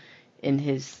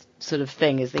of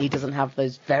thing, is that he doesn't have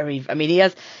those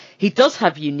he does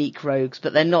have unique rogues,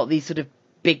 but they're not these sort of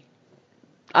big.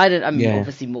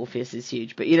 Obviously Morpheus is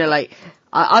huge, but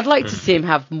I'd like to see him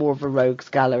have more of a rogues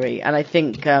gallery, and I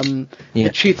think the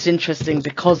truth's interesting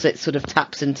because it sort of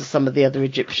taps into some of the other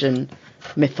Egyptian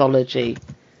mythology.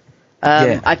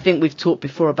 I think we've talked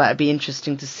before about it'd be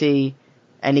interesting to see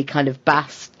any kind of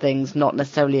Bast things, not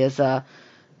necessarily as a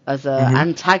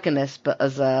antagonist, but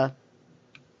as a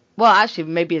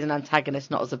maybe as an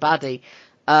antagonist, not as a baddie.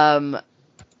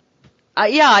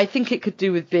 I think it could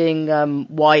do with being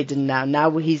widened now.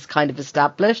 Now he's kind of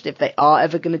established. If they are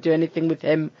ever going to do anything with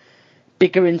him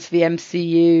bigger into the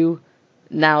MCU,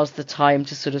 now's the time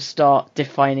to sort of start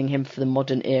defining him for the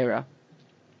modern era.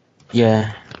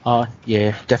 Yeah,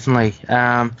 definitely.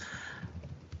 I'm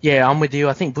with you.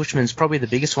 I think Bushman's probably the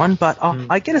biggest one, but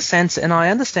I get a sense, and I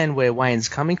understand where Wayne's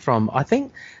coming from. I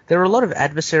think there are a lot of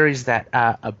adversaries that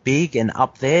are big and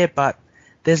up there, but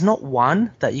there's not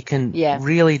one that you can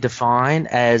really define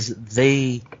as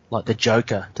the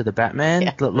Joker to the Batman.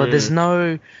 Yeah. There's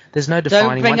no defining one.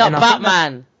 Don't bring up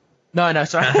Batman. No,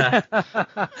 sorry.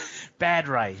 Bad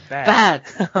Ray. Bad.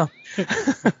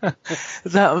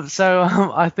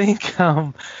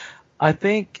 I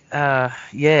think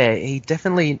he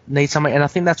definitely needs something, and I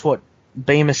think that's what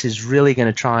Bemis is really going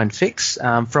to try and fix.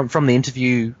 From the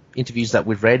interviews that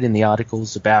we've read in the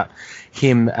articles about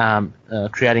him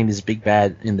creating this big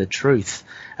bad in the Truth.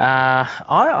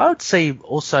 I would see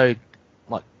also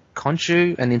like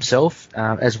Khonshu and himself,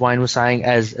 as Wayne was saying,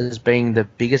 as being the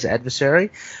biggest adversary.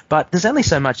 But there's only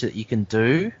so much that you can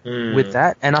do with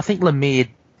that, and I think Lemire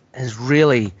has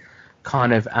really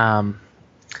kind of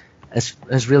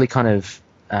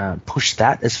pushed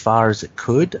that as far as it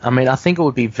could. I mean, I think it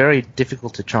would be very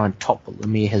difficult to try and top what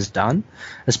Lemire has done,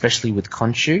 especially with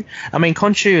Khonshu. I mean,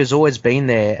 Khonshu has always been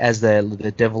there as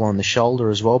the devil on the shoulder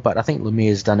as well, but I think Lemire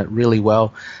has done it really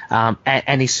well.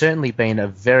 And he's certainly been a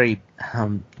very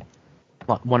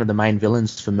like one of the main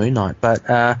villains for Moon Knight.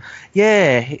 But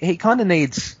he kind of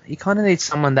needs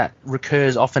someone that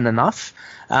recurs often enough.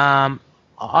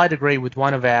 I'd agree with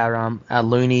one of our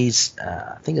loonies,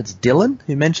 I think it's Dylan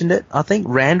who mentioned it. I think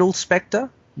Randall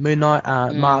Spector, Moon Knight,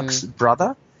 Mark's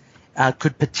brother,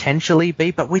 could potentially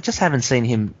be, but we just haven't seen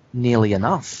him nearly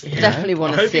enough. Definitely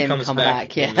want to see him come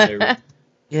back.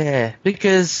 Yeah,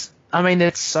 because, I mean,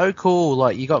 it's so cool.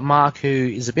 Like, you got Mark, who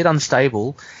is a bit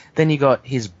unstable, then you got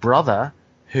his brother,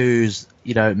 who's,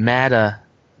 madder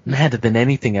than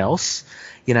anything else.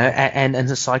 And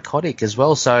a psychotic as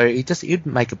well. So he'd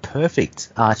make a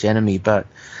perfect arch enemy. But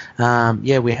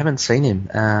we haven't seen him.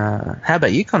 How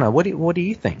about you, Connor? What do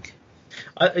you think?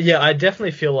 I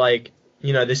definitely feel like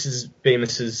this is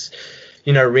Bemis's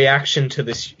reaction to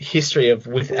this history of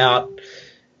without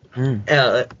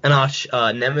an arch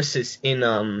nemesis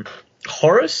in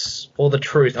Horus or the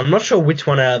Truth. I'm not sure which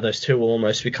one out of those two will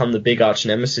almost become the big arch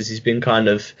nemesis. He's been kind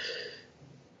of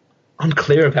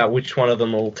unclear about which one of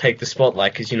them will take the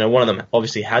spotlight, because one of them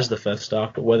obviously has the first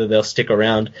arc, but whether they'll stick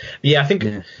around. But I think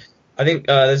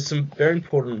there's some very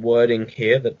important wording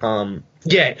here that I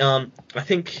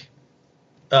think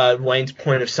Wayne's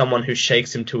point of someone who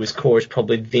shakes him to his core is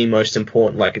probably the most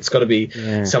important. Like, it's got to be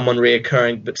someone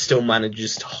reoccurring but still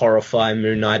manages to horrify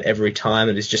Moon Knight every time,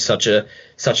 and is just such an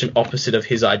opposite of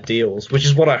his ideals, which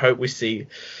is what I hope we see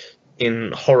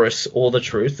in Horus or the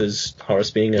Truth, as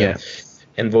Horus being a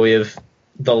envoy of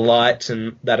the light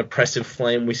and that oppressive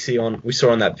flame we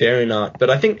saw on that variant art. But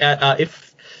I think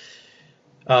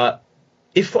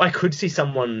if I could see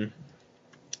someone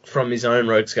from his own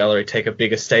Rogues Gallery take a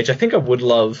bigger stage. I think I would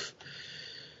love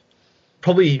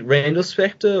probably Randall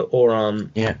Spectre or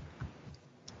is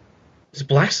it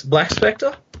Black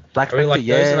Spectre? Black I really Spectre, like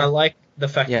yeah. those, and I like the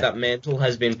fact that mantle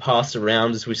has been passed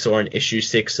around, as we saw in issue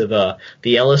 6 of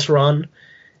the Ellis run.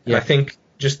 And I think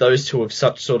just those two have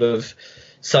such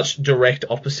direct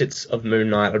opposites of Moon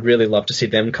Knight. I'd really love to see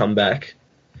them come back.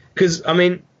 Because, I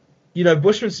mean, you know,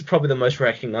 Bushman's probably the most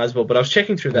recognizable, but I was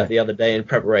checking through that the other day in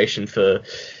preparation for,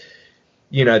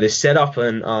 you know, this setup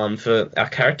and for our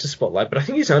character spotlight, but I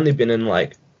think he's only been in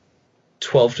like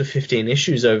 12 to 15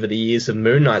 issues over the years of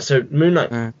Moon Knight, so Moon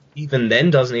Knight even then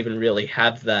doesn't even really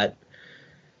have that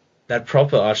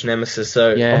proper arch nemesis,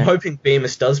 so I'm hoping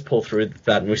Bemis does pull through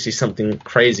that and we see something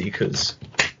crazy, because,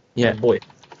 oh boy.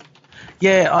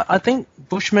 Yeah, I think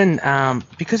Bushman,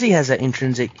 because he has that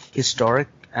intrinsic historic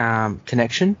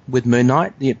connection with Moon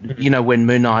Knight. You know, when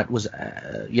Moon Knight was,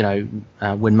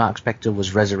 when Mark Spector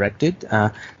was resurrected.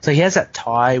 So he has that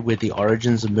tie with the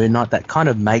origins of Moon Knight that kind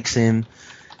of makes him,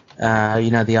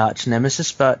 the arch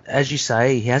nemesis. But as you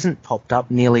say, he hasn't popped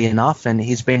up nearly enough, and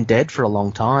he's been dead for a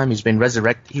long time. He's been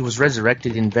resurrected. He was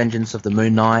resurrected in Vengeance of the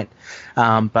Moon Knight,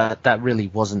 but that really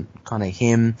wasn't kind of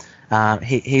him.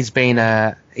 He was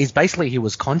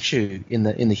Khonshu in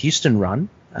the Houston run.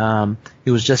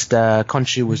 He was just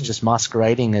Khonshu was just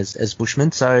masquerading as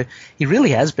Bushman, so he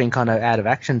really has been kind of out of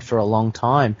action for a long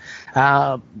time.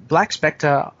 Black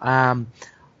Spectre,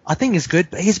 I think is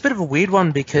good, but he's a bit of a weird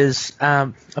one because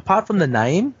apart from the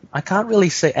name, I can't really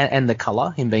see, and the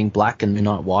color, him being black and Moon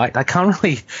Knight white, I can't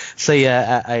really see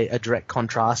a direct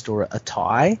contrast or a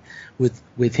tie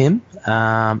with him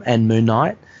and Moon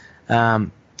Knight.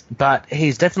 But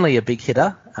he's definitely a big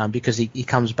hitter because he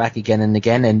comes back again and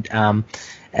again,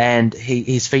 and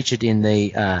he's featured in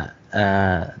the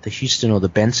Houston or the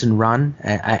Benson run,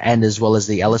 and as well as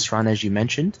the Ellis run, as you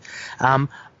mentioned.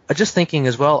 Just thinking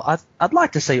as well, I'd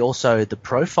like to see also the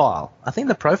profile. I think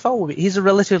the profile he's a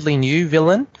relatively new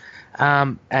villain.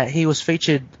 He was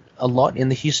featured a lot in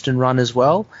the Houston run as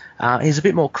well. He's a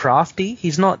bit more crafty.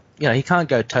 He's not, he can't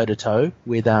go toe to toe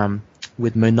with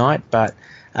Moon Knight, but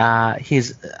I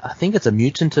think it's a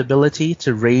mutant ability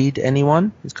to read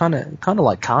anyone. It's kind of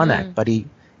like Karnak, but he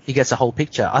gets a whole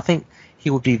picture. I think he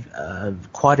would be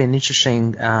quite an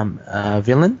interesting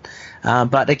villain.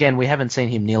 But again, we haven't seen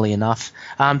him nearly enough.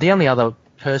 The only other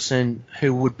person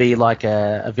who would be like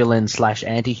a villain /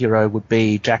 anti-hero would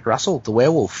be Jack Russell, the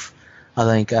werewolf. I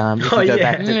think if you go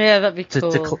back to, that'd be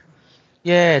cool.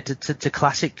 to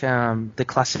classic, the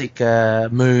classic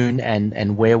Moon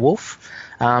and werewolf.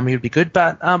 He would be good,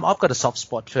 but I've got a soft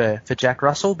spot for Jack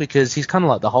Russell because he's kind of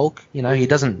like the Hulk. He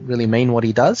doesn't really mean what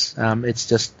he does. It's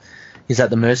just he's at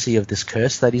the mercy of this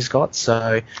curse that he's got.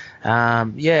 So,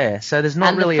 so there's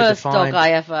not really a defined... And the first dog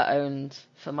I ever owned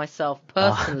for myself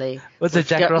personally was it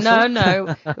Jack Russell?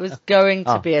 No, it was going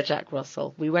to be a Jack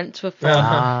Russell. We went to a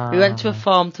farm. We went to a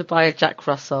farm to buy a Jack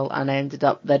Russell, and I ended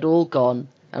up they'd all gone,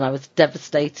 and I was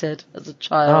devastated as a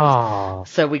child.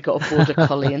 So we got a border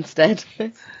collie instead.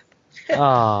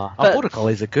 Border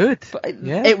collies are good.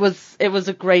 It was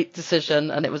a great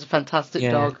decision, and it was a fantastic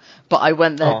dog. But I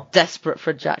went there desperate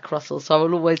for Jack Russell, so I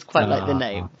will always quite like the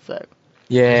name. So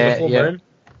Did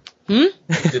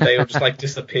they all just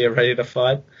disappear, ready to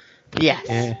fight? Yes.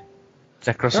 Yeah.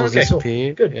 Jack Russell's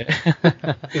disappeared. Cool. Good.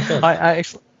 Yeah.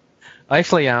 I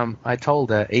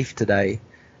told Eve today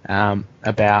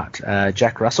about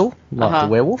Jack Russell, the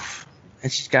werewolf,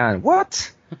 and she's going,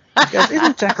 "What?" She goes,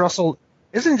 Isn't Jack Russell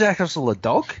a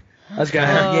dog? I was going,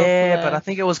 but I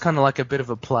think it was kind of like a bit of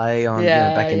a play on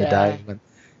back in the day.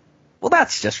 Well,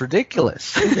 that's just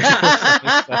ridiculous.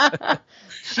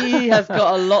 She has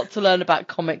got a lot to learn about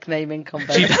comic naming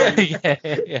conventions.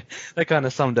 Yeah. They kind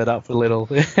of summed it up a little.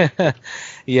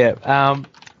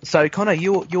 So, Connor,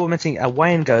 you were mentioning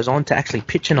Wayne goes on to actually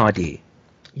pitch an idea.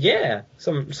 Yeah,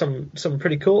 some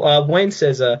pretty cool. Wayne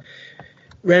says,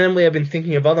 randomly I've been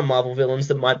thinking of other Marvel villains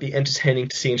that might be entertaining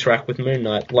to see interact with Moon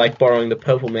Knight, like borrowing the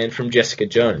Purple Man from Jessica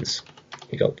Jones.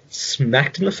 He got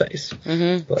smacked in the face.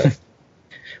 Mm-hmm. But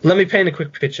let me paint a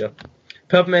quick picture.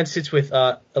 Purple Man sits with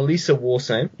Elisa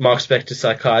Warsame, Mark Spector's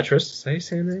psychiatrist, say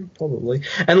her name? Probably,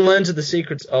 and learns of the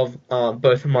secrets of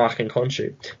both Mark and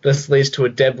Khonshu. This leads to a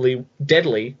deadly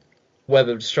web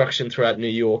of destruction throughout New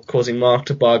York, causing Mark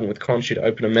to bargain with Khonshu to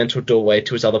open a mental doorway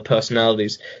to his other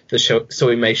personalities so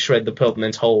he may shred the Purple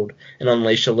Man's hold and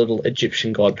unleash a little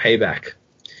Egyptian god payback.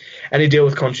 Any deal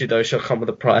with Khonshu, though, shall come with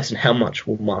a price, and how much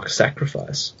will Mark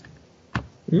sacrifice?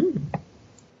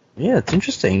 Yeah, it's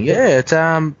interesting. Yeah, it's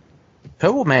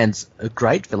Purple Man's a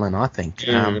great villain, I think.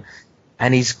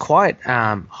 And he's quite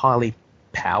highly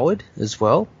powered as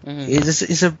well.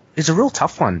 Mm-hmm. Is a real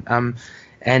tough one.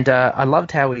 And I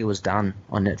loved how he was done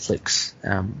on Netflix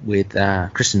with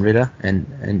Kristen Ritter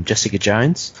and Jessica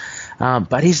Jones.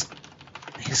 But he's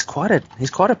quite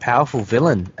a powerful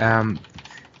villain. And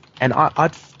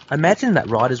I'd imagine that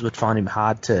writers would find him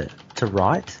hard to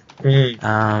write.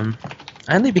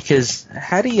 Only because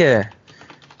how do you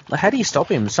stop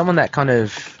him? Someone that kind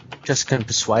of just can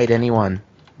persuade anyone,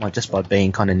 like just by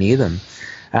being kind of near them.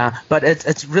 But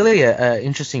it's really a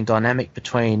interesting dynamic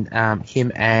between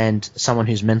him and someone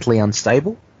who's mentally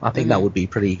unstable. I think that would be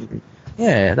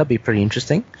that'd be pretty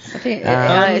interesting. I think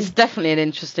it's definitely an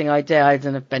interesting idea. I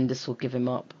don't know if Bendis will give him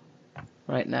up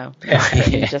right now.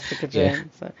 Jessica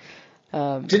Jones. Yeah.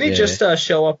 So, didn't he just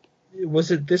show up?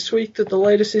 Was it this week that the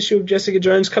latest issue of Jessica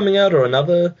Jones coming out, or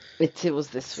another? It was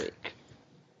this week.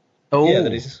 Oh, yeah,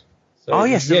 that is. So,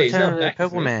 yes, the he's Return not of the back,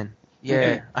 Purple isn't he? Man.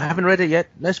 Yeah, I haven't read it yet.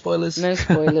 No spoilers. No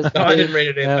spoilers. No, I didn't read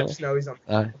it either. I just know he's on.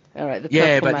 All right. The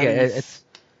yeah, Purple but Man's- it's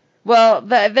Well,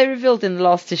 they revealed in the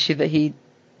last issue that he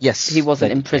wasn't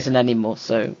that- in prison anymore.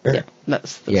 So yeah,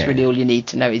 that's Yeah. really all you need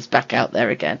to know. He's back out there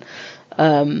again.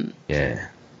 Yeah.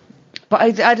 But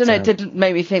I don't know. It So- did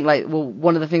make me think. Like, well,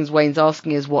 one of the things Wayne's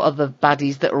asking is what other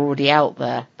baddies that are already out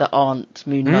there that aren't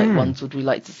Moon Knight ones would we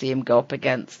like to see him go up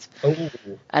against? Oh.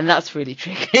 And that's really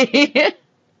tricky.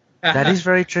 That is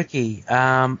very tricky.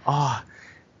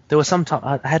 There was some time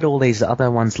I had all these other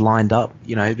ones lined up,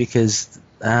 because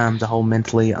the whole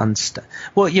mentally unstable.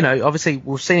 Well, obviously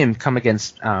we've seen him come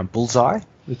against Bullseye,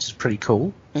 which is pretty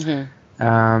cool.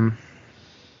 Mm-hmm.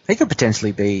 He could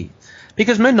potentially be,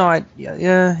 because Moon Knight,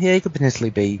 he could potentially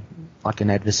be like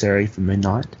an adversary for Moon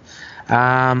Knight.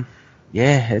 That's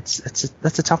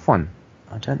a tough one.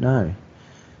 I don't know.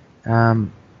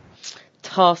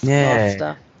 Taskmaster.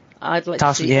 Yeah. I'd like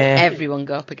to see everyone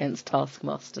go up against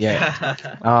Taskmaster. Yeah.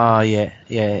 Oh, yeah.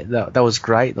 That was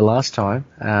great the last time.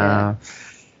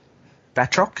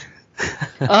 Batroc.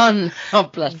 Oh,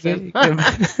 bless him.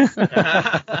 Batroc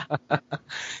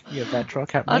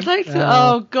happening. I'd like to.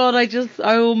 Oh God, I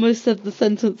almost said the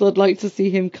sentence. I'd like to see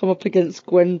him come up against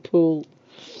Gwenpool.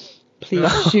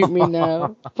 Please shoot me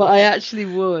now. But I actually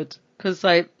would, because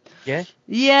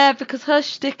Yeah, because her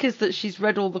shtick is that she's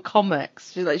read all the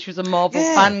comics. She was a Marvel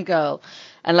fangirl,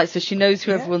 and so she knows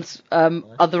who everyone's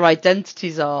other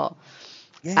identities are.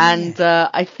 And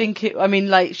I think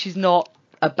she's not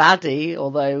a baddie,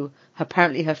 although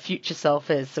apparently her future self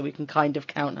is, so we can kind of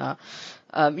count her.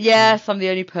 Yes, I'm the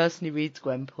only person who reads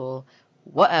Gwenpool.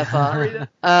 Whatever.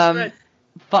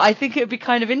 But I think it would be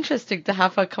kind of interesting to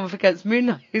have her come up against Moon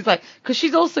Knight, who's because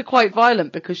she's also quite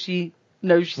violent because she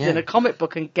knows she's in a comic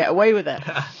book and get away with it.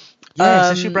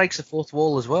 So she breaks the fourth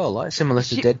wall as well, similar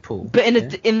to Deadpool. But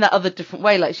in that other different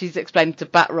way, she's explaining to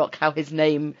Batroc how his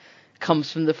name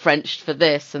comes from the French for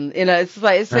this, and it's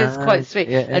quite sweet.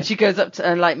 And she goes up to,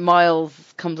 and Miles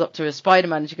comes up to her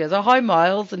Spider-Man, and she goes, "Oh, hi,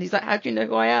 Miles," and he's like, "How do you know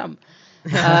who I am?"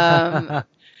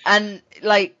 And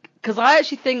because I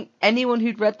actually think anyone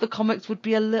who'd read the comics would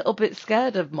be a little bit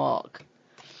scared of Mark.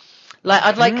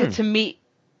 I'd like her to meet.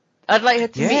 I'd like her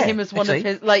to meet him as one of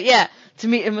his, to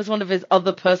meet him as one of his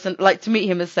other person, to meet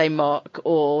him as, say, Mark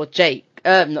or Jake,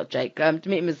 not Jake, to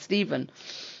meet him as Stephen,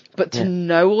 but to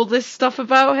know all this stuff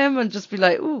about him and just be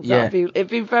like, ooh, it'd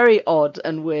be very odd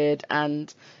and weird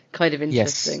and kind of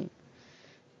interesting.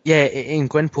 Yeah, in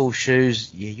Gwenpool's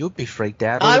shoes, you'd be freaked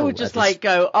out. I would just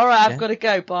go, all right, I've got to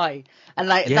go, bye. And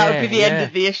that would be the end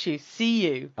of the issue. See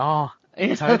you. Oh,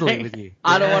 totally with you.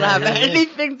 I don't want to have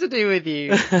anything to do with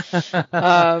you.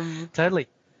 Totally.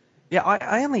 Yeah,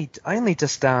 I only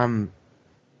just I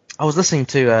was listening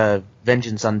to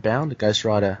Vengeance Unbound, a Ghost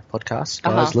Rider podcast.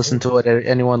 Guys, listen to it.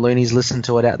 Anyone loonies, listen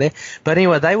to it out there. But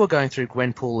anyway, they were going through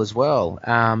Gwenpool as well.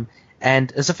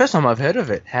 And it's the first time I've heard of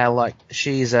it. How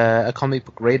she's a comic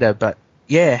book reader, but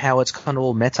how it's kind of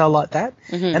all meta like that.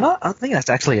 Mm-hmm. And I think that's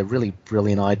actually a really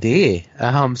brilliant idea.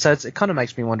 So it kind of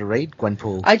makes me want to read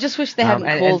Gwenpool. I just wish they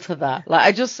hadn't called her that.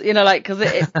 I just, because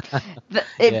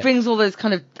it brings all those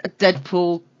kind of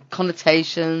Deadpool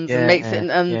connotations and makes it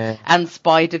and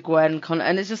Spider-Gwen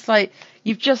and it's just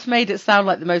you've just made it sound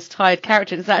like the most tired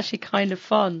character. It's actually kind of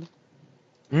fun.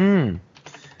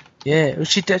 Yeah,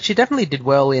 she definitely did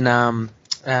well in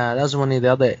that was one of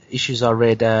the other issues I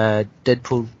read.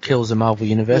 Deadpool kills the Marvel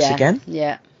Universe again.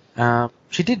 Yeah.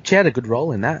 She had a good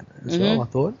role in that as well, I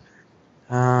thought.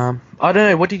 I don't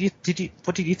know. What did you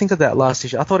think of that last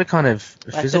issue? I thought it kind of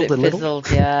fizzled a little.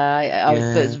 Yeah, I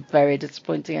thought it was a very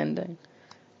disappointing ending.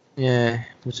 Yeah,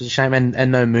 which is a shame.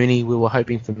 And no Mooney. We were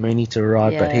hoping for Mooney to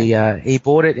arrive, but he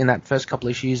bought it in that first couple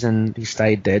of issues and he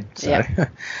stayed dead. So,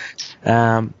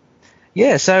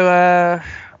 so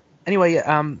Anyway,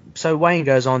 so Wayne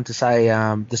goes on to say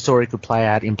the story could play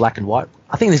out in black and white.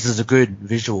 I think this is a good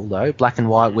visual, though. Black and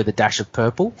white with a dash of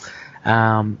purple.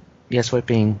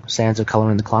 Sweeping sands of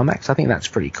colour in the climax. I think that's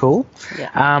pretty cool.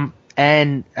 Yeah.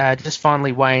 And just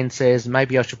finally, Wayne says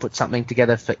maybe I should put something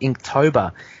together for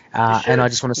Inktober. And I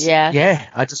just want to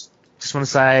I just want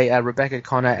to say, Rebecca,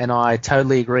 Connor, and I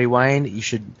totally agree, Wayne. You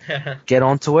should get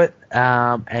onto it,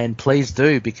 and please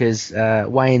do, because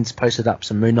Wayne's posted up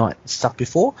some Moon Knight stuff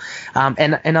before,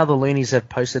 and other loonies have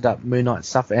posted up Moon Knight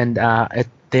stuff, and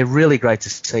they're really great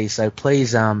to see. So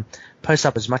please post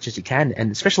up as much as you can,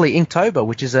 and especially Inktober,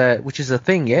 which is a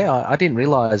thing. Yeah, I didn't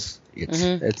realize it's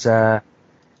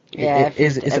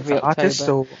is it for artists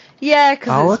or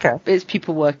because it's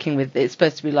people working with. It's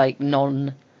supposed to be like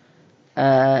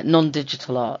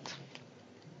non-digital art.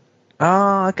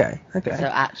 Oh, okay. So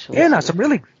actual. Yeah, no, some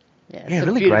really, some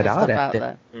really great art out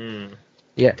there.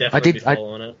 Yeah, definitely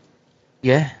following it.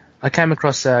 Yeah, I came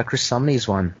across Chris Sumney's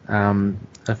one,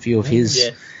 a few of his.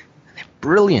 Yeah. They're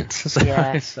brilliant.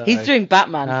 So, he's doing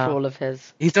Batman for all of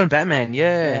his. He's doing Batman.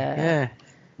 Yeah.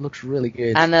 Looks really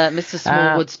good. And Mr.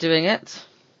 Smallwood's doing it.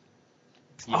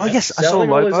 Oh yes, I saw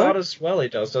Selling all his Lobo. art as well. He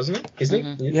does, doesn't he?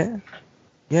 Isn't he?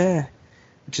 Yeah.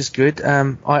 Which is good.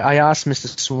 I asked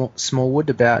Mr.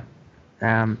 Smallwood about,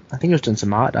 I think he was doing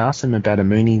some art. I asked him about a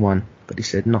Mooney one, but he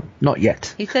said not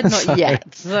yet. He said not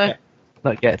yet. So.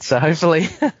 Not yet. So hopefully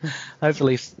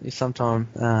sometime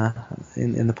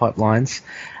in the pipelines.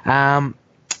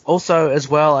 Also, as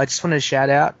well, I just wanted to shout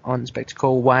out on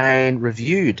Spectacle. Wayne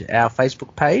reviewed our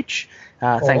Facebook page.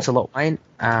 Thanks a lot, Wayne.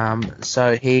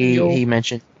 So he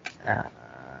mentioned.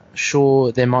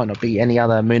 Sure, there might not be any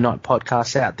other Moon Knight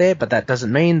podcasts out there, but that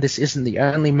doesn't mean this isn't the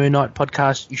only Moon Knight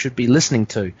podcast you should be listening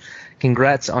to.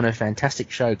 Congrats on a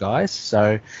fantastic show, guys.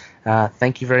 So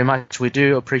thank you very much. We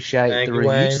do appreciate the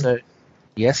reviews. So,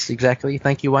 yes, exactly.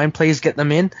 Thank you, Wayne. Please get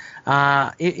them in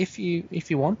if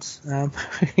you want, and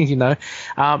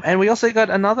we also got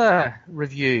another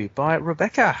review by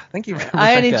Rebecca. Thank you, Rebecca.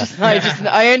 I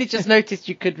only just noticed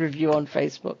you could review on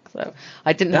Facebook, so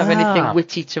I didn't have anything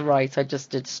witty to write. I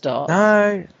just did start.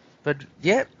 No, but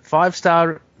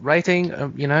 5-star rating.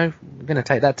 We're going to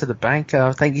take that to the bank.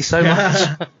 Thank you so much.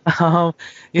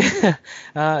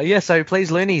 So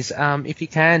please, loonies, if you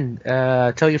can,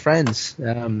 tell your friends.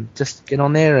 Just get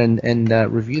on there and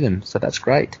review them. So that's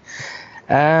great.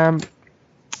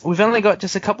 We've only got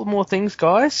just a couple more things,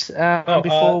 guys.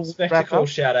 Before we wrap up.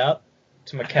 Shout out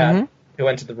to my cat who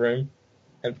entered the room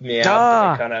and meowed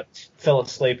and kind of fell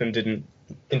asleep and didn't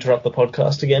interrupt the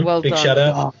podcast again. Well Big done. shout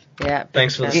out. Yeah.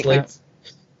 Thanks for the sleep.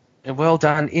 Well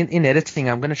done. In editing,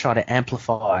 I'm going to try to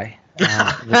amplify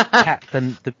the cat,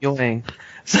 the mewing,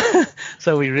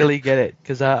 so we really get it,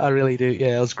 because I really do.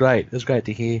 Yeah, it was great. It was great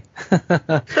to hear.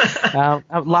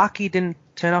 Larky didn't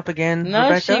turn up again. No,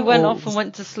 Rebecca, she went off and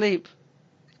went to sleep.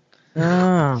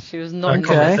 Oh, she was not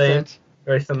interested.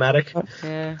 Very thematic.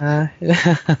 Yeah.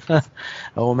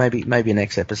 Or maybe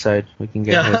next episode we can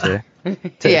get her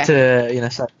to say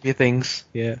a few things.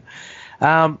 Yeah.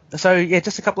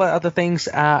 Just a couple of other things.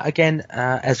 Again,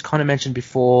 as Connor mentioned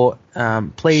before,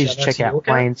 please check out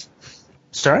Wayne's.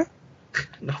 Sorry?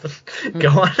 Nothing. Go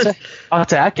on.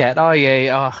 To our cat. Oh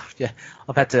yeah.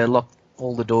 I've had to lock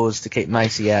all the doors to keep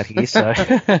Macy out here, so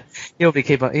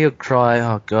he'll cry.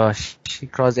 Oh gosh, he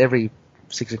cries every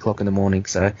 6 o'clock in the morning.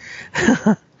 So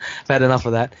I've had enough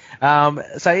of that.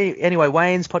 So anyway,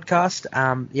 Wayne's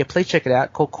podcast. Please check it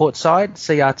out. Called Courtside,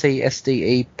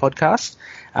 CRTSDE podcast.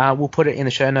 We'll put it in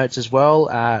the show notes as well.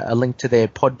 A link to their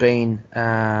Podbean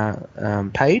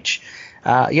page.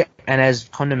 And as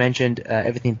Connor mentioned,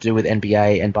 everything to do with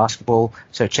NBA and basketball.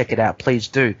 So check it out. Please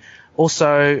do.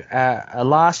 Also, a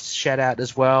last shout out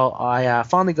as well. I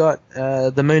finally got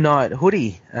the Moon Knight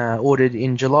hoodie ordered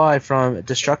in July from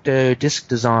Destructo Disc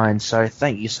Design. So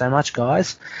thank you so much,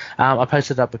 guys. I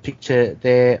posted up a picture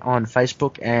there on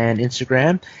Facebook and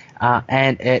Instagram.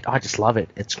 And I just love it.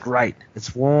 It's great.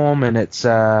 It's warm and it's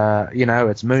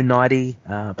it's Moon Knighty,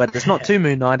 but it's not too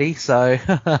Moon Knighty.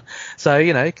 So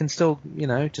you can still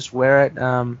just wear it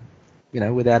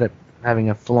without it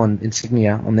having a full-on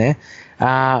insignia on there.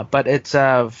 But it's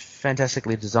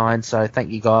fantastically designed. So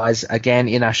thank you guys again.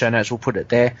 In our show notes, we'll put it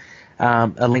there.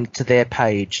 A link to their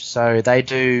page. So they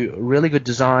do really good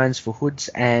designs for hoods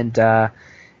and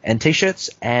t-shirts,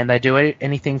 and they do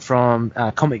anything from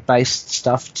comic-based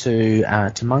stuff to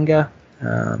manga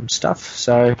stuff.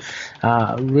 So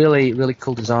really, really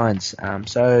cool designs.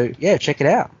 Check it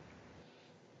out.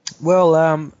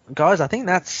 Well, guys, I think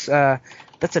that's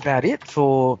about it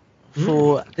for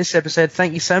this episode.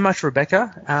 Thank you so much,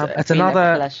 Rebecca. It's been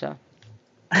another a pleasure.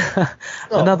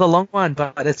 Another long one,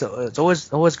 but it's always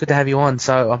good to have you on.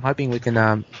 So I'm hoping we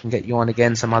can get you on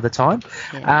again some other time.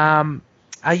 Yeah.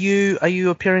 Are you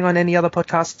appearing on any other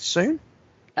podcasts soon?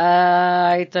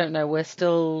 I don't know.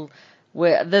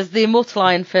 There's the Immortal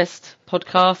Iron Fist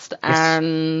podcast,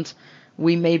 and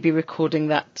we may be recording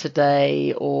that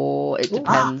today, or it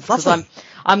depends. Because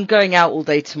I'm going out all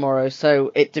day tomorrow,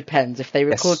 so it depends. If they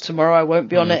record tomorrow, I won't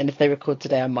be on it, and if they record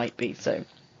today, I might be. So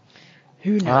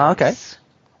who knows? Okay.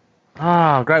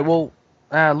 Great. Well,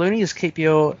 Loonies, keep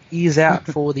your ears out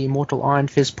for the Immortal Iron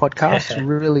Fist podcast.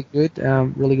 Really good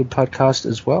podcast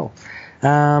as well.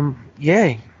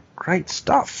 Yeah, great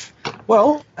stuff.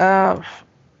 Well,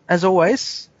 as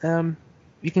always, you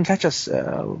can catch us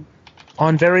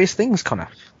on various things, Connor.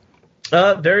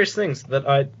 Various things that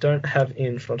I don't have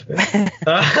in front of me.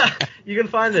 You can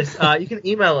find us. You can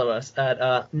email us at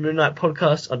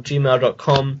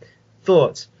moonknightpodcast@gmail.com.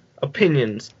 Thoughts,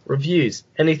 opinions, reviews,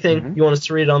 anything you want us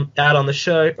to read out on the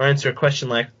show, or answer a question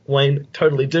like Wayne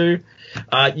totally do.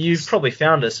 You've probably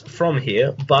found us from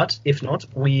here, but if not,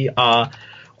 we are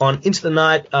on Into the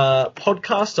Night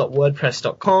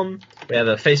podcast.wordpress.com. We have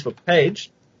a Facebook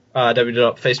page,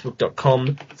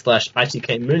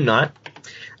 www.facebook.com/ITKMoonKnight.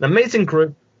 An amazing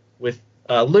group with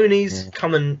loonies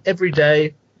coming every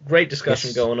day. Great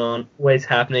discussion going on, always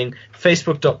happening.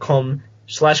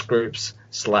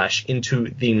 Facebook.com/groups/Into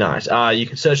the Night. You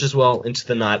can search as well Into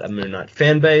the Night, a Moon Knight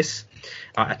fan base.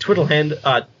 Twitter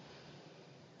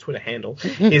handle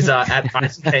is at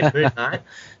ITK Moon Knight.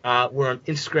 We're on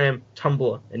Instagram,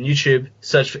 Tumblr, and YouTube.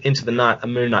 Search for Into the Night, a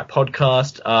Moon Knight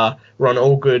podcast. We're on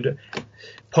all good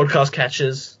podcast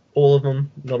catchers. All of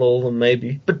them, not all of them,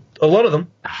 maybe, but a lot of them.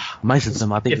 Most of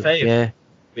them, I think.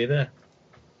 Be there.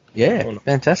 Yeah,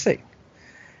 fantastic.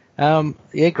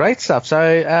 Great stuff.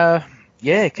 So,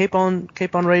 keep on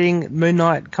reading Moon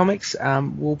Knight comics.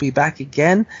 We'll be back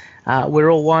again.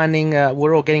 We're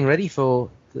all getting ready for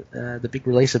the big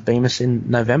release of Bemis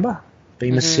in November,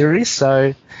 Bemis series.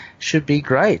 So, should be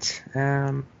great.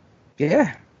 Any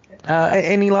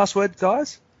last words,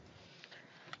 guys?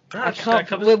 I can't.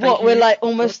 We're like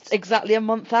almost exactly a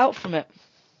month out from it.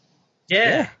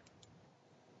 Yeah.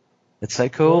 It's so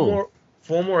cool.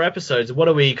 4 more episodes. What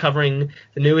are we covering?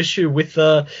 The new issue with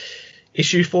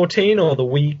issue 14 or the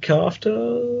week after?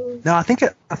 No, I think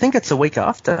it's a week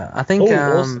after. I think.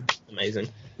 Awesome. Amazing.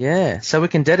 Yeah, so we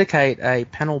can dedicate a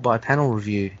panel by panel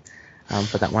review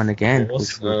for that one again,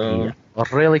 which would be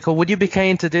really cool. Would you be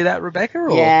keen to do that, Rebecca?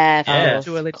 Or? Yeah.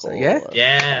 Too early to say? Yeah.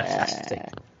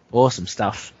 Fantastic. Awesome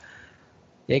stuff.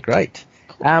 Yeah, great.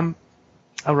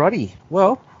 Alrighty.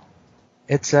 Well,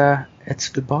 it's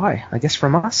goodbye, I guess,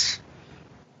 from us.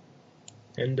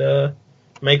 And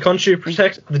may Khonshu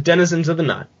protect the denizens of the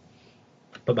night.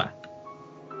 Bye-bye.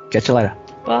 Catch you later.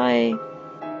 Bye.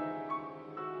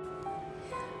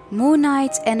 Moon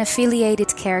Knight and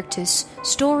affiliated characters,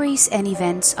 stories and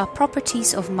events are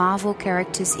properties of Marvel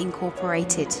Characters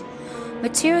Incorporated.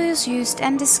 Materials used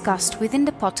and discussed within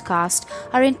the podcast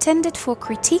are intended for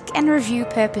critique and review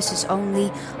purposes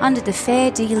only under the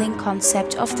fair dealing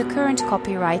concept of the current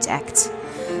Copyright Act.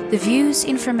 The views,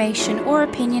 information or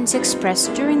opinions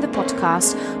expressed during the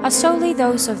podcast are solely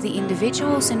those of the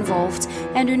individuals involved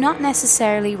and do not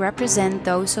necessarily represent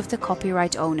those of the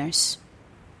copyright owners.